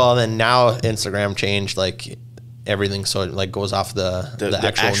 well, then now Instagram changed like everything, so it like goes off the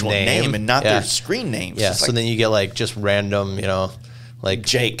actual name and not their screen names. Yeah, so then you get like just random, you know, like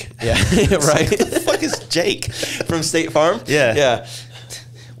Jake. Yeah, right. What the fuck is Jake from State Farm? Yeah, yeah.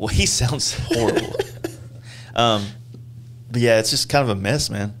 Well, he sounds horrible. But yeah, it's just kind of a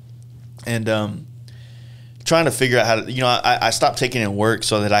mess, man. And trying to figure out how to, you know, I stopped taking in work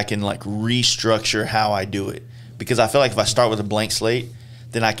so that I can like restructure how I do it, because I feel like if I start with a blank slate,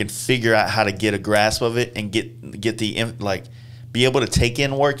 then I can figure out how to get a grasp of it and get the like be able to take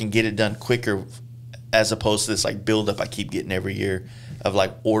in work and get it done quicker, as opposed to this like buildup I keep getting every year of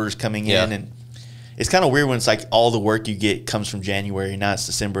like orders coming in. And it's kind of weird when it's like all the work you get comes from January, now it's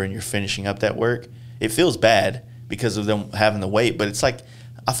December and you're finishing up that work. It feels bad because of them having to wait, but it's like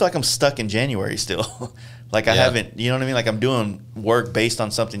I feel like I'm stuck in January still. Like I haven't, you know what I mean? Like I'm doing work based on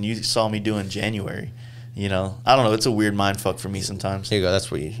something you saw me do in January. You know, I don't know. It's a weird mind fuck for me sometimes. There you go.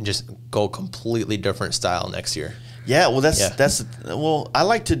 That's where you just go completely different style next year. Yeah, well, well, I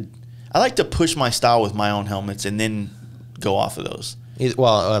like to push my style with my own helmets and then go off of those.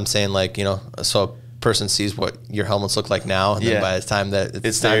 Well, I'm saying like, you know, so a person sees what your helmets look like now, and then by the time that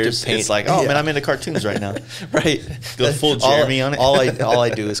it's time theirs, to paint, it's like, oh man, I'm into cartoons right now. Right, go full Jeremy on it. all I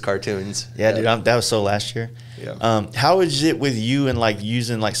do is cartoons. Yeah, dude, that was so last year. Yeah. How is it with you and like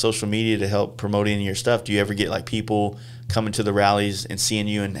using like social media to help promoting your stuff? Do you ever get like people coming to the rallies and seeing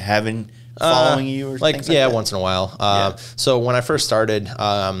you and following you or like things like that? Once in a while. So when I first started,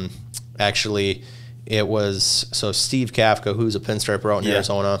 actually, it was Steve Kafka, who's a pinstriper out in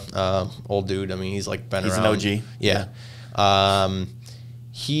Arizona, old dude. I mean, he's like been around. He's an OG. Yeah.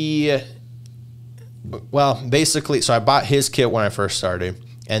 Well, basically, so I bought his kit when I first started,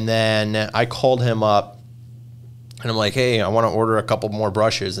 and then I called him up, and I'm like, hey, I want to order a couple more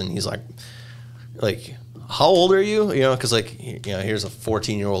brushes, and he's like, how old are you? You know, because like, you know, here's a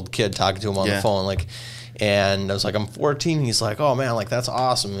 14-year-old kid talking to him on the phone, like, and I was like, I'm 14. He's like, oh man, like that's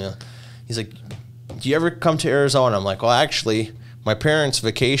awesome. Yeah. He's like, do you ever come to Arizona? I'm like, well, actually, my parents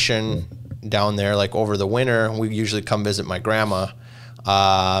vacation down there like over the winter. We usually come visit my grandma.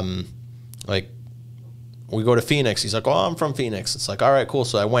 Like we go to Phoenix. He's like, oh, I'm from Phoenix. It's like, all right, cool.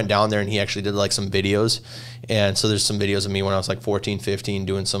 So I went down there and he actually did like some videos. And so there's some videos of me when I was like 14, 15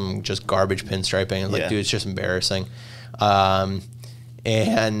 doing some just garbage pinstriping. And like, dude, it's just embarrassing.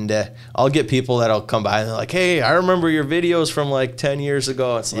 And I'll get people that'll come by and they're like, hey, I remember your videos from like 10 years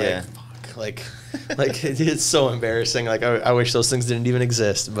ago. It's like, fuck, like it's so embarrassing. Like I wish those things didn't even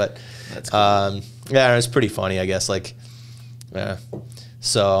exist, but that's cool. Yeah, it's pretty funny, I guess. Like,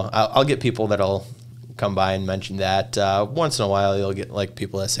 so I'll get people that'll come by and mention that. Once in a while, you'll get like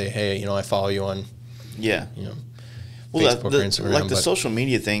people that say, hey, you know, I follow you on, yeah, you know, well, Facebook or Instagram. Like the social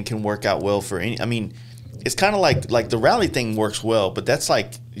media thing can work out well for any. I mean, it's kind of like the rally thing works well, but that's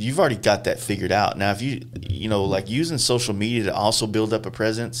like you've already got that figured out. Now, if you know, like using social media to also build up a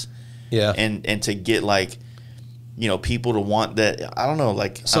presence, and to get like, you know, people to want that. I don't know.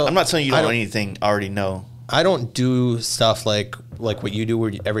 Like, so I'm not telling you don't know anything. Already know. I don't do stuff like what you do,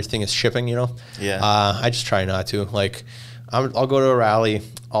 where everything is shipping. You know. Yeah. I just try not to. Like, I'll go to a rally.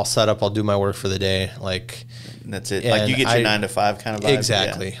 I'll set up. I'll do my work for the day. Like, and that's it. Like you get your 9 to 5 kind of vibe.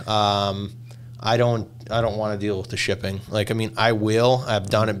 Exactly. Yeah. I don't want to deal with the shipping. Like, I mean, I will. I've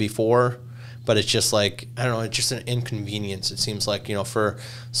done it before, but it's just like, I don't know. It's just an inconvenience. It seems like, you know, for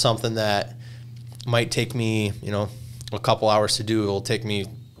something that might take me, you know, a couple hours to do, it'll take me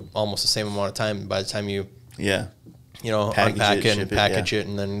almost the same amount of time by the time you, you know, unpack it and package it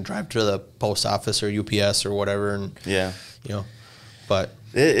and then drive to the post office or UPS or whatever. And, you know, but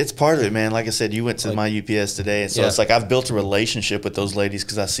it's part of it, man. Like I said, you went to my UPS today. And so it's like I've built a relationship with those ladies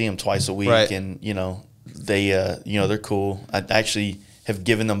because I see them twice a week. Right. And, you know, they, you know, they're cool. I actually have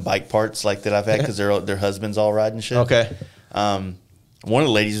given them bike parts like that I've had because their husbands all ride and shit. Okay. One of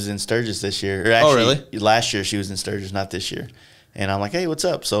the ladies was in Sturgis this year. Or actually, last year she was in Sturgis, not this year. And I'm like, hey, what's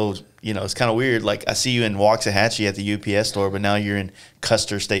up? So, you know, it's kind of weird. Like, I see you in Waxahachie at the UPS store, but now you're in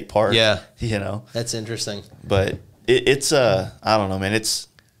Custer State Park. Yeah. You know. That's interesting. But it's, I don't know, man. It's,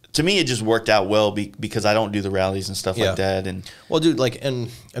 to me, it just worked out well because I don't do the rallies and stuff like that. And well, dude, like, and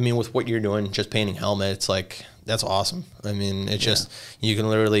I mean, with what you're doing, just painting helmets, like, that's awesome. I mean, it's just, you can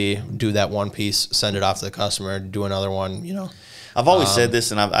literally do that one piece, send it off to the customer, do another one, you know. I've always said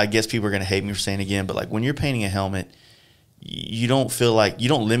this, and I guess people are going to hate me for saying it again, but like when you're painting a helmet, you don't feel like, you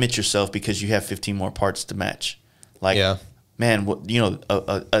don't limit yourself because you have 15 more parts to match. Like, man, you know,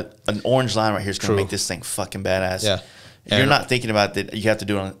 an orange line right here is going to make this thing fucking badass. Yeah. You're not thinking about that you have to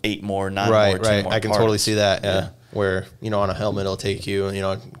do it on 8 more, 9 more, 10 more I can totally see that. Yeah. Where, you know, on a helmet, it'll take you, you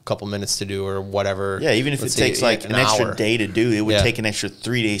know, a couple minutes to do or whatever. Yeah, even if it takes like an extra day to do, it would take an extra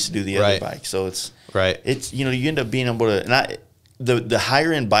 3 days to do the other bike. So it's, you know, you end up being able to, and the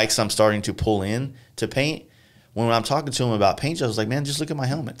higher end bikes I'm starting to pull in to paint, when I'm talking to them about paint jobs, I was like, man, just look at my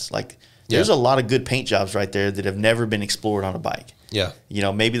helmets. Like, there's a lot of good paint jobs right there that have never been explored on a bike. Yeah. You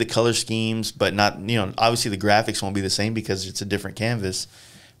know, maybe the color schemes, but not, you know, obviously the graphics won't be the same because it's a different canvas.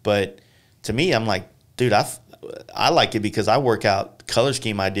 But to me, I'm like, dude, I like it because I work out color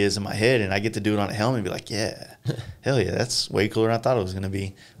scheme ideas in my head and I get to do it on a helmet and be like, yeah, hell yeah, that's way cooler than I thought it was going to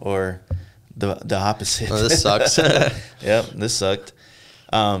be. Or the opposite. Oh, this sucks. Yep, this sucked.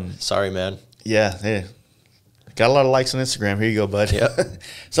 Sorry, man. Yeah. Got a lot of likes on Instagram. Here you go, bud. Yep.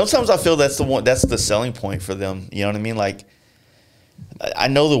 Sometimes I feel that's the selling point for them. You know what I mean? Like, I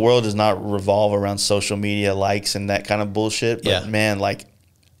know the world does not revolve around social media likes and that kind of bullshit. But man, like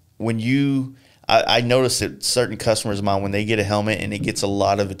when I notice that certain customers of mine, when they get a helmet and it gets a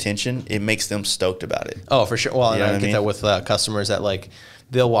lot of attention, it makes them stoked about it. Oh, for sure. Well, and I get that with customers that like,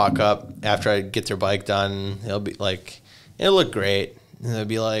 they'll walk up after I get their bike done. They'll be like, it'll look great. And they'll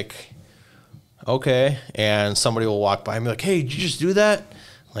be like, okay. And somebody will walk by and be like, hey, did you just do that?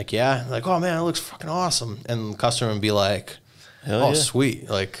 I'm like, yeah. Like, oh man, it looks fucking awesome. And the customer will be like, oh, sweet.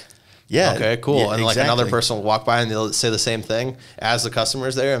 Like, okay, cool. Yeah, and like another person will walk by and they'll say the same thing as the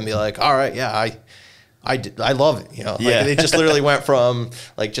customer's there and be like, all right, yeah, I love it. You know, like they just literally went from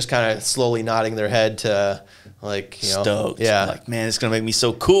like just kind of slowly nodding their head to like, you know, stoked. Yeah. Like, man, it's going to make me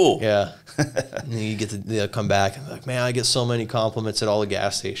so cool. Yeah. And then you get to come back and be like, man, I get so many compliments at all the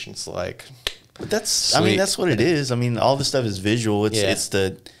gas stations. Like, but that's, sweet. I mean, that's what it is. I mean, all this stuff is visual. It's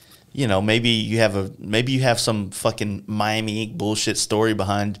the, you know, maybe you have some fucking Miami Ink bullshit story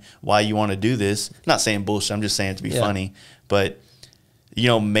behind why you want to do this. I'm not saying bullshit. I'm just saying it to be funny. But, you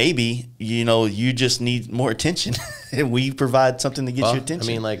know, maybe, you know, you just need more attention and we provide something to get your attention. I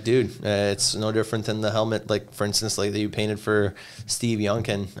mean, like, dude, it's no different than the helmet. Like, for instance, like that you painted for Steve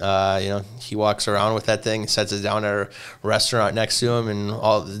Youngkin. You know, he walks around with that thing, sets it down at a restaurant next to him,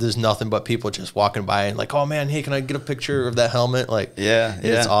 and there's nothing but people just walking by and like, oh man, hey, can I get a picture of that helmet? Like,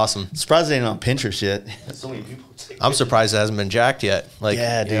 it's awesome. Surprised it ain't on Pinterest yet. So many people. I'm surprised it hasn't been jacked yet. Like,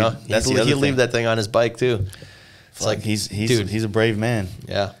 dude, you know, that's he'll leave that thing on his bike too. It's like he's a brave man.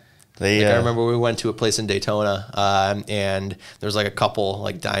 Yeah. They, I remember we went to a place in Daytona, and there was like a couple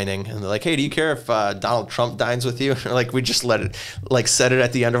like dining, and they're like, "Hey, do you care if Donald Trump dines with you?" Like we just let it, like set it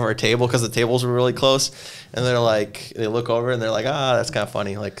at the end of our table because the tables were really close, and they're like, they look over and they're like, "Ah, that's kind of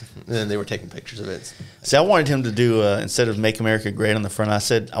funny." Like, and then they were taking pictures of it. See, I wanted him to do instead of "Make America Great" on the front,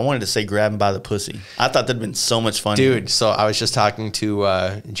 I wanted to say "Grab him by the pussy." I thought that'd been so much fun, dude. So I was just talking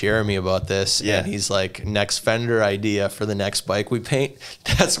to Jeremy about this, and he's like, "Next fender idea for the next bike we paint,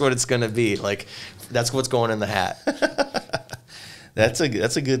 that's what it's gonna be. Like, that's what's going in the hat." That's a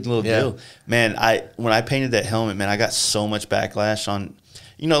good little deal, man. When I painted that helmet, man, I got so much backlash on.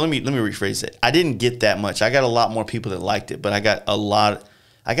 You know, let me rephrase it. I didn't get that much. I got a lot more people that liked it, but I got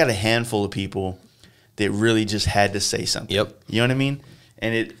a handful of people that really just had to say something. Yep. You know what I mean?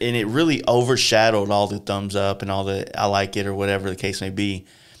 And it really overshadowed all the thumbs up and all the I like it or whatever the case may be.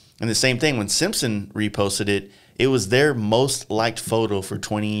 And the same thing when Simpson reposted it, it was their most liked photo for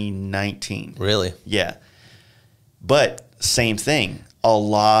 2019. Really? Yeah. But same thing, a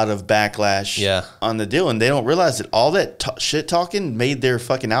lot of backlash on the deal, and they don't realize that all that shit talking made their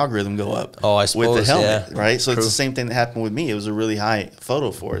fucking algorithm go up. Oh, I suppose, with the helmet, right? So True. it's the same thing that happened with me. It was a really high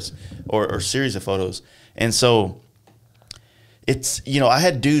photo for us, or series of photos, and so it's, you know, I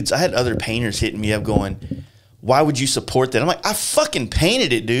had other painters hitting me up going, "Why would you support that?" I'm like, I fucking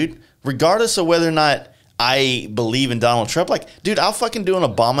painted it, dude. Regardless of whether or not I believe in Donald Trump, like, dude, I'll fucking do an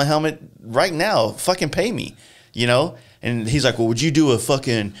Obama helmet right now. Fucking pay me, you know? And he's like, "Well, would you do a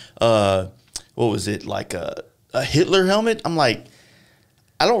fucking, what was it, like a Hitler helmet?" I'm like,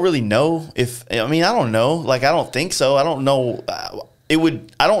 I don't really know I don't know. Like, I don't think so. I don't know.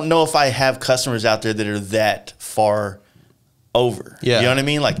 I don't know if I have customers out there that are that far over. Yeah. You know what I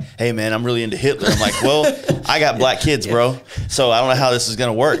mean? Like, "Hey, man, I'm really into Hitler." I'm like, well, I got black kids, bro. So I don't know how this is going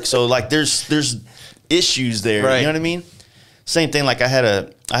to work. So, like, there's issues there. Right. You know what I mean? Same thing. Like, I had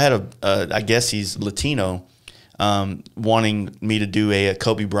a I guess he's Latino, wanting me to do a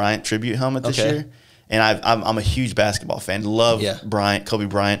Kobe Bryant tribute helmet this year. And I'm a huge basketball fan. Love Bryant, Kobe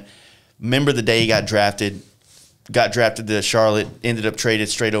Bryant. Remember the day he got drafted to Charlotte, ended up traded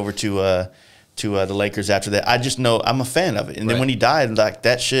straight over to the Lakers after that. I just know I'm a fan of it. And then when he died, like,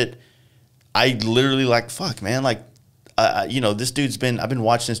 that shit, I literally, like, fuck, man. Like, you know, I've been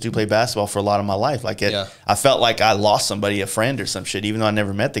watching this dude play basketball for a lot of my life. Like, I felt like I lost somebody, a friend or some shit, even though I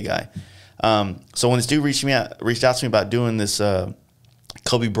never met the guy. So when this dude reached out to me about doing this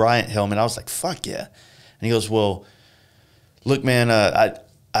Kobe Bryant helmet, I was like, fuck yeah. And he goes, "Well, look, man,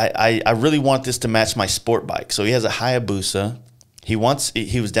 I really want this to match my sport bike." So he has a Hayabusa. He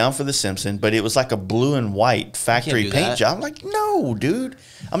was down for the Simpson, but it was like a blue and white factory paint job. I'm like, no, dude,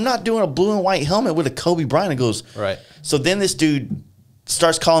 I'm not doing a blue and white helmet with a Kobe Bryant. It goes, right. So then this dude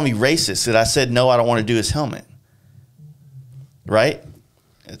starts calling me racist that I said, no, I don't want to do his helmet. Right?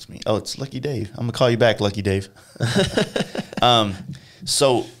 It's me. Oh, it's Lucky Dave. I'm going to call you back, Lucky Dave.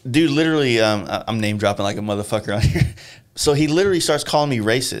 So, dude, literally, I'm name dropping like a motherfucker on here. So he literally starts calling me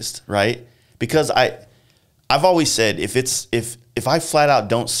racist, right? Because I've always said if I flat out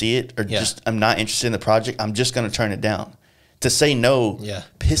don't see it or just I'm not interested in the project, I'm just going to turn it down. To say no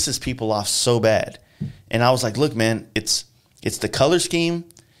pisses people off so bad. And I was like, look, man, it's the color scheme,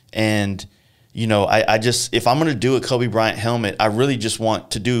 and you know, I just, if I'm going to do a Kobe Bryant helmet, I really just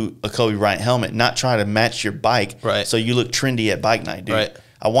want to do a Kobe Bryant helmet, not try to match your bike so you look trendy at bike night, dude. Right.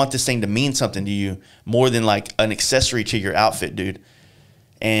 I want this thing to mean something to you more than like an accessory to your outfit, dude.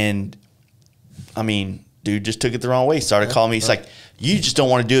 And I mean, dude just took it the wrong way. Started calling me. He's like, "You just don't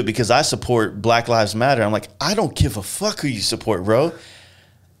want to do it because I support Black Lives Matter." I'm like, I don't give a fuck who you support, bro.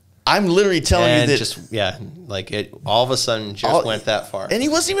 I'm literally telling you that. Just, like it all of a sudden just went that far. And he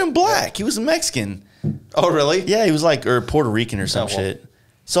wasn't even black. He was a Mexican. Oh, really? Yeah, he was like, or Puerto Rican or some shit.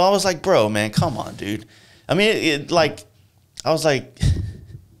 So I was like, bro, man, come on, dude. I mean, I was like,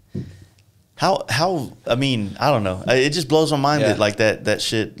 how, I mean, I don't know. It just blows my mind that like that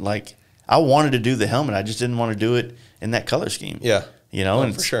shit, like, I wanted to do the helmet. I just didn't want to do it in that color scheme. Yeah. You know?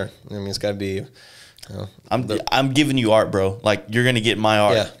 And for sure. I mean, it's got to be. I'm giving you art, bro. Like, you're gonna get my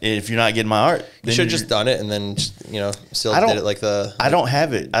art. Yeah. If you're not getting my art, you should have just done it and then just, still did it like the. I don't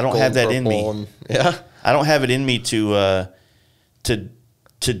have it. I don't have that in me. I don't have it in me to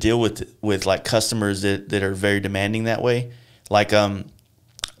deal with like customers that are very demanding that way. Like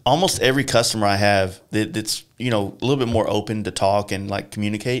almost every customer I have that's a little bit more open to talk and like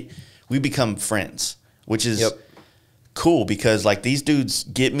communicate, we become friends, which is. Cool, because like these dudes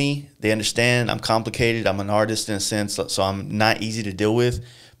get me, they understand I'm complicated, I'm an artist in a sense, so I'm not easy to deal with,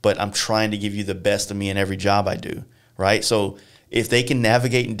 but I'm trying to give you the best of me in every job I do, right? So if they can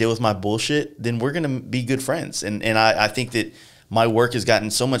navigate and deal with my bullshit, then we're gonna be good friends. And I think that my work has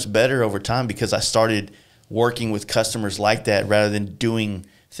gotten so much better over time because I started working with customers like that rather than doing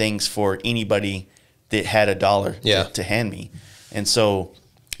things for anybody that had a dollar to hand me. And so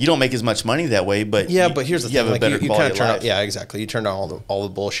you don't make as much money that way, but but here's the thing, have a like better you quality kind of of life. exactly. You turn down all the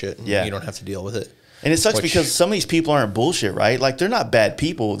bullshit, and you don't have to deal with it. And it sucks because some of these people aren't bullshit, right? Like they're not bad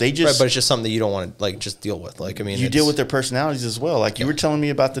people. They just but it's just something that you don't want to like just deal with. Like I mean, you deal with their personalities as well. Like you were telling me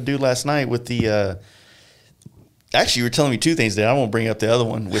about the dude last night with the. Actually, you were telling me two things there. I won't bring up the other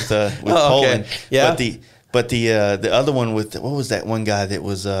one with Poland. Okay. Yeah. But the other one with what was that one guy that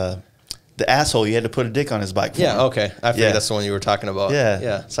was the asshole? You had to put a dick on his bike. For him. Okay. I figured that's the one you were talking about.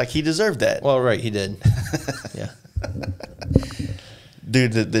 Yeah. It's like he deserved that. Well, right, he did. Yeah.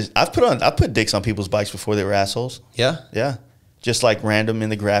 Dude, I've put dicks on people's bikes before they were assholes. Yeah. Yeah. Just like random in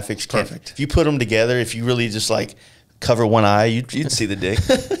the graphics. Perfect. If you put them together, if you really just like cover one eye, you'd see the dick.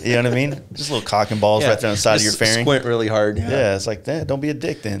 You know what I mean? Just little cock and balls right there on the side of your fairing. Squint really hard. Yeah, it's like that. Don't be a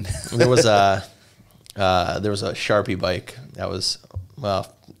dick then. There was a Sharpie bike that was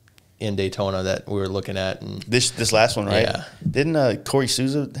in Daytona that we were looking at, and this last one, right? Yeah. Didn't Corey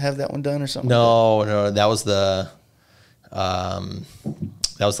Souza have that one done or something? No, that was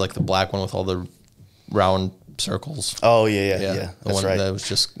like the black one with all the round circles. Oh yeah. The That's one right. that was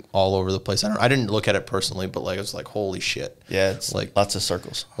just all over the place. I didn't look at it personally, but like it was like holy shit. Yeah, it's like lots of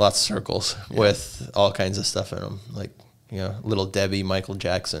circles. Lots of circles with all kinds of stuff in them, like Little Debbie, Michael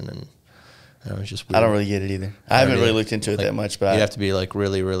Jackson, and it was just weird. I don't really get it either. I haven't really looked into it that much, but you have to be like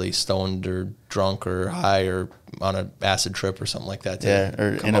really, really stoned or drunk or high or on an acid trip or something like that.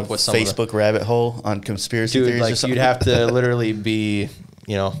 Or in a Facebook rabbit hole on conspiracy theories like or something. You'd have to literally be,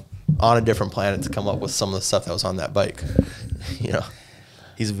 on a different planet to come up with some of the stuff that was on that bike.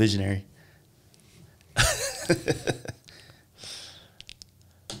 He's a visionary.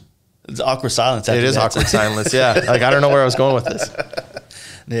 It's awkward silence. It is awkward silence. Yeah, like I don't know where I was going with this.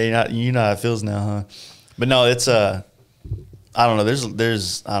 Yeah, you know how it feels now, huh? But no, it's I don't know.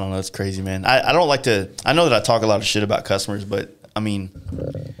 There's I don't know. It's crazy, man. I don't like to. I know that I talk a lot of shit about customers, but I mean,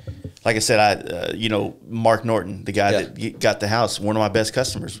 like I said, Mark Norton, the guy that got the house, one of my best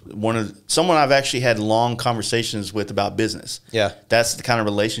customers, someone I've actually had long conversations with about business. Yeah, that's the kind of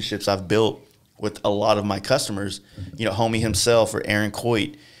relationships I've built with a lot of my customers. Homie himself or Aaron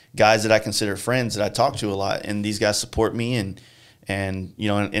Coit, guys that I consider friends that I talk to a lot, and these guys support me and in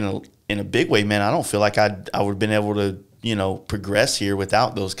a big way, man. I don't feel like I would have been able to progress here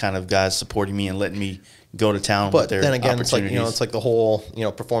without those kind of guys supporting me and letting me go to town with their opportunities. But then again, it's like the whole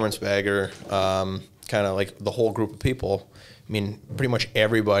performance bagger kind of like the whole group of people. I mean, pretty much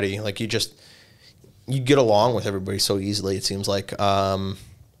everybody. Like you get along with everybody so easily. It seems like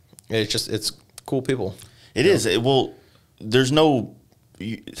it's cool people. It is. Well, there's no.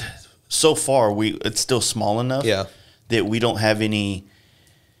 So far, it's still small enough. Yeah. That we don't have any,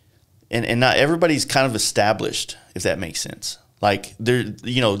 and not everybody's kind of established, if that makes sense. Like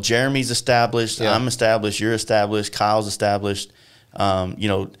Jeremy's established, I'm established, you're established, Kyle's established.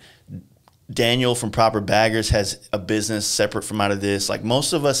 Daniel from Proper Baggers has a business separate from out of this. Like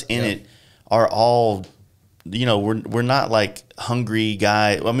most of us in it are all, we're not like hungry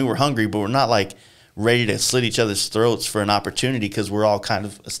guy. I mean, we're hungry, but we're not like ready to slit each other's throats for an opportunity because we're all kind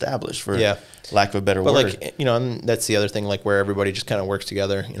of established, for lack of a better word. But like, and that's the other thing, like where everybody just kind of works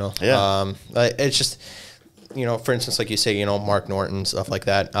together, it's just, for instance, like you say, Mark Norton, stuff like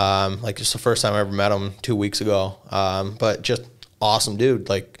that. Like just the first time I ever met him 2 weeks ago. But just awesome dude.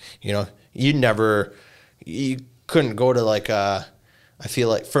 Like, you couldn't go to like, I feel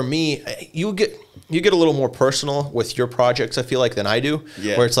like for me, you get a little more personal with your projects, I feel like, than I do.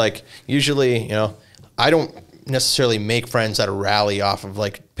 Yeah. Where it's like, usually, I don't necessarily make friends at a rally off of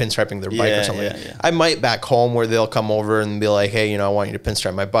like pinstriping their bike or something. Yeah. I might back home where they'll come over and be like, hey, I want you to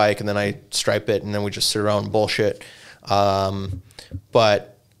pinstripe my bike. And then I stripe it and then we just sit around and bullshit.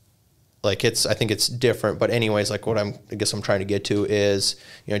 But like I think it's different. But anyways, like what I guess I'm trying to get to is,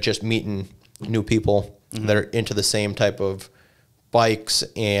 just meeting new people that are into the same type of bikes.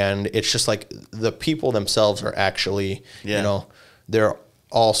 And it's just like the people themselves are actually, they're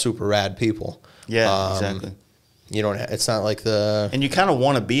all super rad people. Yeah, exactly. It's not like and you kind of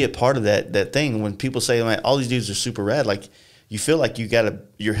want to be a part of that thing. When people say, like, all these dudes are super rad, like you feel like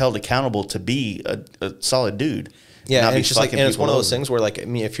you're held accountable to be a solid dude. Yeah, and it's just like, and it's one of those things where, like, I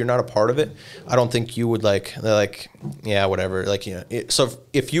mean, if you're not a part of it, I don't think you would whatever. Like, so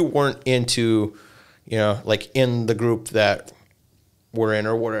if you weren't into, like in the group that we're in,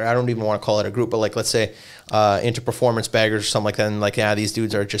 or whatever, I don't even want to call it a group, but like, let's say, into performance baggers or something like that, and like, these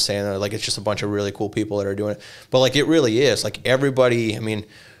dudes are just saying that, like, it's just a bunch of really cool people that are doing it. But like, it really is like everybody. I mean,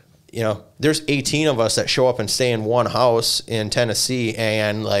 you know, there's 18 of us that show up and stay in one house in Tennessee,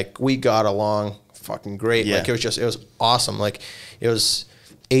 and like we got along fucking great. Yeah. Like it was awesome. Like it was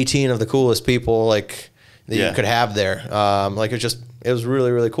 18 of the coolest people like that you could have there. Like it was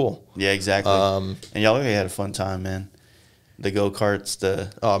really, really cool. Yeah, exactly. And y'all really had a fun time, man. The go-karts,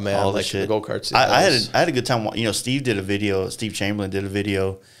 all the shit. The go-karts. I had a good time. You know, Steve Chamberlain did a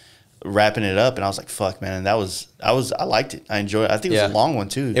video wrapping it up, and I was like, fuck, man. And I liked it. I enjoyed it. I think it was a long one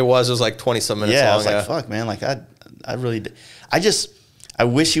too. It was like 20-some minutes long. I was like, fuck, man. Like I really did. I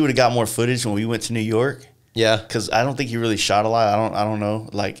wish he would have got more footage when we went to New York. Yeah. Because I don't think he really shot a lot. I don't know.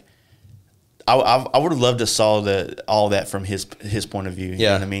 Like, I would have loved to saw all that from his point of view. You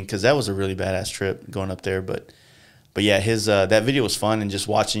know what I mean? Because that was a really badass trip going up there. But yeah, his that video was fun, and just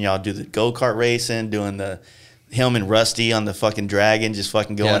watching y'all do the go-kart racing, doing him and Rusty on the fucking dragon, just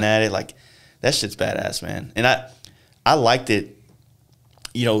fucking going at it. Like, that shit's badass, man. And I liked it.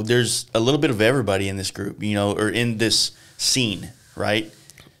 You know, there's a little bit of everybody in this group, you know, or in this scene, right?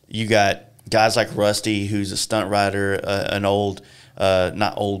 You got guys like Rusty, who's a stunt rider, an old,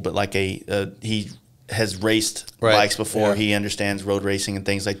 not old, but like he has raced bikes before. Yeah. He understands road racing and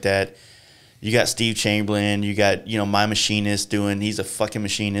things like that. You got Steve Chamberlain. You got, you know, my machinist he's a fucking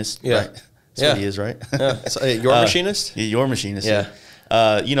machinist. Yeah. Right? That's what he is, right? Yeah. So, your machinist? Your machinist.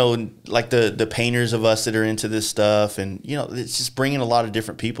 Yeah. You know, like the painters of us that are into this stuff. And, you know, it's just bringing a lot of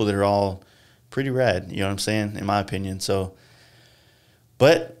different people that are all pretty rad. You know what I'm saying? In my opinion. So,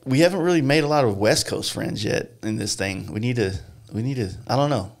 but we haven't really made a lot of West Coast friends yet in this thing. We need to, I don't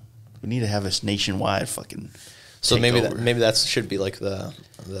know. We need to have this nationwide fucking. So maybe that should be like the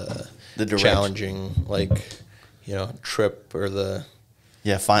challenging, like, you know, trip or the.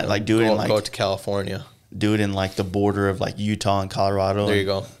 Yeah, fine. Like do it in like go to California. Do it in like the border of like Utah and Colorado. There you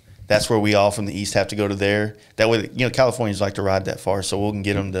go. That's where we all from the east have to go to there. That way, you know, Californians like to ride that far, so we can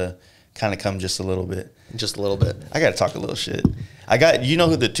get them to kind of come just a little bit. Just a little bit. I got to talk a little shit. You know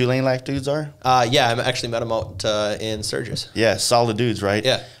who the 2 Lane Life dudes are? Yeah, I actually met them out in Sturgis. Yeah, solid dudes, right?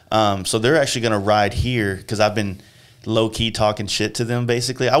 Yeah. So they're actually going to ride here because I've been low key talking shit to them.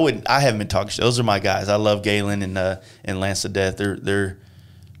 Basically, I haven't been talking shit. Those are my guys. I love Galen and Lance to death. They're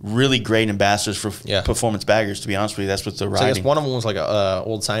really great ambassadors for performance baggers. To be honest with you, that's what they're riding. I guess one of them was like a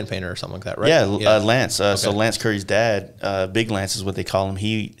old sign painter or something like that, right? Yeah, Lance. Okay. So Lance Curry's dad, Big Lance is what they call him.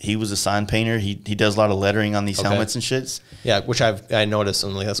 He was a sign painter. He does a lot of lettering on these helmets and shits. Yeah, which I noticed,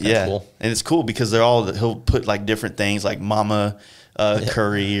 and like that's kind of cool. And it's cool because he'll put like different things like Mama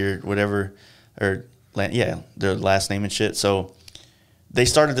Curry or whatever, or their last name and shit. So they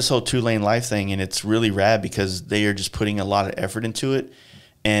started this whole 2 Lane Life thing, and it's really rad because they are just putting a lot of effort into it.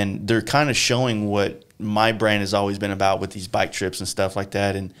 And they're kind of showing what my brand has always been about with these bike trips and stuff like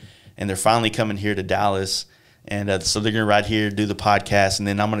that. And they're finally coming here to Dallas. And so they're going to ride here, do the podcast, and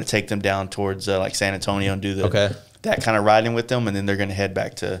then I'm going to take them down towards like San Antonio and do that kind of riding with them. And then they're going to head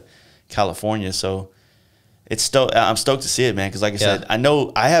back to California. So I'm stoked to see it, man, because like I said, I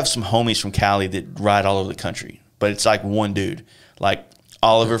know I have some homies from Cali that ride all over the country. But it's like one dude. Like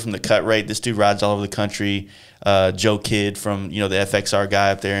Oliver from the Cut Rate, this dude rides all over the country. Joe Kidd from, you know, the FXR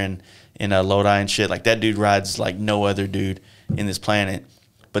guy up there in Lodi and shit. Like, that dude rides like no other dude in this planet.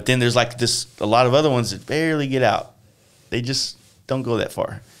 But then there's like a lot of other ones that barely get out. They just don't go that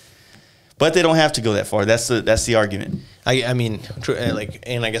far. But they don't have to go that far. That's the argument. I mean,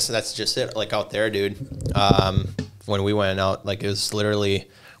 and I guess that's just it. Like out there, dude. When we went out, like it was literally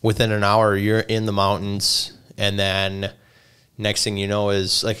within an hour you're in the mountains, and then next thing you know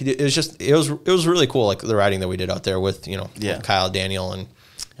is like it was really cool, like the riding that we did out there with, you know, Kyle, Daniel,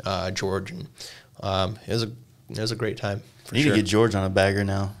 and George, and it was a great time. You need to get George on a bagger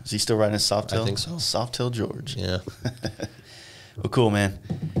now. Is he still riding his Softail? I think so. Softail George. Yeah. Well, cool, man.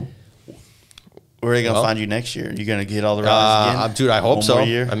 Where are they gonna find you next year? You gonna get all the rides again? Dude, I hope so. One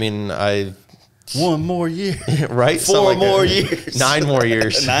more year? I mean, 1 more year, right? 4 more years, 9 more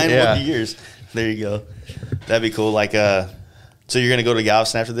years, 9 more years. There you go. That'd be cool. Like, so you're gonna go to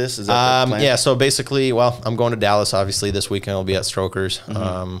Galveston after this? Is that the plan? Yeah. So basically, well, I'm going to Dallas. Obviously, this weekend I'll be at Strokers.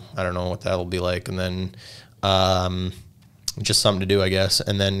 I don't know what that'll be like, and then just something to do, I guess.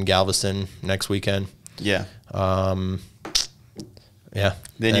 And then Galveston next weekend. Yeah. Yeah.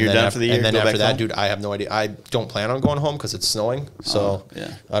 Then you're done for the year. And then after that, dude, I have no idea. I don't plan on going home because it's snowing. So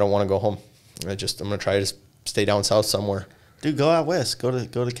I don't want to go home. I'm gonna try to stay down south somewhere. Dude, go out west. Go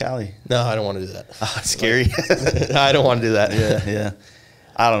to Cali. No, I don't want to do that. Oh, it's scary. I don't want to do that. Yeah.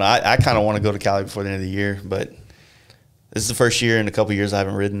 I don't know. I kind of want to go to Cali before the end of the year, but this is the first year in a couple of years I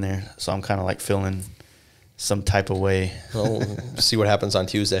haven't ridden there, so I'm kind of like feeling some type of way. We'll see what happens on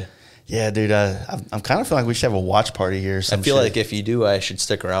Tuesday. Yeah, dude. I'm kind of feeling like we should have a watch party here. Or some I feel shit. like if you do, I should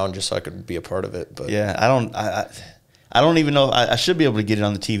stick around just so I could be a part of it. But yeah, I don't even know. I should be able to get it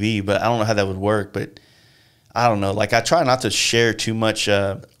on the TV, but I don't know how that would work. But I don't know. Like, I try not to share too much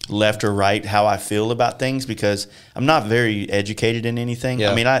left or right how I feel about things because I'm not very educated in anything.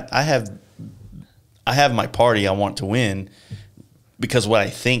 Yeah. I mean, I have my party I want to win because what I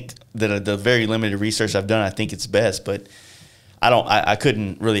think that the very limited research I've done, I think it's best. But I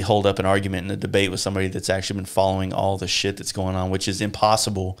couldn't really hold up an argument in a debate with somebody that's actually been following all the shit that's going on, which is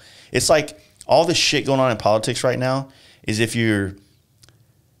impossible. It's like all the shit going on in politics right now is if you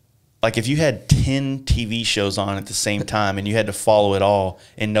had 10 TV shows on at the same time and you had to follow it all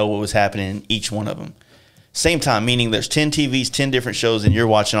and know what was happening in each one of them. Same time, meaning there's 10 TVs, 10 different shows, and you're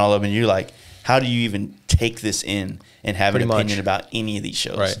watching all of them and you're like, how do you even take this in and have an opinion about any of these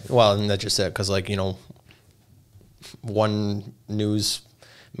shows? Right. Well, and that's just it because, like, one news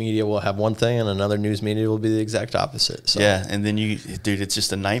media will have one thing and another news media will be the exact opposite. So. Yeah, and then dude, it's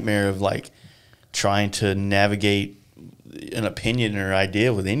just a nightmare of like trying to navigate an opinion or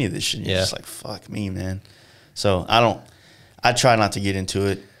idea with any of this shit. You're just like, fuck me, man. So I try not to get into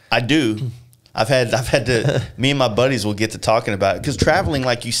it. I do. I've had to, me and my buddies will get to talking about it because traveling,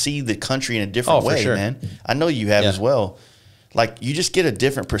 like, you see the country in a different way, man. I know you have as well. Like, you just get a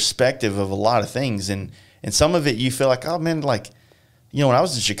different perspective of a lot of things. And some of it you feel like, oh, man, like, when I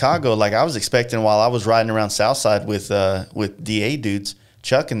was in Chicago, like, I was expecting while I was riding around Southside with DA dudes,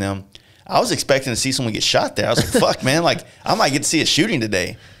 Chuck and them, I was expecting to see someone get shot there. I was like, fuck, man, like, I might get to see a shooting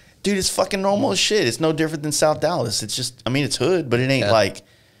today. Dude, it's fucking normal as shit. It's no different than South Dallas. It's just, I mean, it's hood, but it ain't like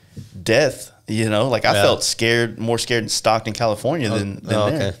death. Like, I felt more scared in Stockton, California than there.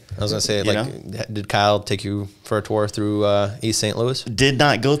 Okay. I was going to say, like, did Kyle take you for a tour through East St. Louis? Did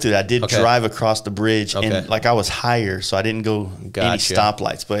not go through that. I did drive across the bridge, and, like, I was higher, so I didn't go any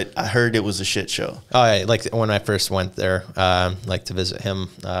stoplights, but I heard it was a shit show. Oh, yeah. Like, when I first went there, like, to visit him,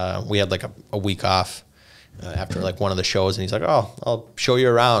 we had, like, a week off after, like, one of the shows, and he's like, oh, I'll show you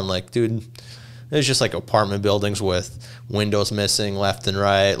around. Like, dude, there's just, like, apartment buildings with windows missing left and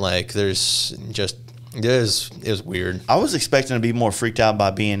right. Like, there's just, it was weird. I was expecting to be more freaked out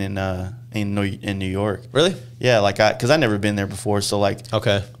by being in New York. Really? Yeah, like, because I never been there before. So, like,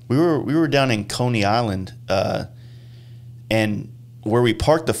 we were down in Coney Island, and where we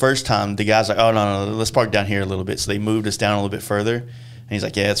parked the first time, the guy's like, oh, no, let's park down here a little bit. So they moved us down a little bit further, and he's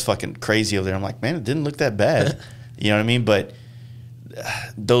like, yeah, it's fucking crazy over there. I'm like, man, it didn't look that bad. You know what I mean? But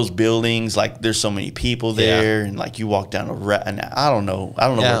those buildings, like, there's so many people there, and like, you walk down and I don't know.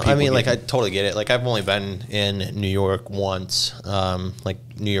 Yeah, where people, I mean, like, I totally get it. Like, I've only been in New York once,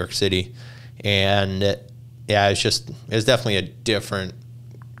 like New York City, and yeah, it was definitely a different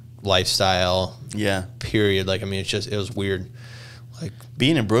lifestyle. Yeah. Period. Like, I mean, it was weird. Like,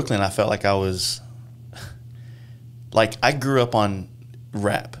 being in Brooklyn, I felt like I was like, I grew up on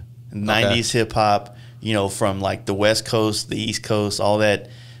rap, 90s hip hop. From like the West Coast, the East Coast, all that,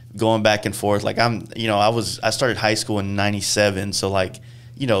 going back and forth. Like, I started high school in '97, so like,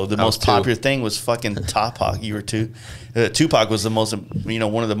 the most popular thing was fucking Tupac. You were two. Tupac was the most,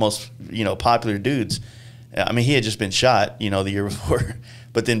 one of the most, popular dudes. I mean, he had just been shot, the year before,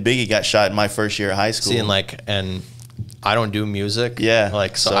 but then Biggie got shot in my first year of high school. See, and I don't do music. Yeah.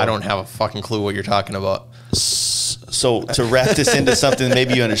 Like, so I don't have a fucking clue what you're talking about. So to wrap this into something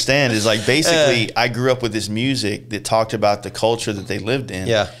maybe you understand is, like, basically I grew up with this music that talked about the culture that they lived in.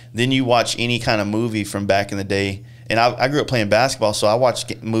 Yeah. Then you watch any kind of movie from back in the day, and I grew up playing basketball, so I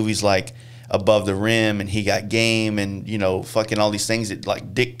watched movies like Above the Rim and He Got Game and, fucking all these things that,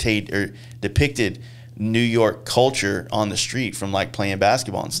 like, dictate or depicted New York culture on the street from, like, playing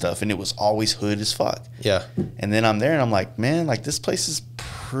basketball and stuff, and it was always hood as fuck. Yeah. And then I'm there and I'm like, man, like, this place is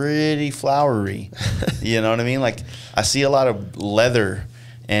pretty flowery. You know what I mean? Like, I see a lot of leather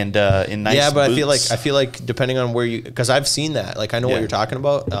and in nice but boots. I feel like depending on where you, because I've seen that. Like, I know what you're talking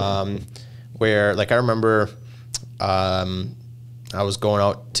about. Where, like, I remember I was going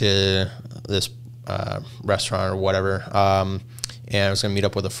out to this restaurant or whatever, and I was gonna meet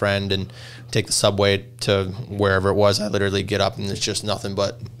up with a friend and take the subway to wherever it was. I literally get up and it's just nothing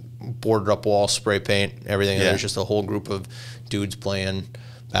but boarded up walls, spray paint, everything. And there's just a whole group of dudes playing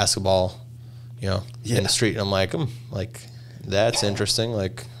basketball, in the street. And I'm like, that's interesting.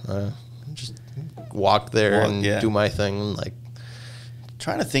 Like, just walk there and do my thing. Like,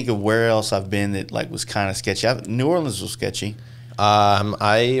 trying to think of where else I've been that, like, was kind of sketchy. New Orleans was sketchy.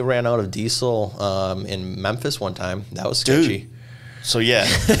 I ran out of diesel in Memphis one time. That was sketchy. Dude. So yeah,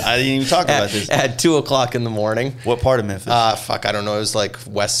 I didn't even talk about this. At 2 o'clock in the morning. What part of Memphis? Fuck, I don't know. It was like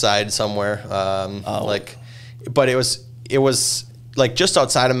West Side somewhere. But it was like just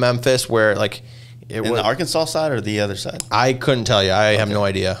outside of Memphis, where like In the Arkansas side or the other side? I couldn't tell you. I have no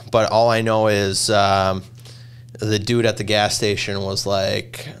idea. But all I know is the dude at the gas station was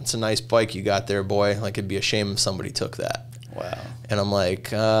like, "It's a nice bike you got there, boy. Like, it'd be a shame if somebody took that." Wow. And I'm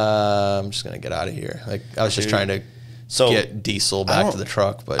like, I'm just gonna get out of here. Like, I was just trying to get diesel back to the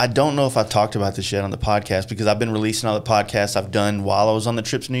truck. But I don't know if I've talked about this yet on the podcast, because I've been releasing all the podcasts I've done while I was on the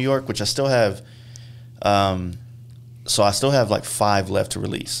trips to New York, which I still have. So I still have like 5 left to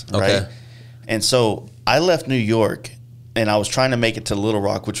release. Right. Okay. And so I left New York, and I was trying to make it to Little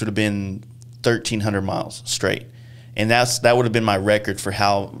Rock, which would have been 1,300 miles straight, and that would have been my record for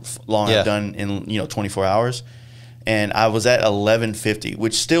how long I've done in 24 hours. And I was at 1150,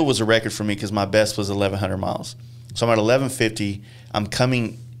 which still was a record for me because my best was 1,100 miles. So I'm at 1150. I'm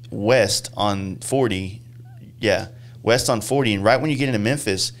coming west on 40. Yeah, west on 40. And right when you get into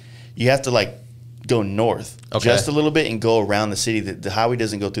Memphis, you have to like go north just a little bit and go around the city. The highway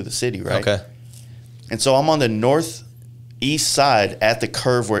doesn't go through the city, right? Okay. And so I'm on the northeast side at the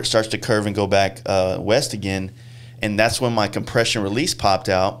curve where it starts to curve and go back west again. And that's when my compression release popped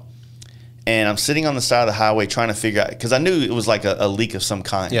out. And I'm sitting on the side of the highway trying to figure out, because I knew it was like a leak of some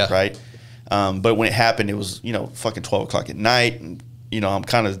kind, right? But when it happened, it was, fucking 12 o'clock at night. And, I'm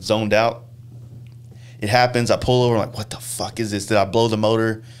kind of zoned out. It happens. I pull over. I'm like, what the fuck is this? Did I blow the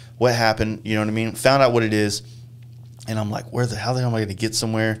motor? What happened? You know what I mean? Found out what it is. And I'm like, how the hell am I going to get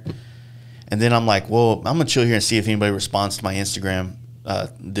somewhere? And then I'm like, well, I'm going to chill here and see if anybody responds to my Instagram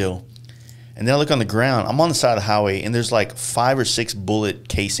deal. And then I look on the ground. I'm on the side of the highway, and there's like 5 or 6 bullet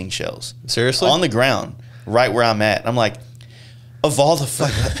casing shells. Seriously? On the ground, right where I'm at. I'm like, of all the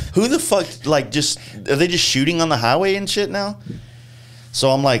fuck, who the fuck, like, are they just shooting on the highway and shit now? So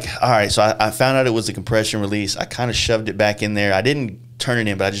I'm like, all right. So I found out it was a compression release. I kind of shoved it back in there. I didn't turn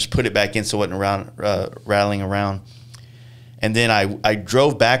it in, but I just put it back in so it wasn't rattling around. And then I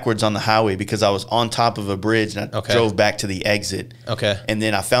drove backwards on the highway because I was on top of a bridge, and I drove back to the exit. Okay. And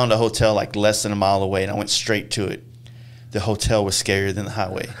then I found a hotel like less than a mile away, and I went straight to it. The hotel was scarier than the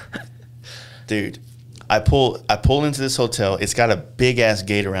highway. Dude, I pull into this hotel. It's got a big ass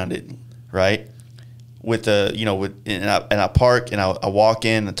gate around it, right? With and I park, and I walk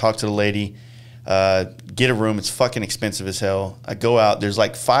in and talk to the lady, get a room. It's fucking expensive as hell. I go out. There's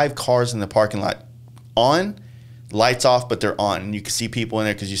like 5 cars in the parking lot on. Lights off, but they're on, and you can see people in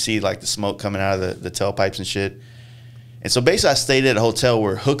there because you see like the smoke coming out of the tailpipes and shit. And so basically I stayed at a hotel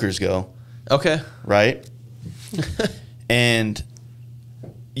where hookers go. Okay. Right? And,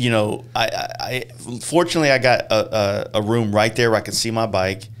 I fortunately I got a room right there where I could see my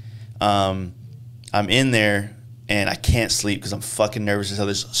bike. I'm in there, and I can't sleep because I'm fucking nervous as hell.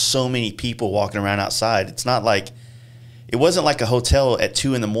 There's so many people walking around outside. It wasn't like a hotel at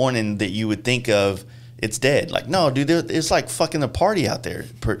 2 in the morning that you would think of. It's dead. Like, no, dude, it's like fucking a party out there,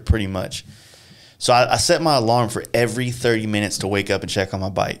 pretty much. So I set my alarm for every 30 minutes to wake up and check on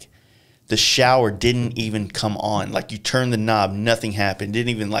my bike. The shower didn't even come on. Like, you turn the knob, nothing happened. Didn't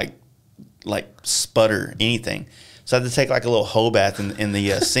even like sputter, anything. So I had to take like a little hoe bath in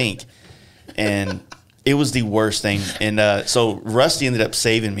the sink. And it was the worst thing. And so Rusty ended up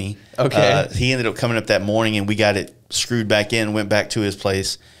saving me. Okay. He ended up coming up that morning, and we got it screwed back in, went back to his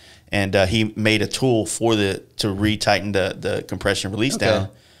place. And he made a tool to retighten the compression release down.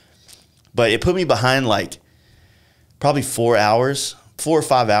 But it put me behind like probably 4 or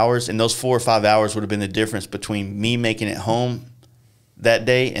 5 hours. And those 4 or 5 hours would have been the difference between me making it home that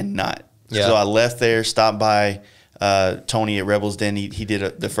day and not. Yeah. So I left there, stopped by Tony at Rebels Den. He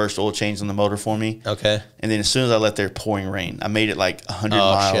did the first oil change on the motor for me. Okay. And then as soon as I left there, pouring rain. I made it like 100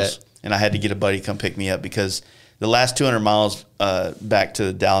 miles. Shit. And I had to get a buddy to come pick me up because the last 200 miles back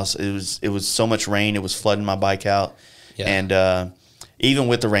to Dallas, it was so much rain, it was flooding my bike out. Yeah. And even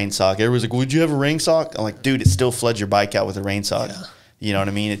with the rain sock, everybody's like, would you have a rain sock? I'm like, dude, it still floods your bike out with a rain sock. Yeah. You know what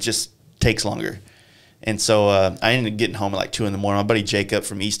I mean? It just takes longer. And so I ended up getting home at like 2 in the morning. My buddy Jacob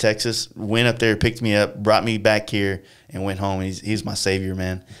from East Texas went up there, picked me up, brought me back here, and went home. He's my savior,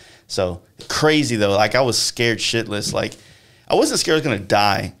 man. So crazy, though. Like, I was scared shitless. Like, I wasn't scared I was going to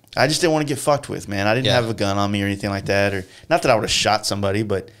die. I just didn't want to get fucked with, man. I didn't have a gun on me or anything like that. Or not that I would have shot somebody,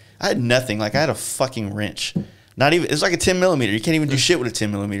 but I had nothing. Like, I had a fucking wrench. Not even, it's like a 10 millimeter. You can't even do shit with a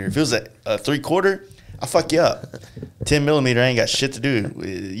 10 millimeter. If it was a 3/4, I'll fuck you up. 10 millimeter, I ain't got shit to do.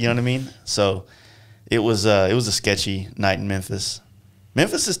 You know what I mean? So it was a sketchy night in Memphis.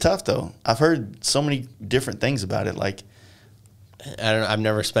 Memphis is tough, though. I've heard so many different things about it. Like, I don't know. I've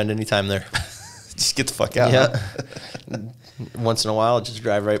never spent any time there. Just get the fuck out. Yeah. Huh? Once in a while, just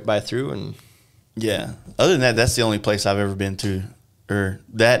drive right by through. And yeah. Other than that, that's the only place I've ever been to, or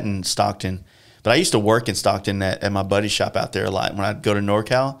that and Stockton. But I used to work in Stockton at my buddy's shop out there a lot when I'd go to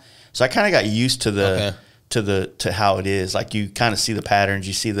NorCal. So I kind of got used to the to how it is. Like you kind of see the patterns,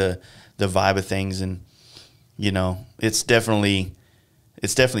 you see the vibe of things, and you know, it's definitely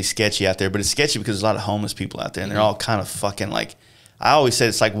sketchy out there. But it's sketchy because there's a lot of homeless people out there, and they're all kind of fucking like. I always said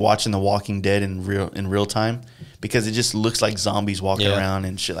it's like watching The Walking Dead in real time because it just looks like zombies walking around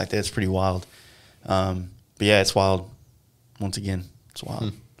and shit like that. It's pretty wild. But yeah, it's wild. Once again, it's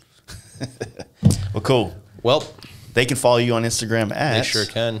wild. Well, cool. Well, they can follow you on Instagram at. They sure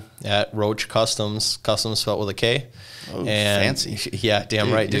can. At Roach Customs. Customs spelled with a K. Oh, and fancy. Yeah,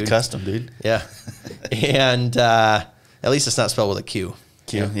 damn right, dude. Custom, dude. Yeah. And at least it's not spelled with a Q.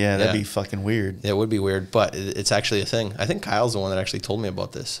 Yeah, that'd be fucking weird. It would be weird, but it's actually a thing. I think Kyle's the one that actually told me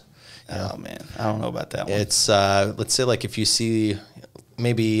about this. Oh, man. I don't know about that one. It's, let's say, like, if you see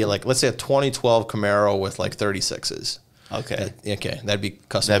maybe, like, let's say a 2012 Camaro with, like, 36s. Okay. Okay. That'd be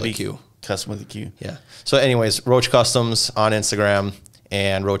custom with a Q. Custom with a Q. Yeah. So, anyways, Roach Customs on Instagram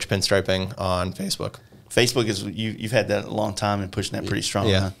and Roach Pinstriping on Facebook. Facebook is, you've had that a long time and pushing that pretty strong,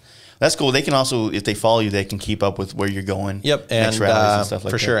 yeah. Huh? That's cool. They can also, if they follow you, they can keep up with where you're going. Yep, and rallies and stuff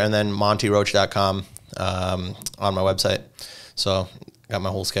like for that. sure. And then monteroach.com on my website. So got my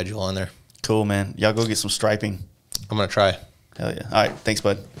whole schedule on there. Cool, man. Y'all go get some striping. I'm gonna try. Hell yeah! All right, thanks,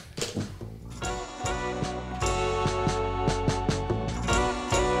 bud.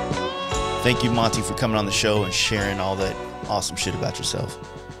 Thank you, Monte, for coming on the show and sharing all that awesome shit about yourself.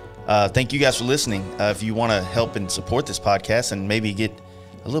 Thank you guys for listening. If you want to help and support this podcast and maybe get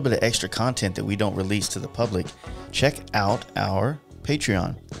a little bit of extra content that we don't release to the public, check out our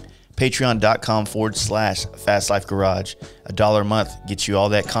Patreon. Patreon.com/FastLifeGarage. $1 a month gets you all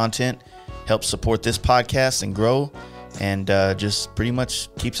that content, helps support this podcast and grow, and just pretty much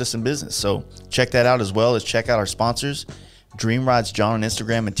keeps us in business. So check that out, as well as check out our sponsors, Dream Rides John on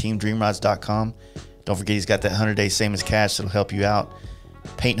Instagram and teamdreamrides.com. Don't forget he's got that 100-day same as cash that'll help you out.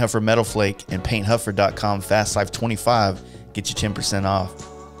 Paint Huffer Metal Flake and painthuffer.com FastLife25 get you 10% off.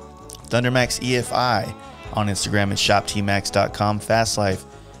 Thundermax EFI on Instagram and shoptmax.com. Fastlife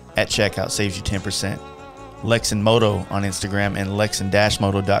at checkout saves you 10%. Lexin Moto on Instagram and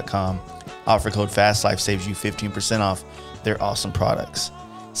lexin-moto.com. Offer code FASTLIFE saves you 15% off their awesome products.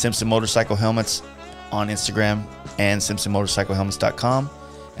 Simpson Motorcycle Helmets on Instagram and simpsonmotorcyclehelmets.com.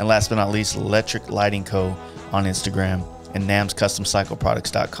 And last but not least, Letric Lighting Co. on Instagram and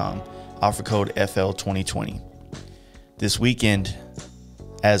namscustomcycleproducts.com. Offer code FL2020. This weekend,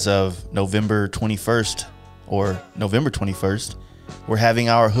 as of November 21st, we're having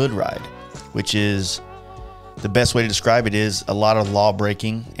our hood ride, which is, the best way to describe it is a lot of law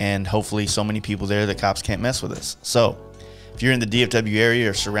breaking and hopefully so many people there that cops can't mess with us. So if you're in the DFW area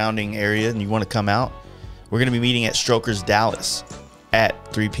or surrounding area and you want to come out, we're going to be meeting at Strokers Dallas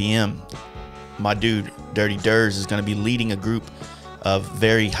at 3 p.m. My dude, Dirty Durs, is going to be leading a group of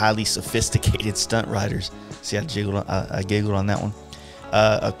very highly sophisticated stunt riders. See, I giggled on that one.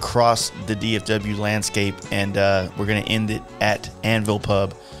 Across the DFW landscape, and we're going to end it at Anvil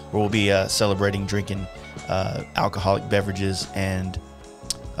Pub, where we'll be celebrating drinking alcoholic beverages and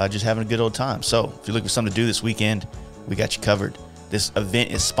just having a good old time. So if you're looking for something to do this weekend, we got you covered. This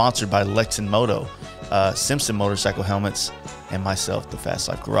event is sponsored by Lexin Moto, Simpson Motorcycle Helmets, and myself, the Fast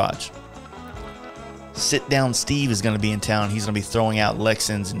Life Garage. Sit Down Steve is going to be in town. He's going to be throwing out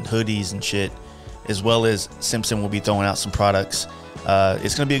Lexins and hoodies and shit, as well as Simpson will be throwing out some products.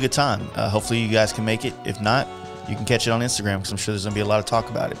 It's going to be a good time. Hopefully you guys can make it. If not, you can catch it on Instagram because I'm sure there's going to be a lot of talk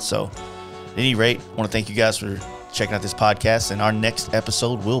about it. So at any rate, I want to thank you guys for checking out this podcast, and our next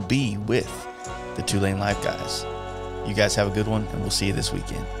episode will be with the 2 Lane Life guys. You guys have a good one, and we'll see you this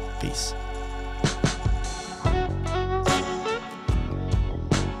weekend. Peace.